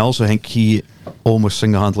 And I also think he almost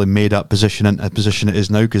single-handedly made that position into a position it is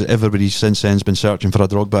now because everybody since then's been searching for a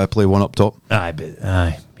Drogba to play one up top. Aye, but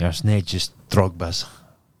there's not just Drogba's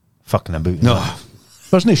fucking about. No.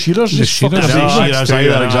 Wasn't it Shearer's? Just Shearer. fucking- No, Shearer's that's either,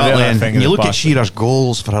 the exactly. other And thing you in look the at past. Shearer's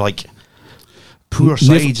goals for like poor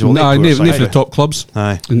sides. Well, Nah, poor never sides. the top clubs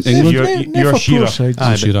Aye. in If England you're Never Shearer. poor sides.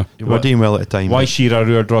 Aye, Shearer. but we're doing well at the time. Why Shearer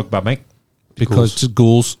or Drogba, Mike? because it's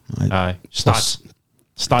goals. Aye. Plus-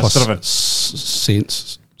 Stats plus driven.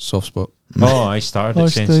 Saints soft spot. Oh, I started at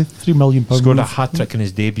Lost Saints. £3 million. Scored a move. hat trick in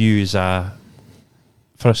his debut as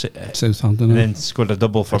Southampton. and then scored a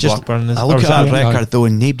double for Just- Blackburn. I look Or at was that that- record though,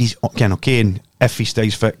 and nobody's Kane, if he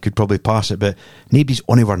stays fit, could probably pass it, but nobody's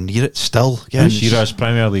anywhere near it still. Yeah, Shearer's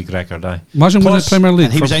Premier League record, aye. Imagine winning Plus- the Premier League.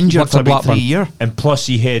 and he was injured for about 3 years. And plus,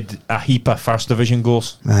 he had a heap of first division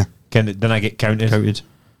goals. Aye, Then I get counted. counted.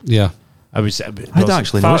 Yeah. I'd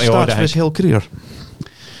actually know his fairly odd, stats I for his think. whole career.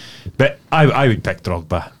 But I would pick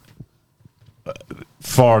Drogba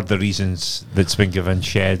for the reasons that's been given.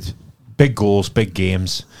 Shed big goals, big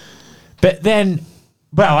games. But then,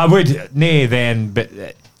 well, I would nay then, but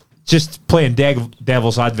just playing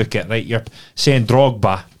devil's advocate, right? You're saying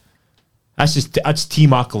Drogba. That's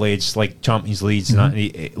team accolades like Champions Leagues and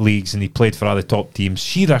that, leagues, and he played for other top teams.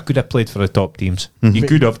 Shearer could have played for the top teams. He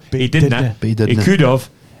could have. but He he didn't. didn't. But he didn't. could have.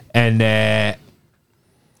 And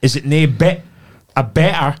is it nay a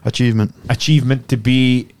better Achievement. achievement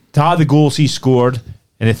to have the goals he scored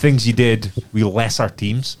and the things he did with lesser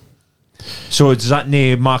teams? So does that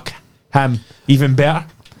make him even better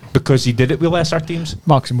because he did it with lesser teams?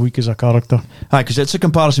 Marks him weak as a character. Aye, because it's a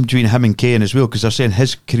comparison between him and Kane as well, because they're saying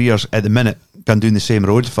his career's at the minute going down the same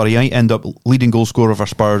road. For he might end up leading goal scorer for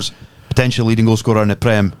Spurs, potential leading goal scorer in the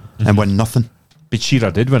Prem and win nothing. But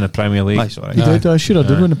Shearer did win the Premier League. Nice, alright. He did. I should have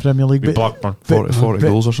did win the Premier League. With But Blackburn. 40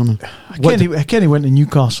 goals or something. Kenny went to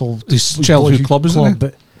Newcastle. His childhood club, isn't it?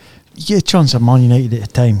 But you get a chance of Man United at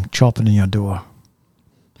a time chopping in your door.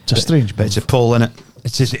 It's a strange But it's a move. pull in it.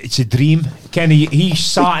 It's a dream. Kenny, he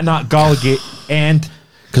sat in that Gallagate end.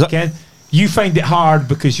 'Cause Ken, you find it hard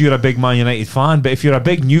because you're a big Man United fan, but if you're a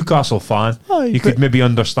big Newcastle fan, Aye, you but- could maybe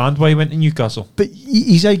understand why he went to Newcastle. But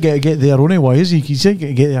he's got to get there only. Why is he? He's got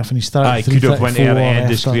to get there when he started. I could have went there and end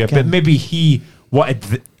his career, but maybe he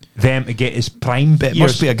wanted them to get his prime But it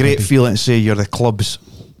years. must be a great feeling to say you're the club's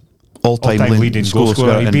all-time, all-time leading goal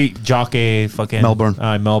scorer. He and beat Jockey fucking Melbourne.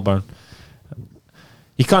 Melbourne.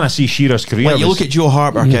 You kind of see Shearer's career. Like, you was- look at Joe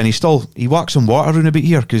Harper, Ken, he walks some water around a bit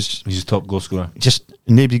here because he's a top goal scorer just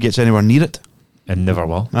nobody gets anywhere near it. and never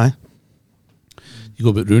will. Aye. You go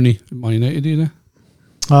about Rooney, Man United, you know?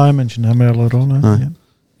 I mentioned him earlier on. Aye. Yeah.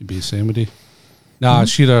 You'd be the same, would he? Nah,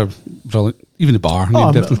 Shearer, brilliant. Even the bar,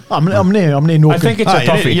 Oh, definitely. I'm no I think it's a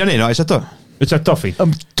toughie. You're not, it's a tough. It's a toughie.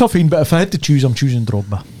 I'm toughing, but if I had to choose, I'm choosing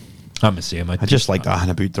Drogba. I'm the same. I just like that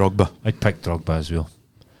and about Drogba. I'd pick Drogba as well.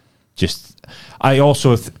 I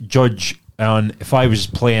also judge on if I was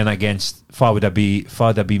playing against, if would I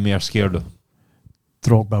be more scared of?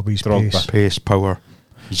 Drogba with his Drogba. pace. Pace, power,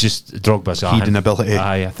 He's just Drogba's heading ability,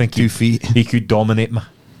 I think 2 feet. he could dominate me.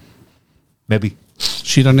 Maybe.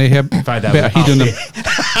 Shearer nae have If I'd have better heat on him.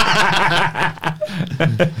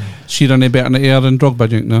 Shearer nae better in the air than Drogba,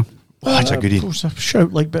 do you think, no? Oh, that's a goodie. Of course, a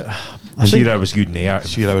shout like, but I think Shearer was good in the air.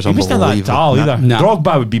 Shearer was he wasn't that unbelievable. tall either. Nah.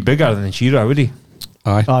 Drogba would be bigger than Shearer, would he?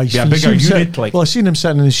 Aye. he's- Be a you bigger see him unit, like. Well, I seen him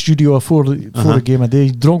sitting in the studio before the game of day.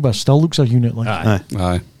 Drogba still looks a unit. Like Aye. Aye,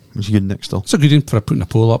 Aye. it's a good nick still. It's a good one for putting a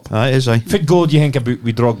poll up. Aye, it is, aye. What goal do you think about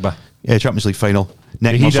with Drogba? Yeah, Champions League final.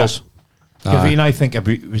 Neck He muscles. If Aye. and I think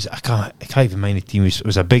about was I can't even mind the team. It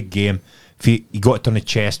was a big game. If he got it on the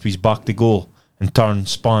chest with his back to goal and turned,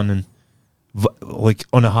 spun and like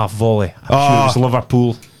on a half volley. I'm sure it was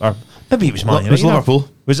Liverpool or maybe it was Man It was United. Liverpool.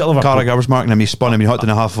 Was it Liverpool? Carragher was marking him, he spun him, he hooked in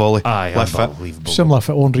a half volley. Aye, left foot. unbelievable. similar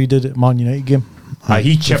to Henry did at Man United game. Aye,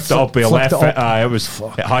 he chipped it up with a Flipped left it up. foot. Aye, it was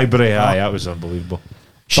at Highbury. Aye, that was unbelievable.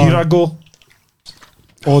 Shearer goal.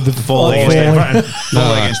 Oh, the Volley oh, against volley. Everton.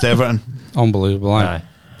 Volley against Everton. Unbelievable, aye. Aye.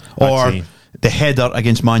 Or I'd say. the header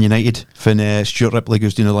against Man United when Stuart Ripley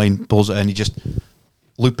goes down the line, pulls it in, he just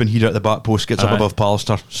looping header at the back post, gets up Aye. above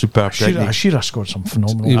Pallister. Superb technique. Shearer scored some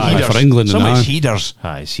phenomenal. He- goals. Aye, for England Some and of his aye. headers.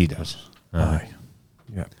 Aye, he does. Aye.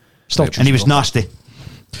 Yeah. Still And he was nasty.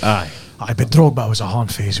 Aye. Aye, but Drogba was a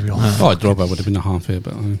hand phase wheel. Oh, Drogba would have been a half here,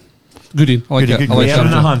 but aye. Good in. I like Goodie, it. good, I like Yeah, in a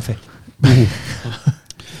that. hand for.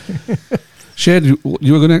 Shed, you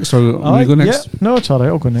were going next, or will you go next? Yeah, no, it's all right.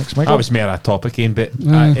 I'll go next, Michael. That was more a topic in, but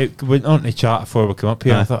it went on to chat before we come up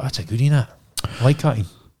here. I thought that's a good in it. I like that.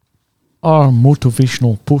 Our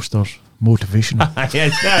motivational posters. Motivational.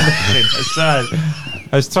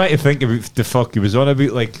 I was trying to think about the fuck he was on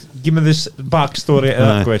about. Like, give me this backstory to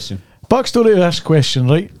that Aye. question. Backstory to this question,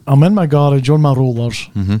 right? I'm in my garage on my rollers.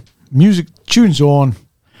 Mm-hmm. Music tunes on.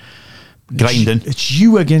 Grinding. It's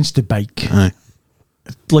you against the bike, Aye.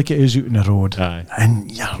 like it is out in the road. Aye.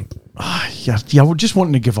 And you're just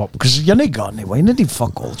wanting to give up because you're not got any way. Not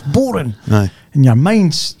fuck all. It's boring. Aye. And your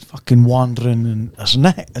mind's fucking wandering,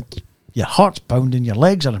 and your heart's pounding, your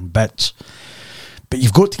legs are in bits. But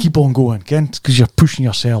you've got to keep on going, Kent, because you're pushing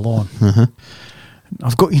yourself on.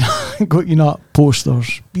 I've got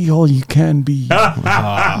posters. Be all you can be.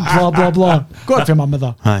 Blah blah blah. Got it from my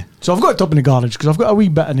mother. Aye. So I've got it up in the garage because I've got a wee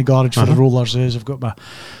bit in the garage for the rollers. I've got my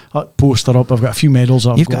poster up. I've got a few medals.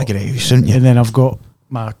 You've got to get out of house, haven't you? And then I've got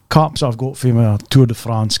my caps I've got for my Tour de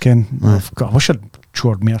France, Ken. I wish I'd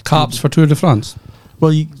chored more. Caps for Tour de France.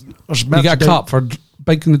 Well, You there's get a merchandise- cap for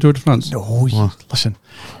biking the Tour de France. No, listen.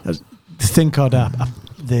 The thing called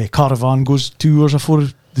the caravan goes 2 hours before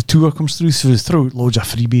the tour comes through. So there's loads of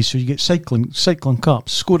freebies. So you get cycling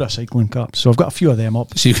caps, Skoda cycling caps. So I've got a few of them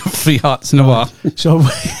up. So you got free hats in a bar. So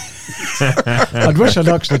I'd wish I'd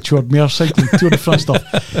actually toured more cycling Tour de France stuff.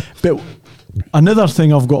 But another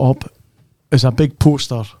thing I've got up is a big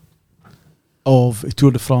poster of a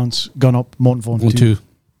Tour de France gone up Mont One, Ventoux. two.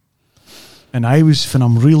 And when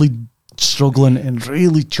I'm really struggling and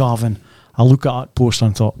really chaving, I look at that poster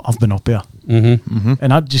and thought, I've been up here. Mm-hmm.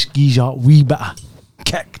 And that just gives you a wee bit of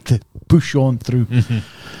kick to push on through.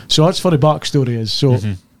 So that's for the backstory is. So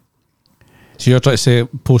So you're trying to say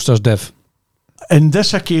posters div. in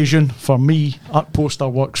this occasion, for me, that poster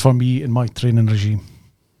works for me in my training regime.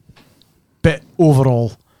 But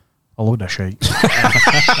overall, a load of shite.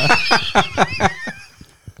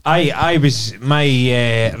 I was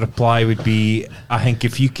my reply would be I think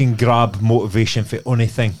if you can grab motivation for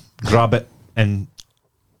anything, grab it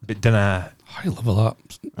but dinna. High level that.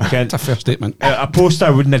 Can't- That's a fair statement. A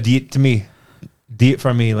poster wouldn't have date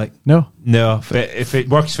for me. Like No. but if it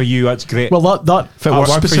works for you, that's great. Well, that If it I'll works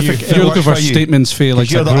work for specific, you. if it You're works looking for you, statements for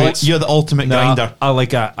like you're, a you're the ultimate No, grinder. I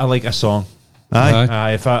like a song.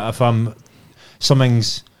 Aye. If I'm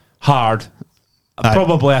something's hard, Aye.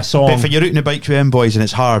 probably a song. But if you're out on the bike with them boys and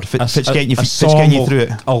it's hard, if it's getting you, a if it's getting you song through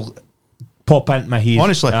it. I'll pop into my head.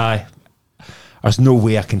 Honestly. Aye. There's no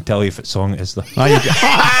way I can tell you if it's song it is though. Aye,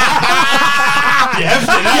 you have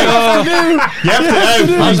to know. You have to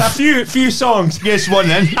know. There's a few songs. Guess one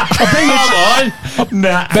then.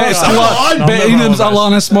 Nah, Best I'll never Bettingham's live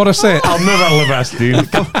Alanis Morissette. I'll never live this,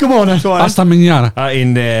 dude. come on, Hasta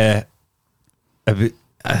mañana.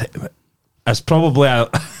 It's probably a.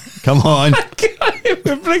 Come on. I can't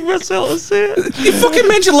even bring myself to say it. You fucking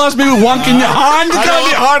mentioned last week with wanking your hand. You can't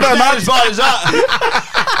be harder than Not that. as bad as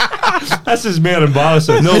that. This is more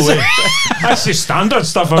embarrassing. No way. That's the standard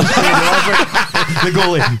stuff I'm saying. The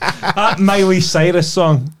goalie. That Miley Cyrus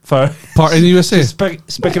song for Part in the USA.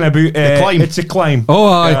 speaking about Climb. It's a Climb. Oh,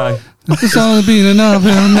 aye. It's all been enough.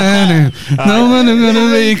 No one gonna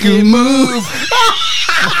make you move.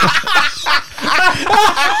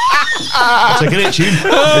 It's a great tune.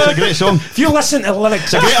 It's a great song. If you listen to the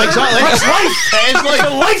lyrics, Great, exactly. it's life. It is like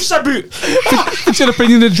Life's about. What's your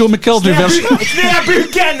opinion of Joe McKeldry version? It's not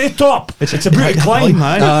about getting to the top. It's about a climb.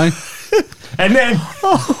 man. Aye. And then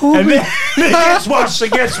it gets worse.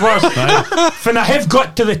 It gets worse. When I have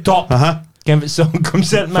got to the top, Kevin song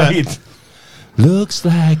comes out in my head. Looks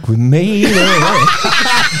like we made it.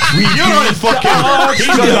 You're on fucking. He's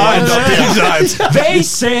got the hand up here. They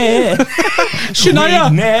said Shania.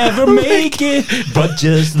 we'd never make it, but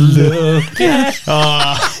just look at.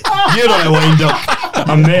 You're on a wind up.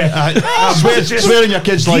 I'm there. Swearing your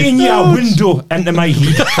kids like. Giving you a window into my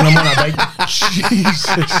head when I'm on a bike.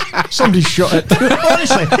 Jesus. Somebody shot it.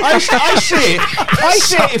 Honestly, I say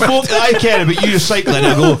to folk that I care about you recycling,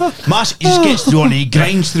 I go, Mass, he just gets through on it, he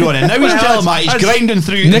grinds through on it. Now he's telling me he's grinding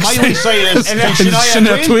through Next Miley time- Cyrus and Shania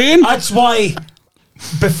Shania Twain. Twain. That's why.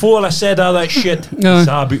 Before I said all that shit, No. it's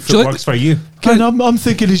about if Do you it like- works for you. Ken, I'm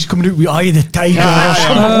thinking he's coming out with Eye of the Tiger or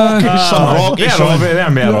some Rocky song.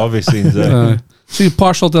 They're obviously. So you're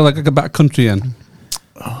partial to like a bit of country in.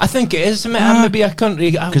 I think it is. Maybe a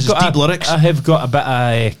country 'Cause it's deep lyrics. I have got a bit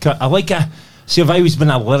of. I like a. See, I've always been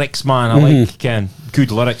a lyrics man. I like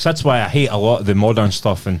good lyrics. That's why I hate a lot of the modern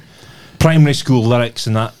stuff and primary school lyrics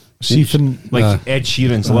and that. See, Like Ed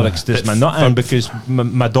Sheeran's lyrics does my nut in because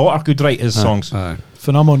my daughter could write his songs. Aye.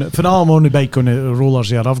 when I'm on the bike on the rollers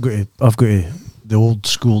there, I've got to the old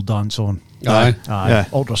school dance on. Aye. Yeah.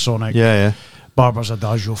 Ultrasonic. Yeah. Barber's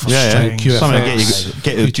Adagio for Yeah, strings. QFX. Something to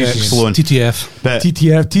get the juices flowing. TTF. But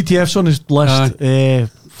TTF's on his list.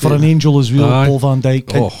 For an Angel as well, Aye. Paul Van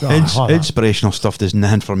Dyke. Oh. inspirational stuff does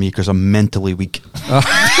nothing for me because I'm mentally weak.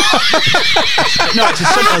 No, it's as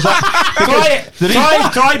simple as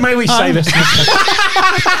that. Try Miley Cyrus.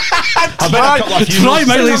 I've been a couple of few Try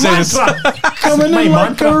Miley Cyrus. Coming my in like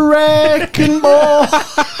mantra. a wrecking ball.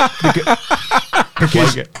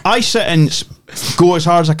 because I sit and go as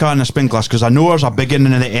hard as I can in the spin class because I know there's a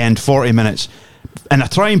beginning and the end, 40 minutes. And I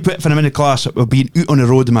try and put when I'm in the class of being out on the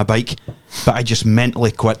road on my bike, but I just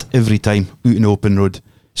mentally quit every time out on the open road.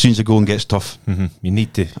 As soon as the going gets tough. You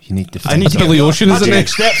need to. I need to Billy get Ocean, that's isn't the it?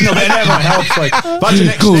 next step. No, but it never helps. Like that's the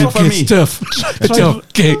next Go step for get me. stuff. It's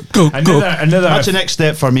okay. Go. Another That's the next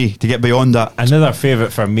step for me to get beyond that. Another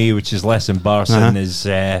favourite for me, which is less embarrassing, Uh-huh. is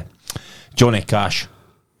Johnny Cash.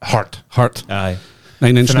 Hurt. Aye.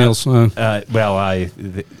 9 Inch Can I- Nails.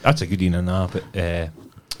 That's a good one now, but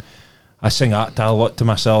I sing that a lot to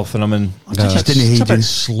myself, and I'm in. I just didn't It's a hate bit it.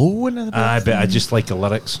 slow in it. But I just like the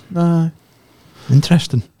lyrics.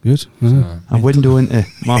 Interesting. Good. A window into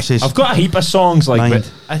Marcy's. I've got a heap of songs like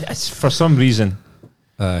Mind. but it's for some reason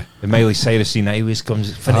Aye. the Miley Cyrus scene always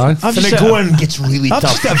comes. When Aye. the going gets really I've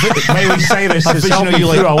tough. just got a Miley Cyrus a is vision of helping you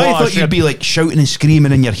like, through a I lot of thought shit. you'd be like shouting and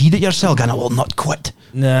screaming in your head at yourself, going, I will not quit.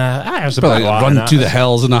 Nah, there's a bit Probably of that run in that. to the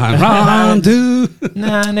hells and that. Run to.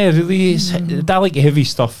 Nah, no, really. I like heavy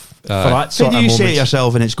stuff for Aye. that sort What do of you say to moments.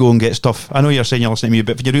 yourself and it's go and get stuff? I know you're saying you're listening to me,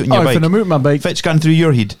 but if you're out on your When I'm bike, out my bike, if it's going through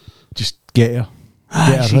your head, just get her.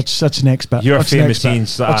 Get her. That's the next bit. Your That's the famous next bit.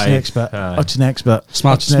 scenes, That's the aye. next bit. Aye. That's the next bit.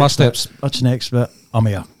 Smart That's the next bit. steps. That's the next bit. I'm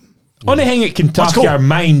here. Only thing it can Let's take go. your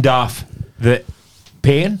mind off that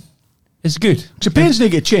pain is good. Japan's not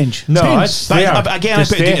get change. No, Pains. it's But there. again, I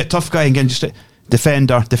Just put it there. to a tough guy again, just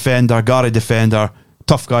defender, Gary defender,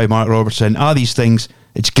 tough guy Mark Robertson, these things,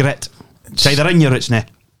 it's grit. It's either in you or it's not.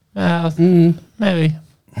 Maybe.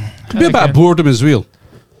 Could be a bit of boredom as well.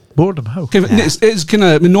 Boredom, how? It's kind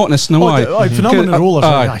of monotonous in a way. Phenomenal rollers.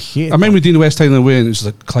 I hate it. I remember doing the West Highland Way and it was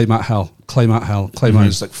like, climb that hill.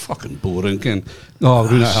 It's like fucking boring. Again. Oh,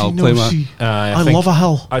 ruin that hill, climb that. I love a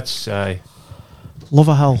hill. That's Love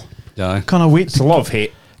a hill. Yeah. Can't wait it's to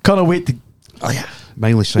love-hate. Can't wait to.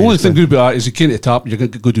 Miley The only thing good about that is you came to the top, you're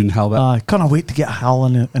going to go down the hill bit. Can't wait to get a hill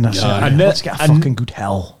in a set. And Let's get a fucking good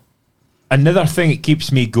hill. Another thing that keeps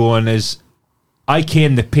me going is I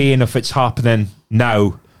ken the pain if it's happening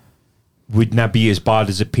now would not be as bad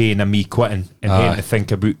as the pain of me quitting and having to think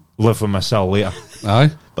about living myself later.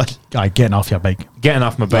 Aye. But getting off your bike. Getting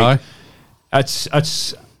off my bike.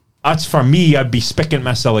 That's for me. I'd be speaking to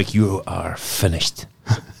myself like, you are finished.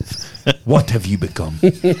 What have you become?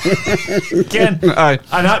 Again, Aye.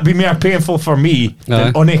 and that'd be more painful for me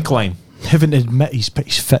than on a climb. Having to admit he's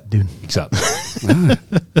fit doing. Exactly.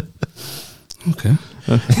 Okay.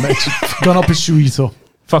 Gone up his shoe though.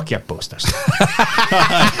 Fuck your posters.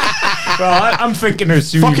 Well, I'm thinking of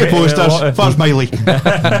Sue. Fuck your posters. First Miley.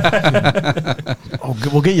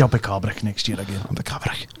 We'll get you up a Cabrick next year again. Up a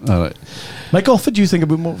Cabrick. All right. Michael, what do you think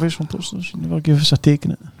about motivational posters? You never give us a take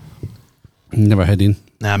in it. Never had in.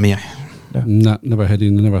 Nah, me. Nah, never had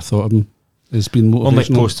in. Never thought of him. It's been Only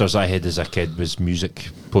motivational. posters I had as a kid was music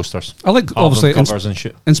posters. I like Album obviously covers and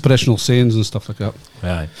shit. inspirational sayings and stuff like that.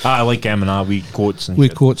 Yeah, I like M&R wee quotes and We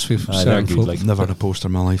shit. quotes for Aye, they're certain good, folk. like- Never had a poster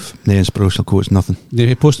in my life. No inspirational quotes, nothing. Did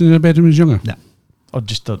you posting in your bedroom when you was younger? Or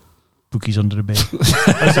just the bookies under the bed.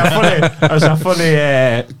 There's a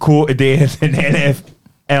funny quote today in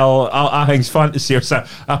NFL I think's fantasy. It's a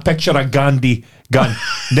picture of Gandhi gun,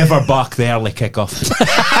 never back the early kickoff.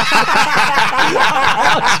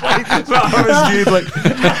 That was good.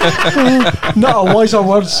 Like, Not a wiser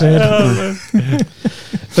word said.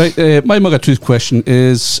 Right, my mug of truth question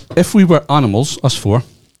is: if we were animals, us four,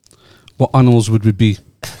 what animals would we be?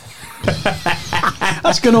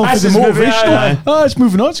 That's going on for That's the just moving motivational. on, It's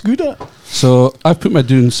moving on. It's good. So I've put my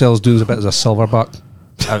cells doing a bit as a silverback,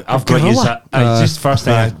 I've got to use gorilla? that. Just first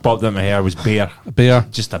thing I popped in my hair was bear. a bear.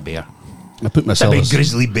 Just a bear. I put A myself big as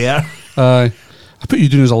grizzly bear. I put you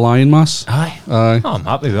doing as a lion, mass. Aye. Aye. Oh, I'm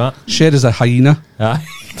happy with that. Shed as a hyena. Aye.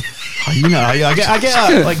 I get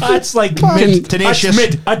that. Like, That's like Fucking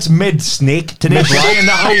tenacious. That's mid snake. Tenacious. Lion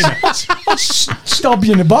the hyena. Stab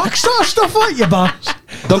you in the back. Start stuff like you, bash.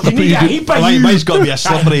 Dunk, I You put need you a doing, heap of mine, you. mine's got to be a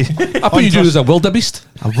slippery. I put you doing as a wildebeest.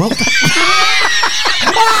 I will.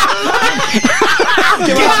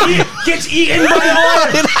 Gets eaten by the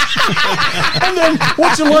lion. And then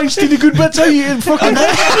what's the lines to the good bits of you in fucking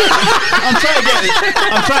I'm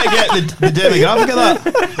trying to get the demographic of that.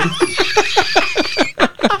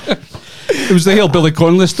 It was the Hillbilly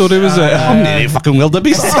Connolly story, was it? I'm not a fucking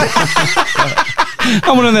wildebeest.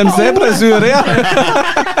 I'm one of them zebras who are there.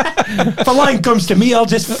 If a lion comes to me, I'll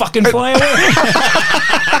just fucking fly away.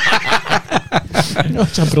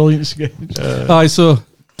 That's a brilliant sketch. Aye, so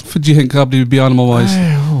what do you think Cabri would be animal-wise?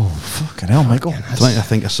 Oh, fucking hell, Michael. I'm trying to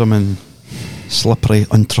think of something slippery,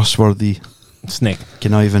 untrustworthy, Snake.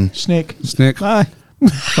 conniving. Snake. Snake. Aye.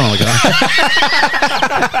 Something like that.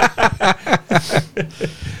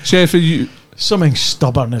 Chef, are you... Something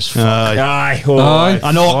stubborn as fuck. Aye. Oh, Aye.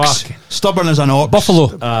 An ox. fuck. Stubborn as an ox.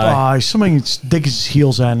 Buffalo. Aye, something that digs his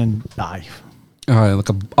heels in and aye. Aye, like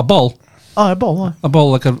a ball. Aye, ball, aye. A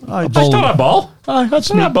ball, like a Aye. That's not ball. a ball. Aye, that's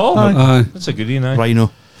It's not a me. ball. Aye. Aye. That's a goodie now.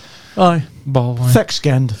 Rhino. Aye. Ball. Thick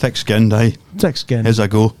skinned. Thick skinned, aye. Thick skinned. Here's I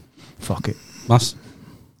go. Fuck it. Mass.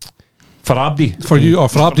 For Abdi. For you, or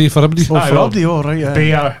for Abdi, for everybody. Oh, Aye, for well, Abdi, all right, yeah.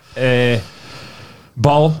 Bear.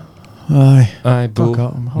 Ball. Aye. Aye. Bull.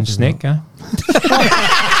 Fuck, I'm happy And with snake. Aye.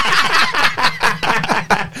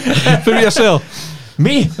 For yourself.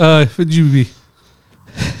 Me. Aye, what would you be?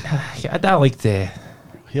 I like the.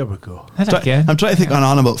 Here we go. I don't care. I'm trying to think of an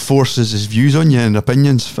animal that forces his views on you and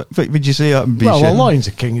opinions. What would you say that would be? Well, a shit? lion's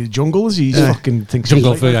a king of the jungle, is he? He's fucking thinks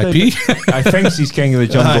Jungle he's like VIP. I think he's king of the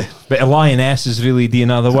jungle, Aye. but a lioness is really doing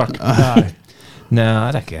other work. Aye. No,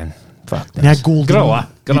 I reckon. Fuck Yeah, this. golden. Gorilla.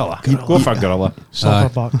 Gorilla. Go for gorilla.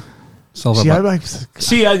 Silverback. See, Silverback.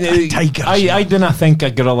 See, Tiger. I do not think a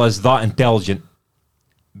gorilla is that intelligent,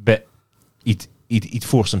 but he'd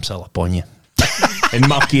force himself upon you. And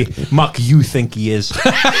mock you think he is.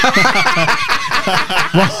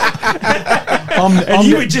 And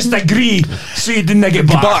you would just agree so you didn't get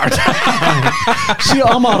barred. See,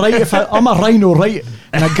 I'm a right. If I'm a rhino, right,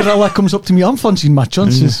 and a gorilla comes up to me, I'm fancying my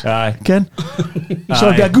chances. Aye. Ken, so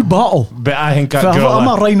it'd be a good battle. But I think If a I'm a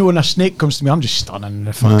gorilla. rhino and a snake comes to me, I'm just stunning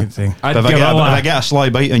the fucking thing. I'd If I gorilla. get a sly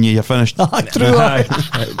bite on you, you're finished. True. Aye.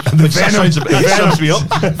 The venom. Me up.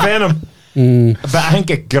 Venom. But I think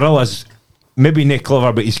a gorilla's maybe not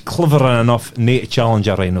clever, but he's clever enough not to challenge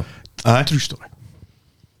a rhino. Aye. True story.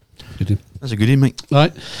 goodie. That's a goodie, Mike.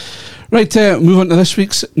 Right. Right, move on to this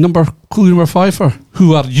week's clue number 5 for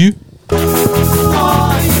Who Are You?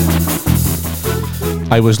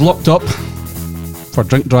 I was locked up for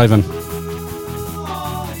drink driving.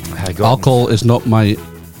 I got Alcohol is not my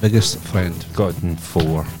biggest friend. got in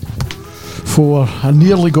 4. 4. I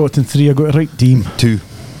nearly got it in 3. I got it right, team. 2.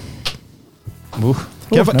 Ooh.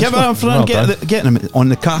 Give nice it one. up, Well Fran. Getting him on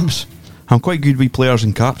the caps. I'm quite good with players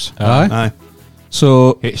in caps. Aye.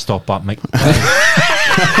 So, Hey, stop that, Mike.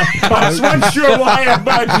 I wasn't sure why I'm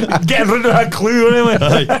getting rid of that clue anyway.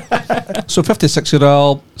 so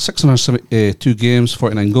 56-year-old, 672 games,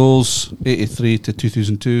 49 goals, 83 to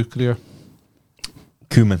 2002 career.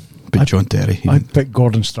 Koeman. But John Terry. I picked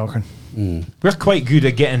Gordon Strachan. We're quite good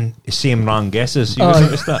at getting the same wrong guesses. You Aye.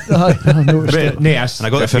 noticed that? I noticed But, it. no, And I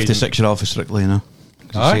got the 56-year-old for Strictly, you know.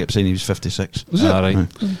 Aye. He saying he was 56. Was it? All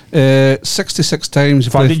right. 66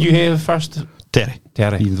 times. What did you have first? Terry.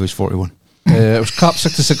 Terry. He was 41. It was capped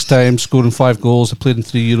 66 times, scoring 5 goals. I played in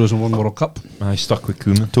 3 Euros and 1 World Cup. I stuck with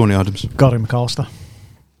Koeman. Tony Adams. Gary McAllister.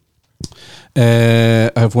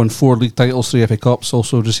 I have won 4 league titles, 3 FA Cups,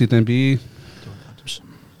 also received an MBE.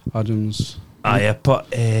 Adams. Aye, I put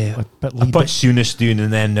Bit I Lee, put Souness doing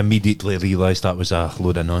and then immediately realised that was a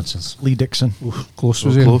load of nonsense. Lee Dixon. Close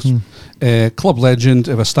was he? Close. Club legend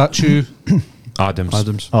of a statue.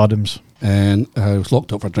 Adams. Adams. And I was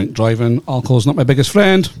locked up for drink driving. Alcohol's not my biggest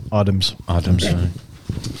friend. Adams. Adams.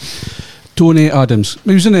 Tony Adams.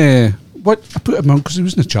 He was in a... What? I put him on because he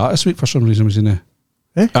was in the chat this week for some reason. Was he in a...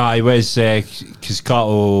 I was because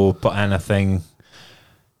Cato put in a thing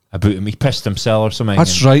about him. He pissed himself or something.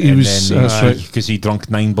 That's right, he was- that's right. Because he drunk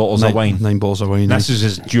 9 bottles of wine. 9 balls of wine. This is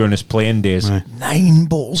his during his playing days. Aye. 9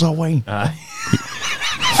 bottles of wine. Aye.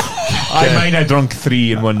 I might have drunk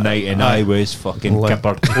 3 in one night and I was fucking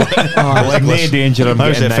kippered. Like no danger of That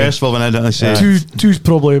was getting the 9. festival when I didn't say. Two's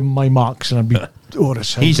probably my marks, and I'd be. Oh,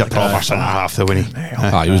 this He's a sounds proper centre half, though, wasn't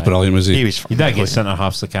he? he was brilliant, was he? He was. You don't get centre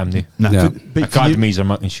halves the Camden. Nah. Yeah. But Academies are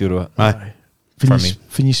making sure of it. Aye. for me.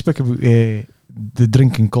 When you speak about the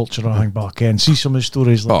drinking culture, I think back and see some of the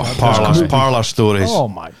stories like that. Parlour stories. Oh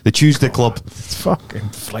my, The Tuesday Club. it's fucking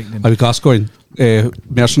frightening. I was Gascoigne.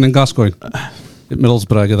 Merson and Gascoigne. At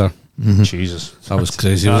Middlesbrough there. Jesus. That was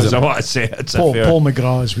crazy, That's wasn't it? what I say. It's Paul a fair.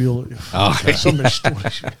 McGrath as well. Aye. Some of the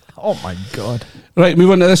stories. Oh my god. Right,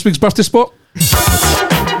 move on to this week's birthday spot.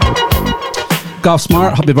 Gav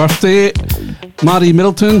Smart, happy birthday. Mary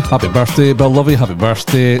Middleton, happy birthday. Bill Lovey, happy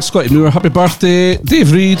birthday. Scotty Moore, happy birthday.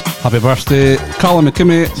 Dave Reed, happy birthday. Callum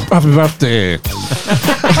McKimmie, happy birthday.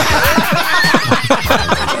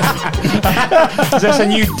 Is this a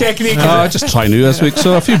new technique? Just try new this week.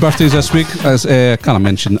 So a few birthdays this week, as kind of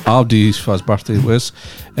mentioned, Aldi's for his birthday was.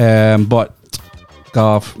 But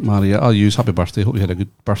Gav, Maria, I'll use happy birthday. Hope you had a good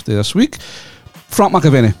birthday this week. Frank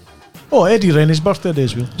McAvenny. Oh, Eddie Rennie's birthday day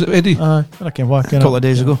as well. Was it Eddie? Aye, I came back A couple of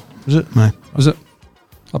days ago. Was it? Aye. Was it?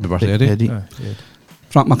 Happy birthday, Eddie. Eddie. Aye, yeah.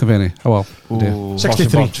 Frank McAvenny. How well? Yeah. Oh,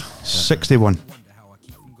 63. 61.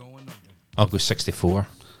 I'll go 64.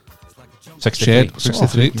 63. Shed,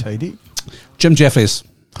 63. Tidy. Jim Jeffries.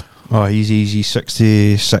 Oh, easy.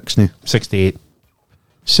 66 now. 68.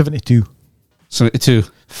 72. 72.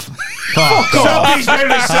 Somebody's been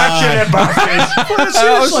researching their birthdays.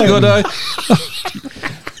 That was good, aye.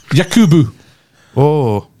 Yakubu.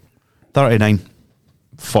 Oh, 39.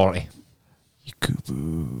 40.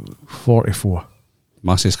 44.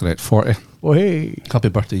 Massey's correct. 40. Oh, hey. Happy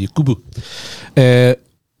birthday, Yakubu.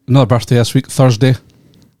 Another birthday this week, Thursday.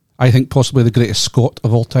 I think possibly the greatest Scot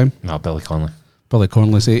of all time. No, Billy Connolly. Billy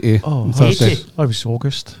Connolly's 80 Oh, on Thursday. 80? I was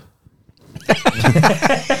August.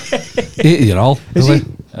 80-year-old. Is he?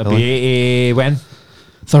 It'll be 80 when?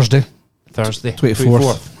 Thursday, Thursday.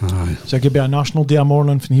 24th. Aye, So it could be a national day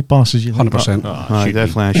morning when he passes you. 100%. Aye,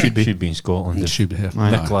 definitely, I should be. Should be in Scotland. It should be here.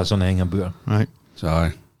 Aye. Nicola's on England. Right. So,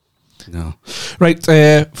 aye. No. Right,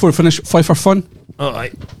 before we finish, Five for Fun.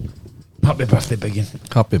 Alright. Happy birthday, Biggin.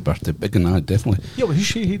 Happy birthday, big and aye, definitely. Yeah, well,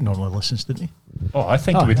 he normally listens, didn't he? Oh, I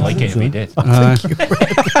think Ah, he would I like think it if he so. did. Aye.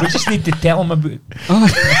 We just need to tell him about it. I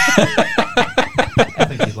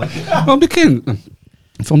think he'd like it. Well, we can.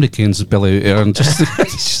 If somebody cans Billy out there and just,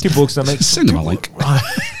 Two blokes that make just send him a link.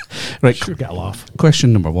 Right, Sure, get a laugh.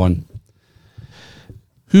 question number 1.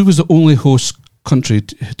 Who was the only host country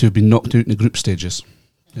to have been knocked out in the group stages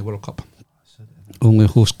in the World Cup? Only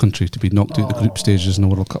host country to be knocked out in the group stages in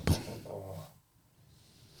the World Cup.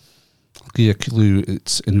 I'll give you a clue,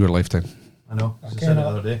 it's in your lifetime. I know. I said it the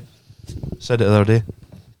other day. Said it the other day.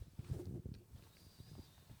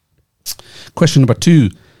 Question number 2.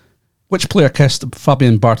 Which player kissed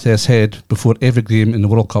Fabian Barthez' head before every game in the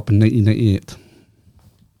World Cup in 1998?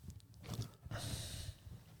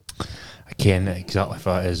 ken exactly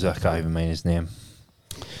what it is. I can't even mind his name.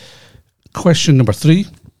 Question number 3.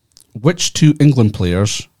 Which 2 England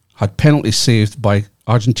players had penalties saved by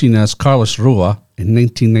Argentina's Carlos Roa in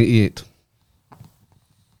 1998?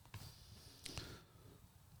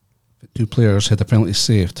 2 players had the penalties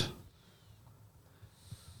saved.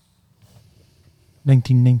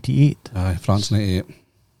 1998. Aye, France 98.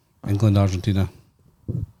 England, Argentina.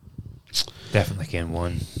 Definitely ken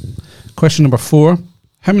one. Question number 4.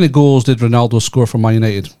 How many goals did Ronaldo score for Man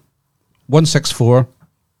United? 164,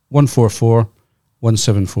 144,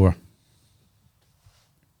 174.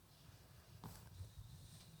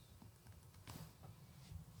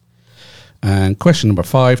 And question number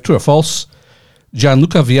 5. True or false?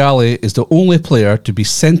 Gianluca Vialli is the only player to be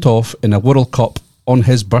sent off in a World Cup on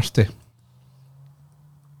his birthday.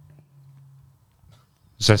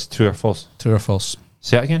 Is this true or false? True or false?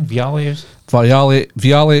 Say it again. Vialli is.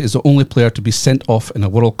 Vialli is the only player to be sent off in a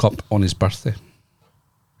World Cup on his birthday.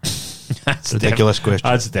 That's Ridiculous question.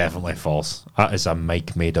 That's definitely false. That is a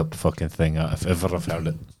Mike made up fucking thing. If ever I've heard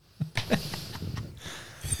it.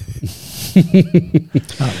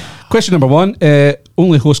 Question number 1.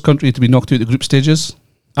 Only host country to be knocked out the group stages.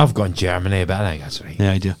 I've gone Germany, but I think that's right.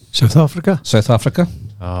 Yeah, idea. South Africa. South Africa,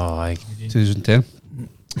 Oh,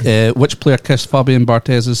 2010. Which player kissed Fabian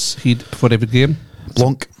Barthez's head before every game?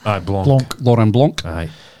 Blanc. Blanc. Blanc. Laurent Blanc. Aye.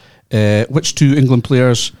 Which 2 England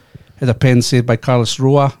players had a pen saved by Carlos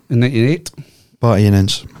Roa in 1998? Batty and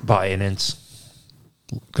Ince. Batinins.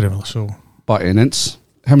 Grimly so. Batty and Ince.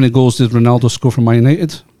 How many goals did Ronaldo score for Man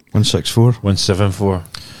United? 164. 174.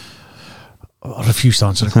 I refuse to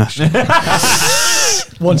answer the question.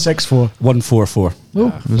 164. 144.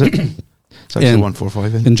 Was it? It's actually Yeah.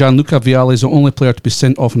 145. And Gianluca Vialli is the only player to be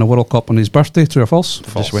sent off in a World Cup on his birthday. True or false?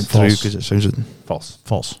 Just went through because it sounds. False.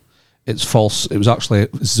 False. It's false. It was actually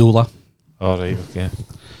Zola. All right. Okay.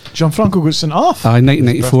 Gianfranco got sent off.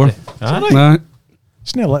 1994. Aye. Nah,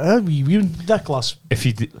 It's not like that. We ridiculous. If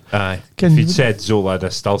you Can if you- you'd said Zola, I'd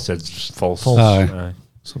have still said false. False. Aye.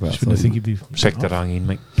 So I shouldn't think he'd be Pick the wrong in,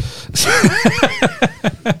 Mike.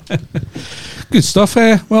 good stuff.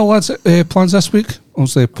 Well, that's it. Plans this week.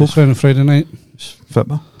 Obviously, poker on Friday night.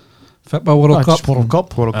 Football. Football World Cup. World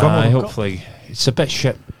Cup. World Cup. Aye, hopefully it's a bit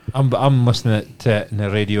shit. I'm listening to it in the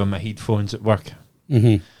radio on my headphones at work,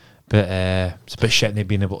 Mm-hmm. but it's a bit shit not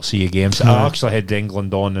being able to see a game. So I actually had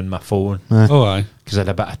England on my phone Oh, aye. because I had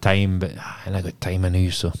a bit of time, but I ain't got time in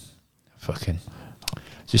news, so fucking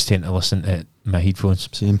just tend to listen to it in my headphones.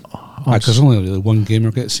 Same. There's only really one game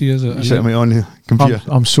we get to see, is it? Set me on the computer.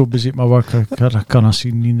 I'm so busy at my work. I can't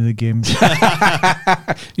see none of the games.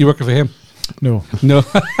 You working for him? No. No.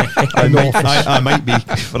 I might be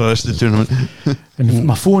for the rest of the tournament. And if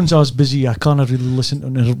my phone's as busy, I can't really listen to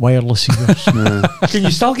the wireless either. Can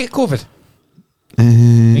you still get COVID? Uh,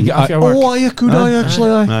 And get off your work? I could I actually.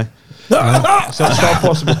 aye. Is that still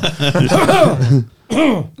possible?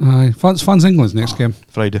 Aye. France England's next game.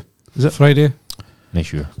 Friday. Is it Friday? Not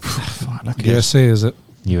sure. USA, is it?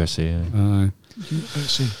 USA. Aye.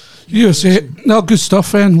 USA. No, good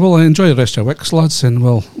stuff, then. We'll enjoy the rest of your weeks, lads, and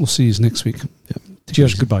we'll see you next week.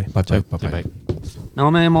 Cheers. Goodbye. Bye-bye. Bye-bye. Bye. No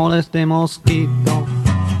me moleste mosquito,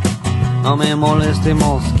 no me moleste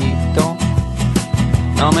mosquito,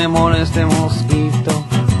 no me moleste mosquito,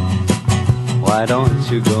 why don't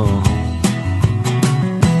you go home?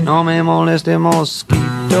 No me moleste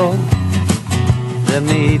mosquito, let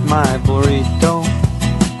me eat my burrito.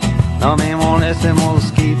 No me moleste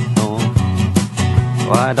mosquito,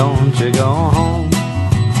 why don't you go home?